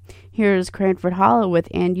Radio. Here's Cranford Hollow with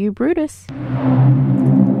And You Brutus.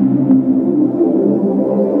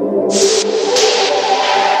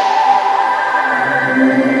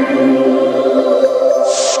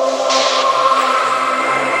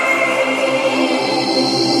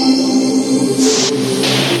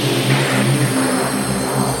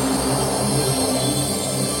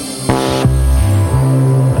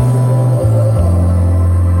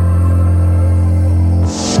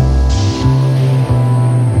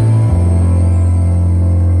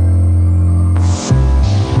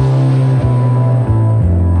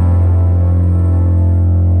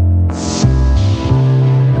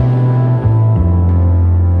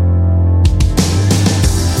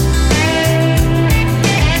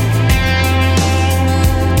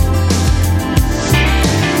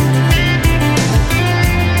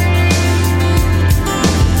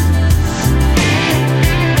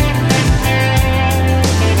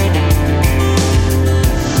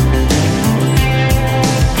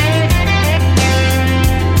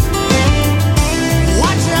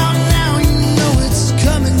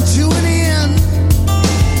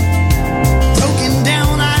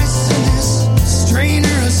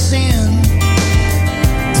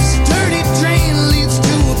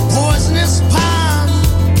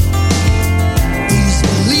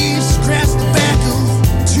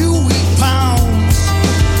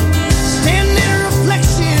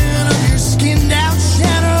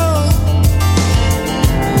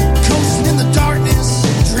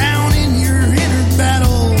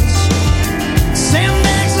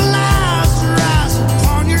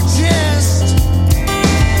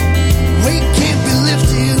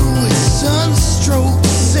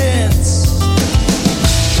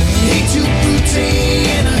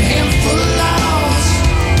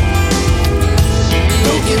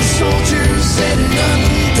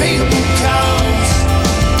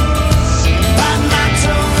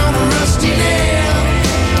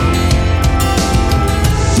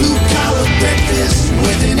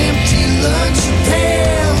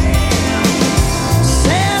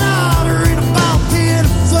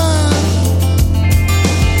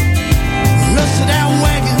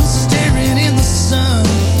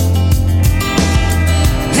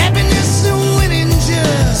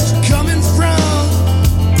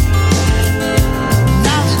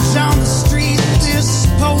 Knowledge on the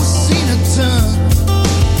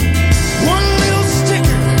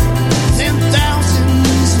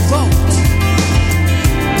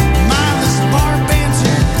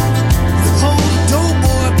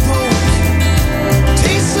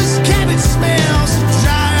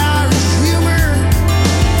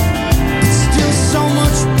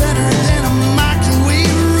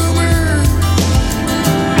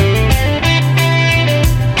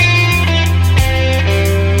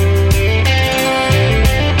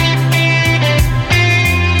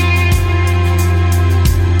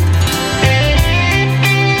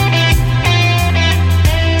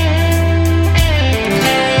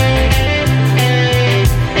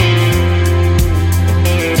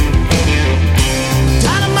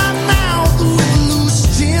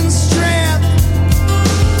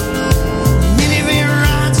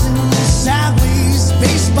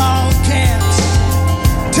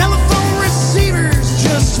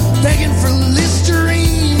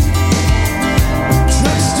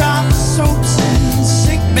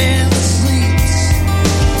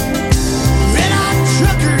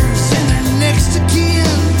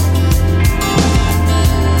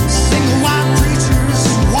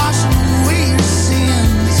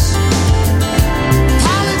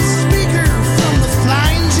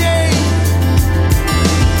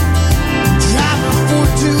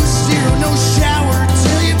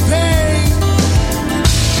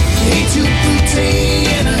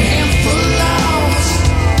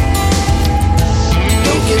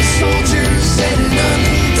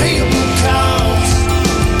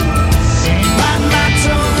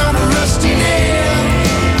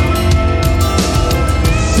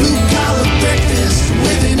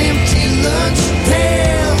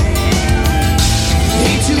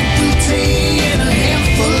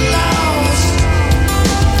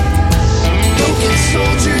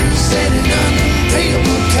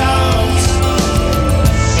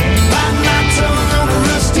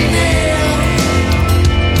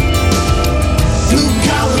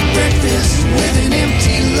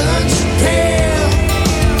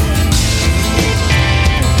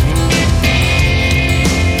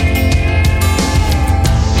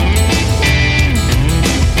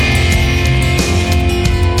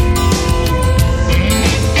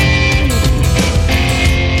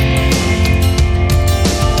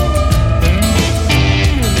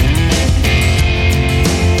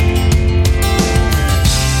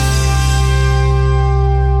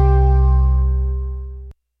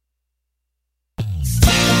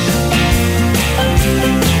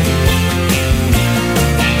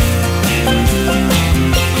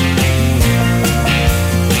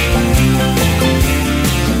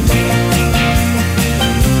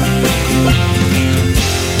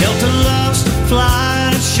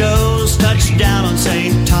shows touched down on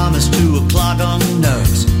St. Thomas, 2 o'clock on the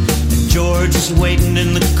nose. And George is waiting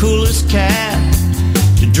in the coolest cab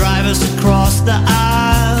to drive us across the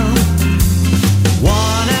aisle.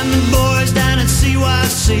 Juan and the boys down at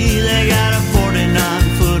CYC, they got a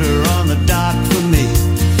 49-footer on the dock for me.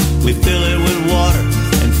 We fill it with water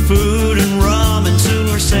and food and rum, and soon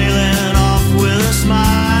we're sailing off with a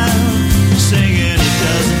smile, singing, it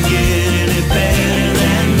doesn't get any better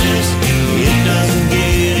than this. It doesn't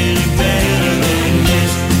get any better than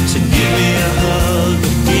this. So give me a hug,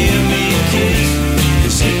 give me a kiss,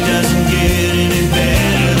 'cause it doesn't get any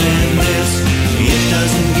better than this. It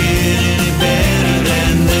doesn't get any better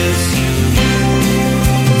than this.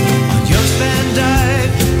 On Yost Van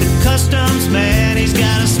Dyke, the customs man, he's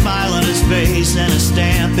got a smile on his face and a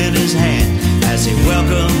stamp in his hand as he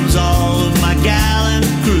welcomes all of my gallant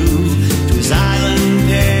crew to his island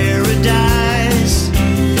paradise.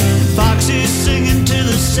 And Foxy's singing to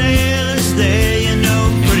the sailors there, you know,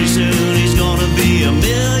 pretty soon he's gonna be a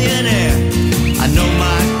millionaire. I know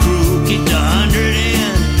my crew kicked 100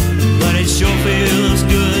 in, but it sure feels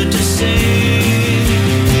good to sing.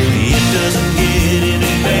 It doesn't get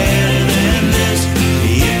any better than this.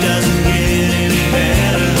 It doesn't get any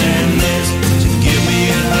better than this. So give me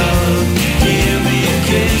a hug, give me a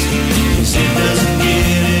kiss, 'cause it doesn't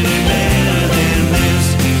get any better than this.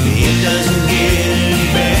 It doesn't get any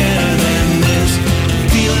better than this. The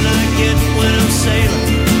feeling I get when I'm sailing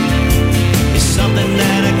is something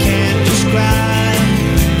that I can't describe.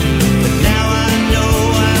 But now I know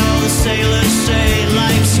why all the sailors say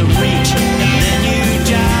life's a reach and then you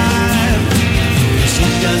jive. 'Cause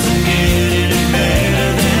it doesn't get any better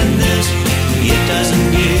than this. It doesn't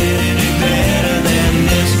get any better than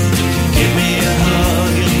this. Give me a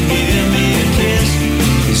hug and give me a kiss,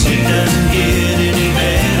 'cause it doesn't get any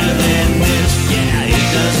better than this. Yeah, it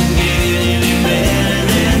doesn't get any better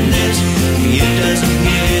than this. It doesn't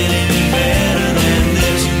get any better than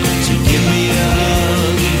this. So give me a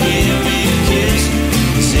hug and give me a kiss,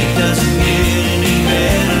 'cause it doesn't get any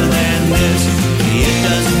better than this. It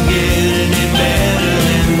doesn't get any better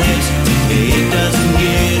than this. It doesn't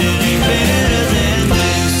get any better than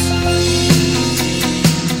this.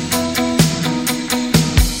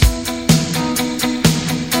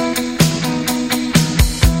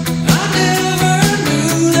 I never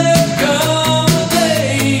knew there'd come a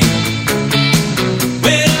day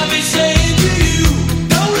when I'd be saying to you,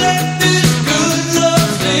 don't let this good love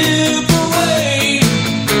slip away.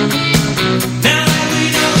 Now that we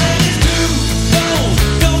know that it's true,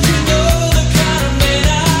 don't you know the kind of man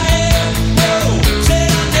I am? No, said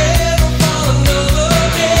I'd never fall in love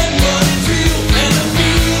again, but it's real and the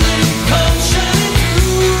feeling comes shining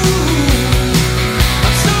through.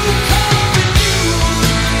 I'm so caught up in you,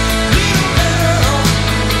 little girl,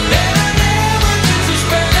 that I never did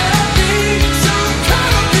suspect I'd be. So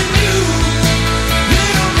caught up in you,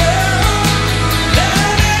 little girl, that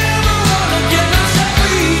I never wanna get myself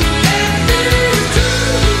free. And it's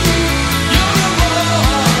true, you're the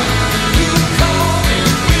one who called me,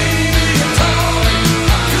 baby, you told me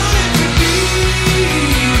I couldn't be.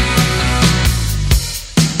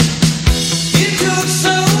 It took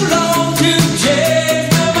so long to change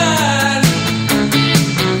my mind.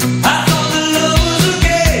 I thought that love was a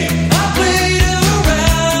game. I played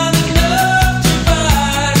around enough to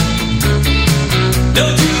find.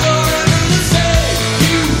 Don't you ever say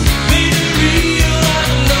you made me realize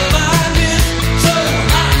the love I miss. So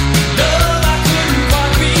hot, love I couldn't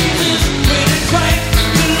quite resist. When it cracked,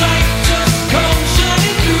 the light just comes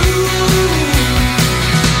shining through.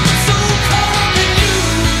 So caught up in you,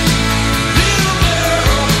 little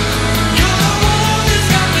girl, you're the one that's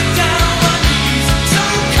got me down on my knees. So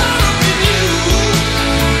caught up in you,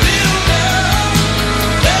 little girl,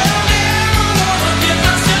 that I never wanna get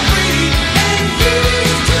myself free. And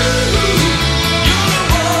it's true, you're the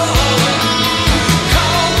one who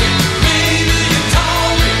called me, baby, you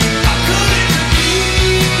told me I couldn't be.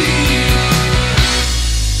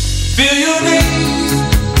 Feel your days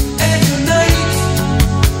and your nights,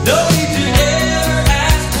 no need to ever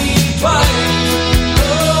ask me twice.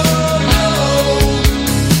 Oh no,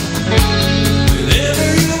 whenever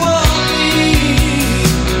you want me,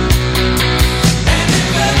 and if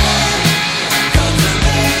ever comes a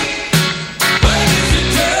day when you should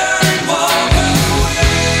turn and walk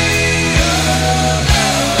away, oh no,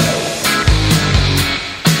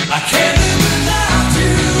 I can't live without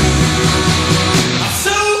you. I'm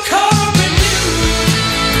so caught up in you.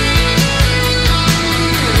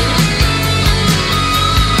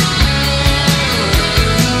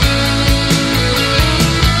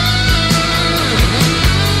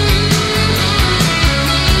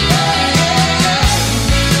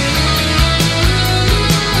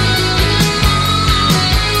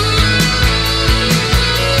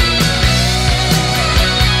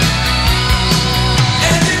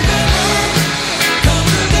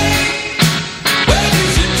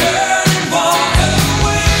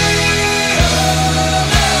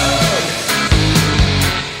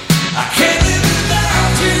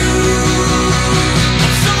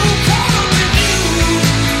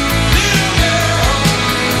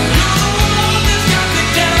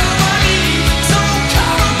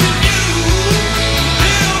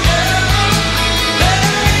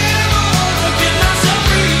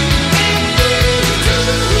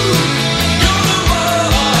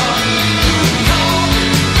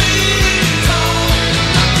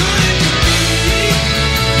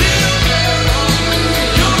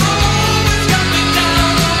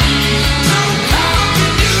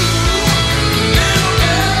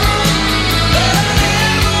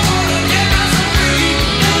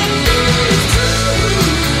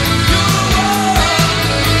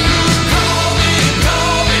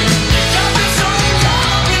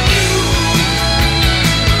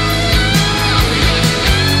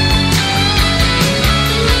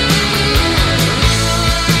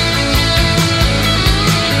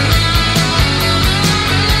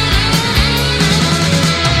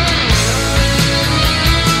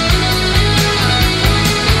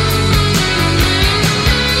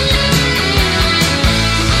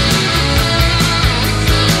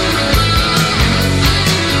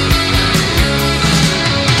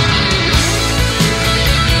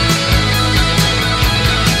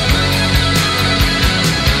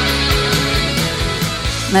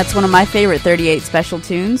 That's one of my favorite 38 Special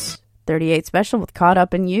tunes. 38 Special with Caught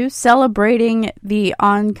Up in You, celebrating the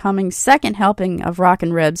oncoming second helping of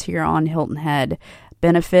Rockin' Ribs here on Hilton Head.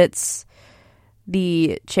 Benefits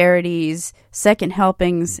the charities Second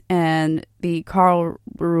Helpings and the Carl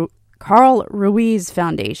Ruiz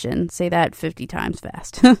Foundation. Say that 50 times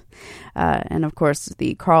fast. And of course,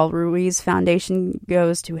 the Carl Ruiz Foundation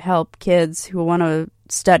goes to help kids who want to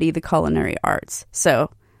study the culinary arts. So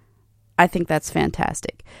I think that's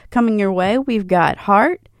fantastic. Coming your way, we've got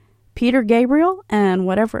Heart, Peter Gabriel, and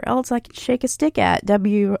whatever else I can shake a stick at.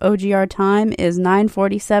 WOGR time is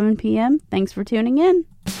 9:47 p.m. Thanks for tuning in.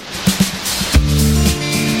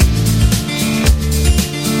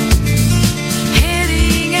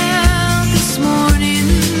 Heading out this morning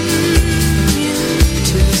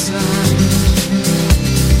into the sun,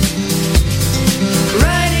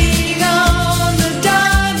 riding on the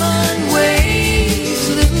diamond waves,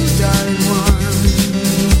 little darling one.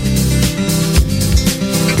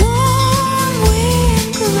 Warm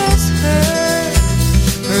wind caress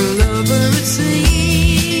her lover it seems.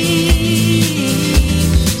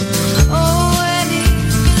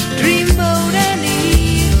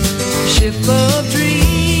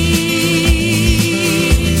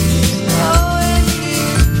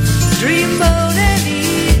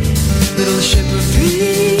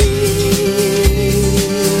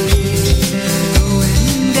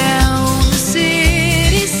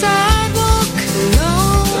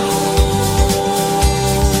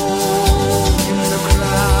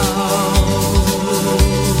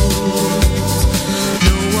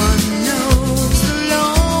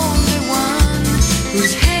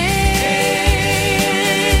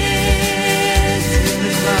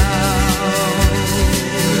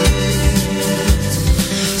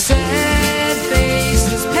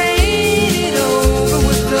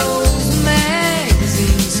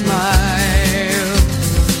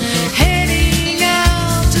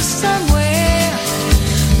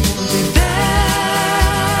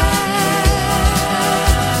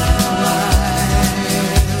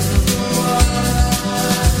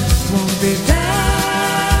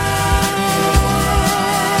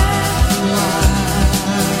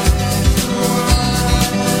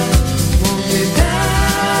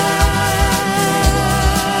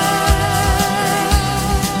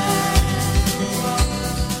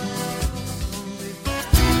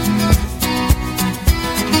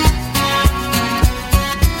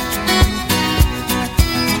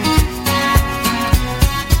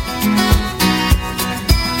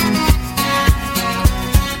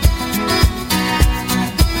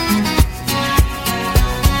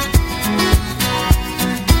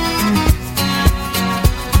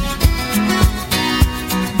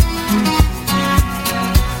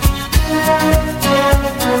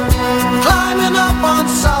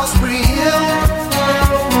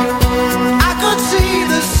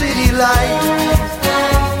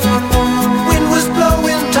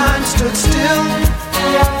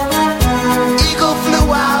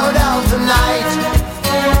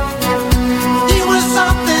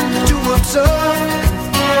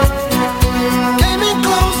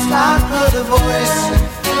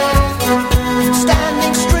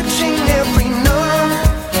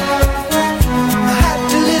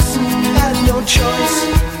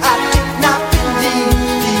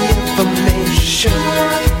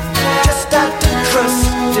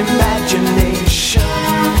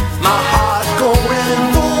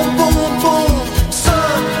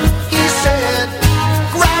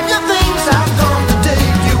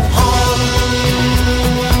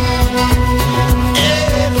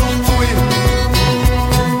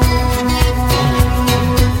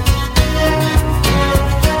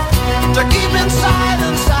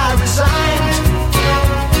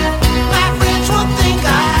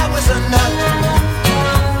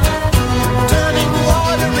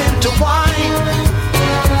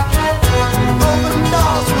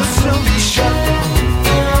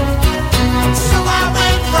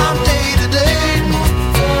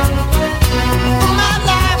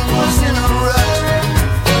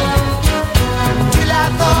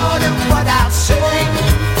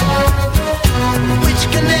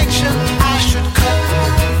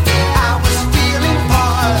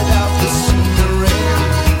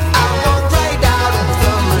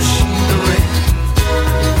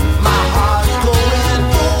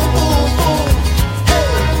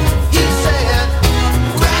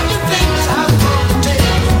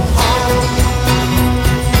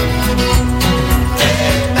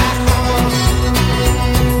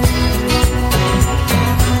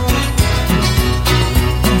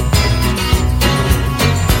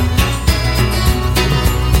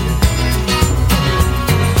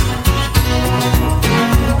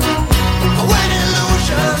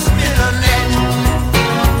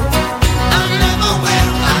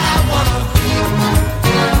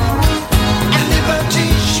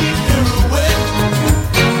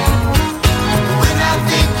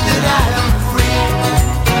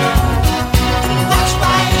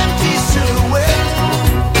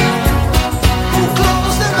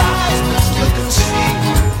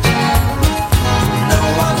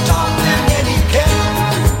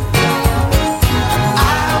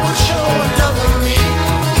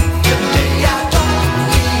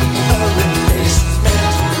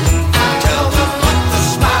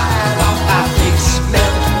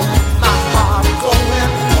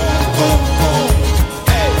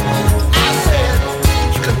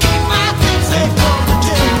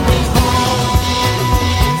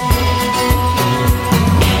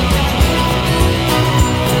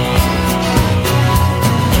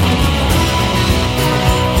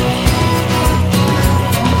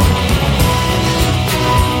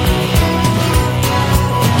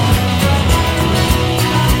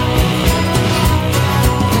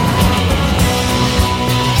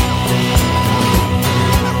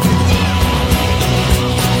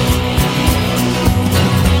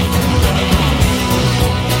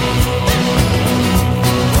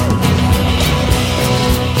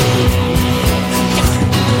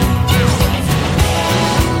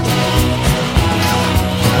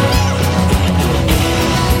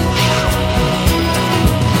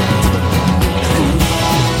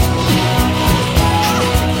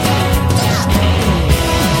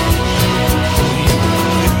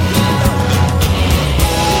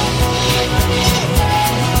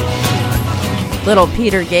 Little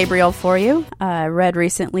Peter Gabriel for you. I read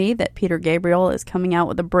recently that Peter Gabriel is coming out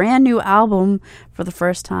with a brand new album for the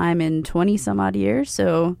first time in 20 some odd years,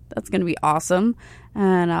 so that's going to be awesome.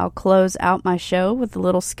 And I'll close out my show with a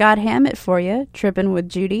little Scott Hammett for you, Trippin' with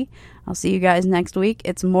Judy. I'll see you guys next week.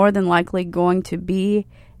 It's more than likely going to be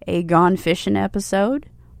a Gone Fishing episode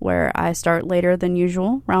where I start later than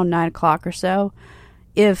usual, around 9 o'clock or so,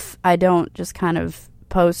 if I don't just kind of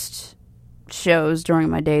post shows during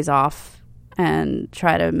my days off and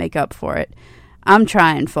try to make up for it. I'm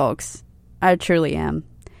trying, folks. I truly am.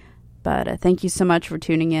 But thank you so much for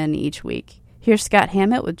tuning in each week. Here's Scott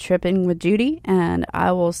Hammett with Trippin' with Judy, and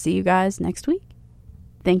I will see you guys next week.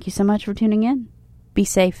 Thank you so much for tuning in. Be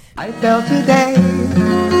safe. I felt today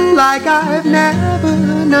like I've never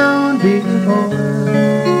known before.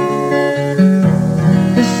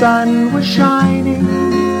 The sun was shining,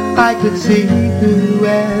 I could see through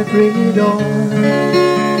every door.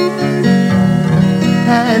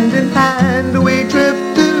 Hand in hand we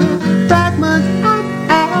drift through fragments of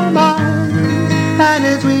our minds, and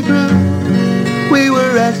as we grew, we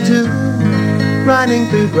were as two, running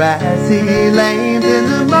through grassy lanes in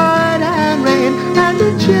the mud and rain, and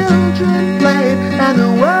the children played, and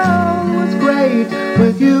the world was great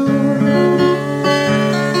with you.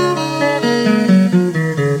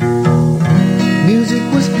 Music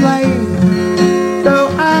was played, though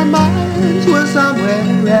our minds were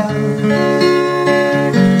somewhere else.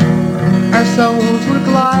 Our souls were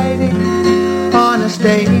gliding on a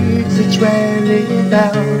stage that's rarely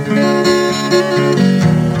felt,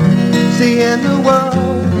 seeing the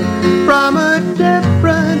world from a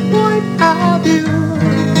different point of view.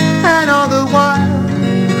 And all the while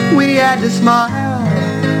we had to smile,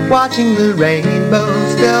 watching the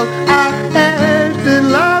rainbows fill our heads,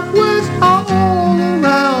 and love was all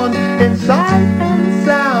around, in sight and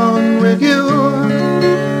sound with you.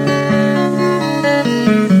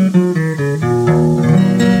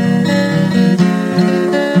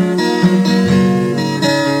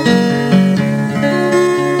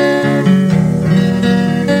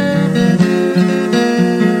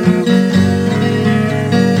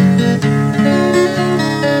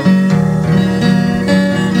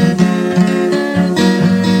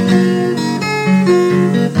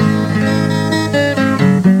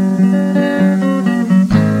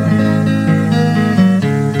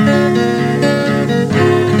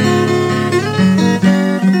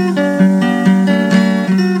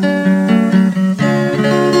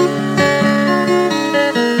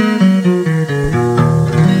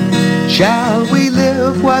 Shall we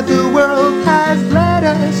live what the world has led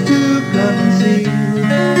us to conceive?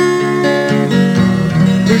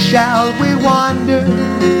 Or shall we wander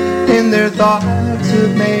in their thoughts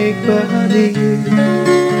of make-believe?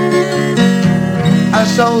 Our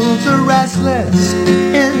souls are restless,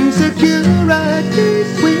 insecurities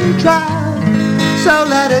we try, so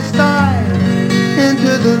let us dive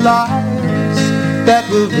into the lives that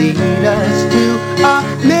will lead us to a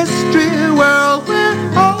mystery world where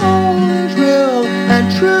all is real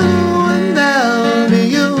and true, and there'll be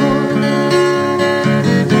you.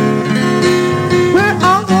 Where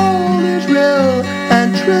all is real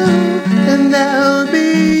and true, and there'll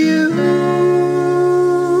be you.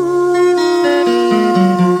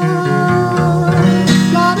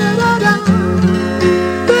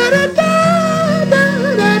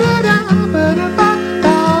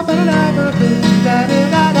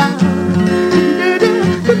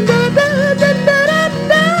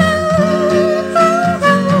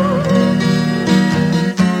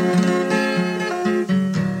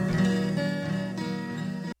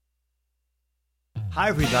 Hi,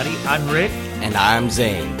 everybody. I'm Rick. And I'm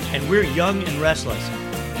Zane. And we're young and restless.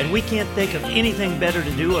 And we can't think of anything better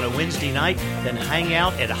to do on a Wednesday night than hang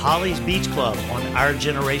out at Holly's Beach Club on Our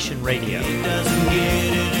Generation Radio. It doesn't get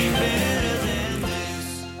any better.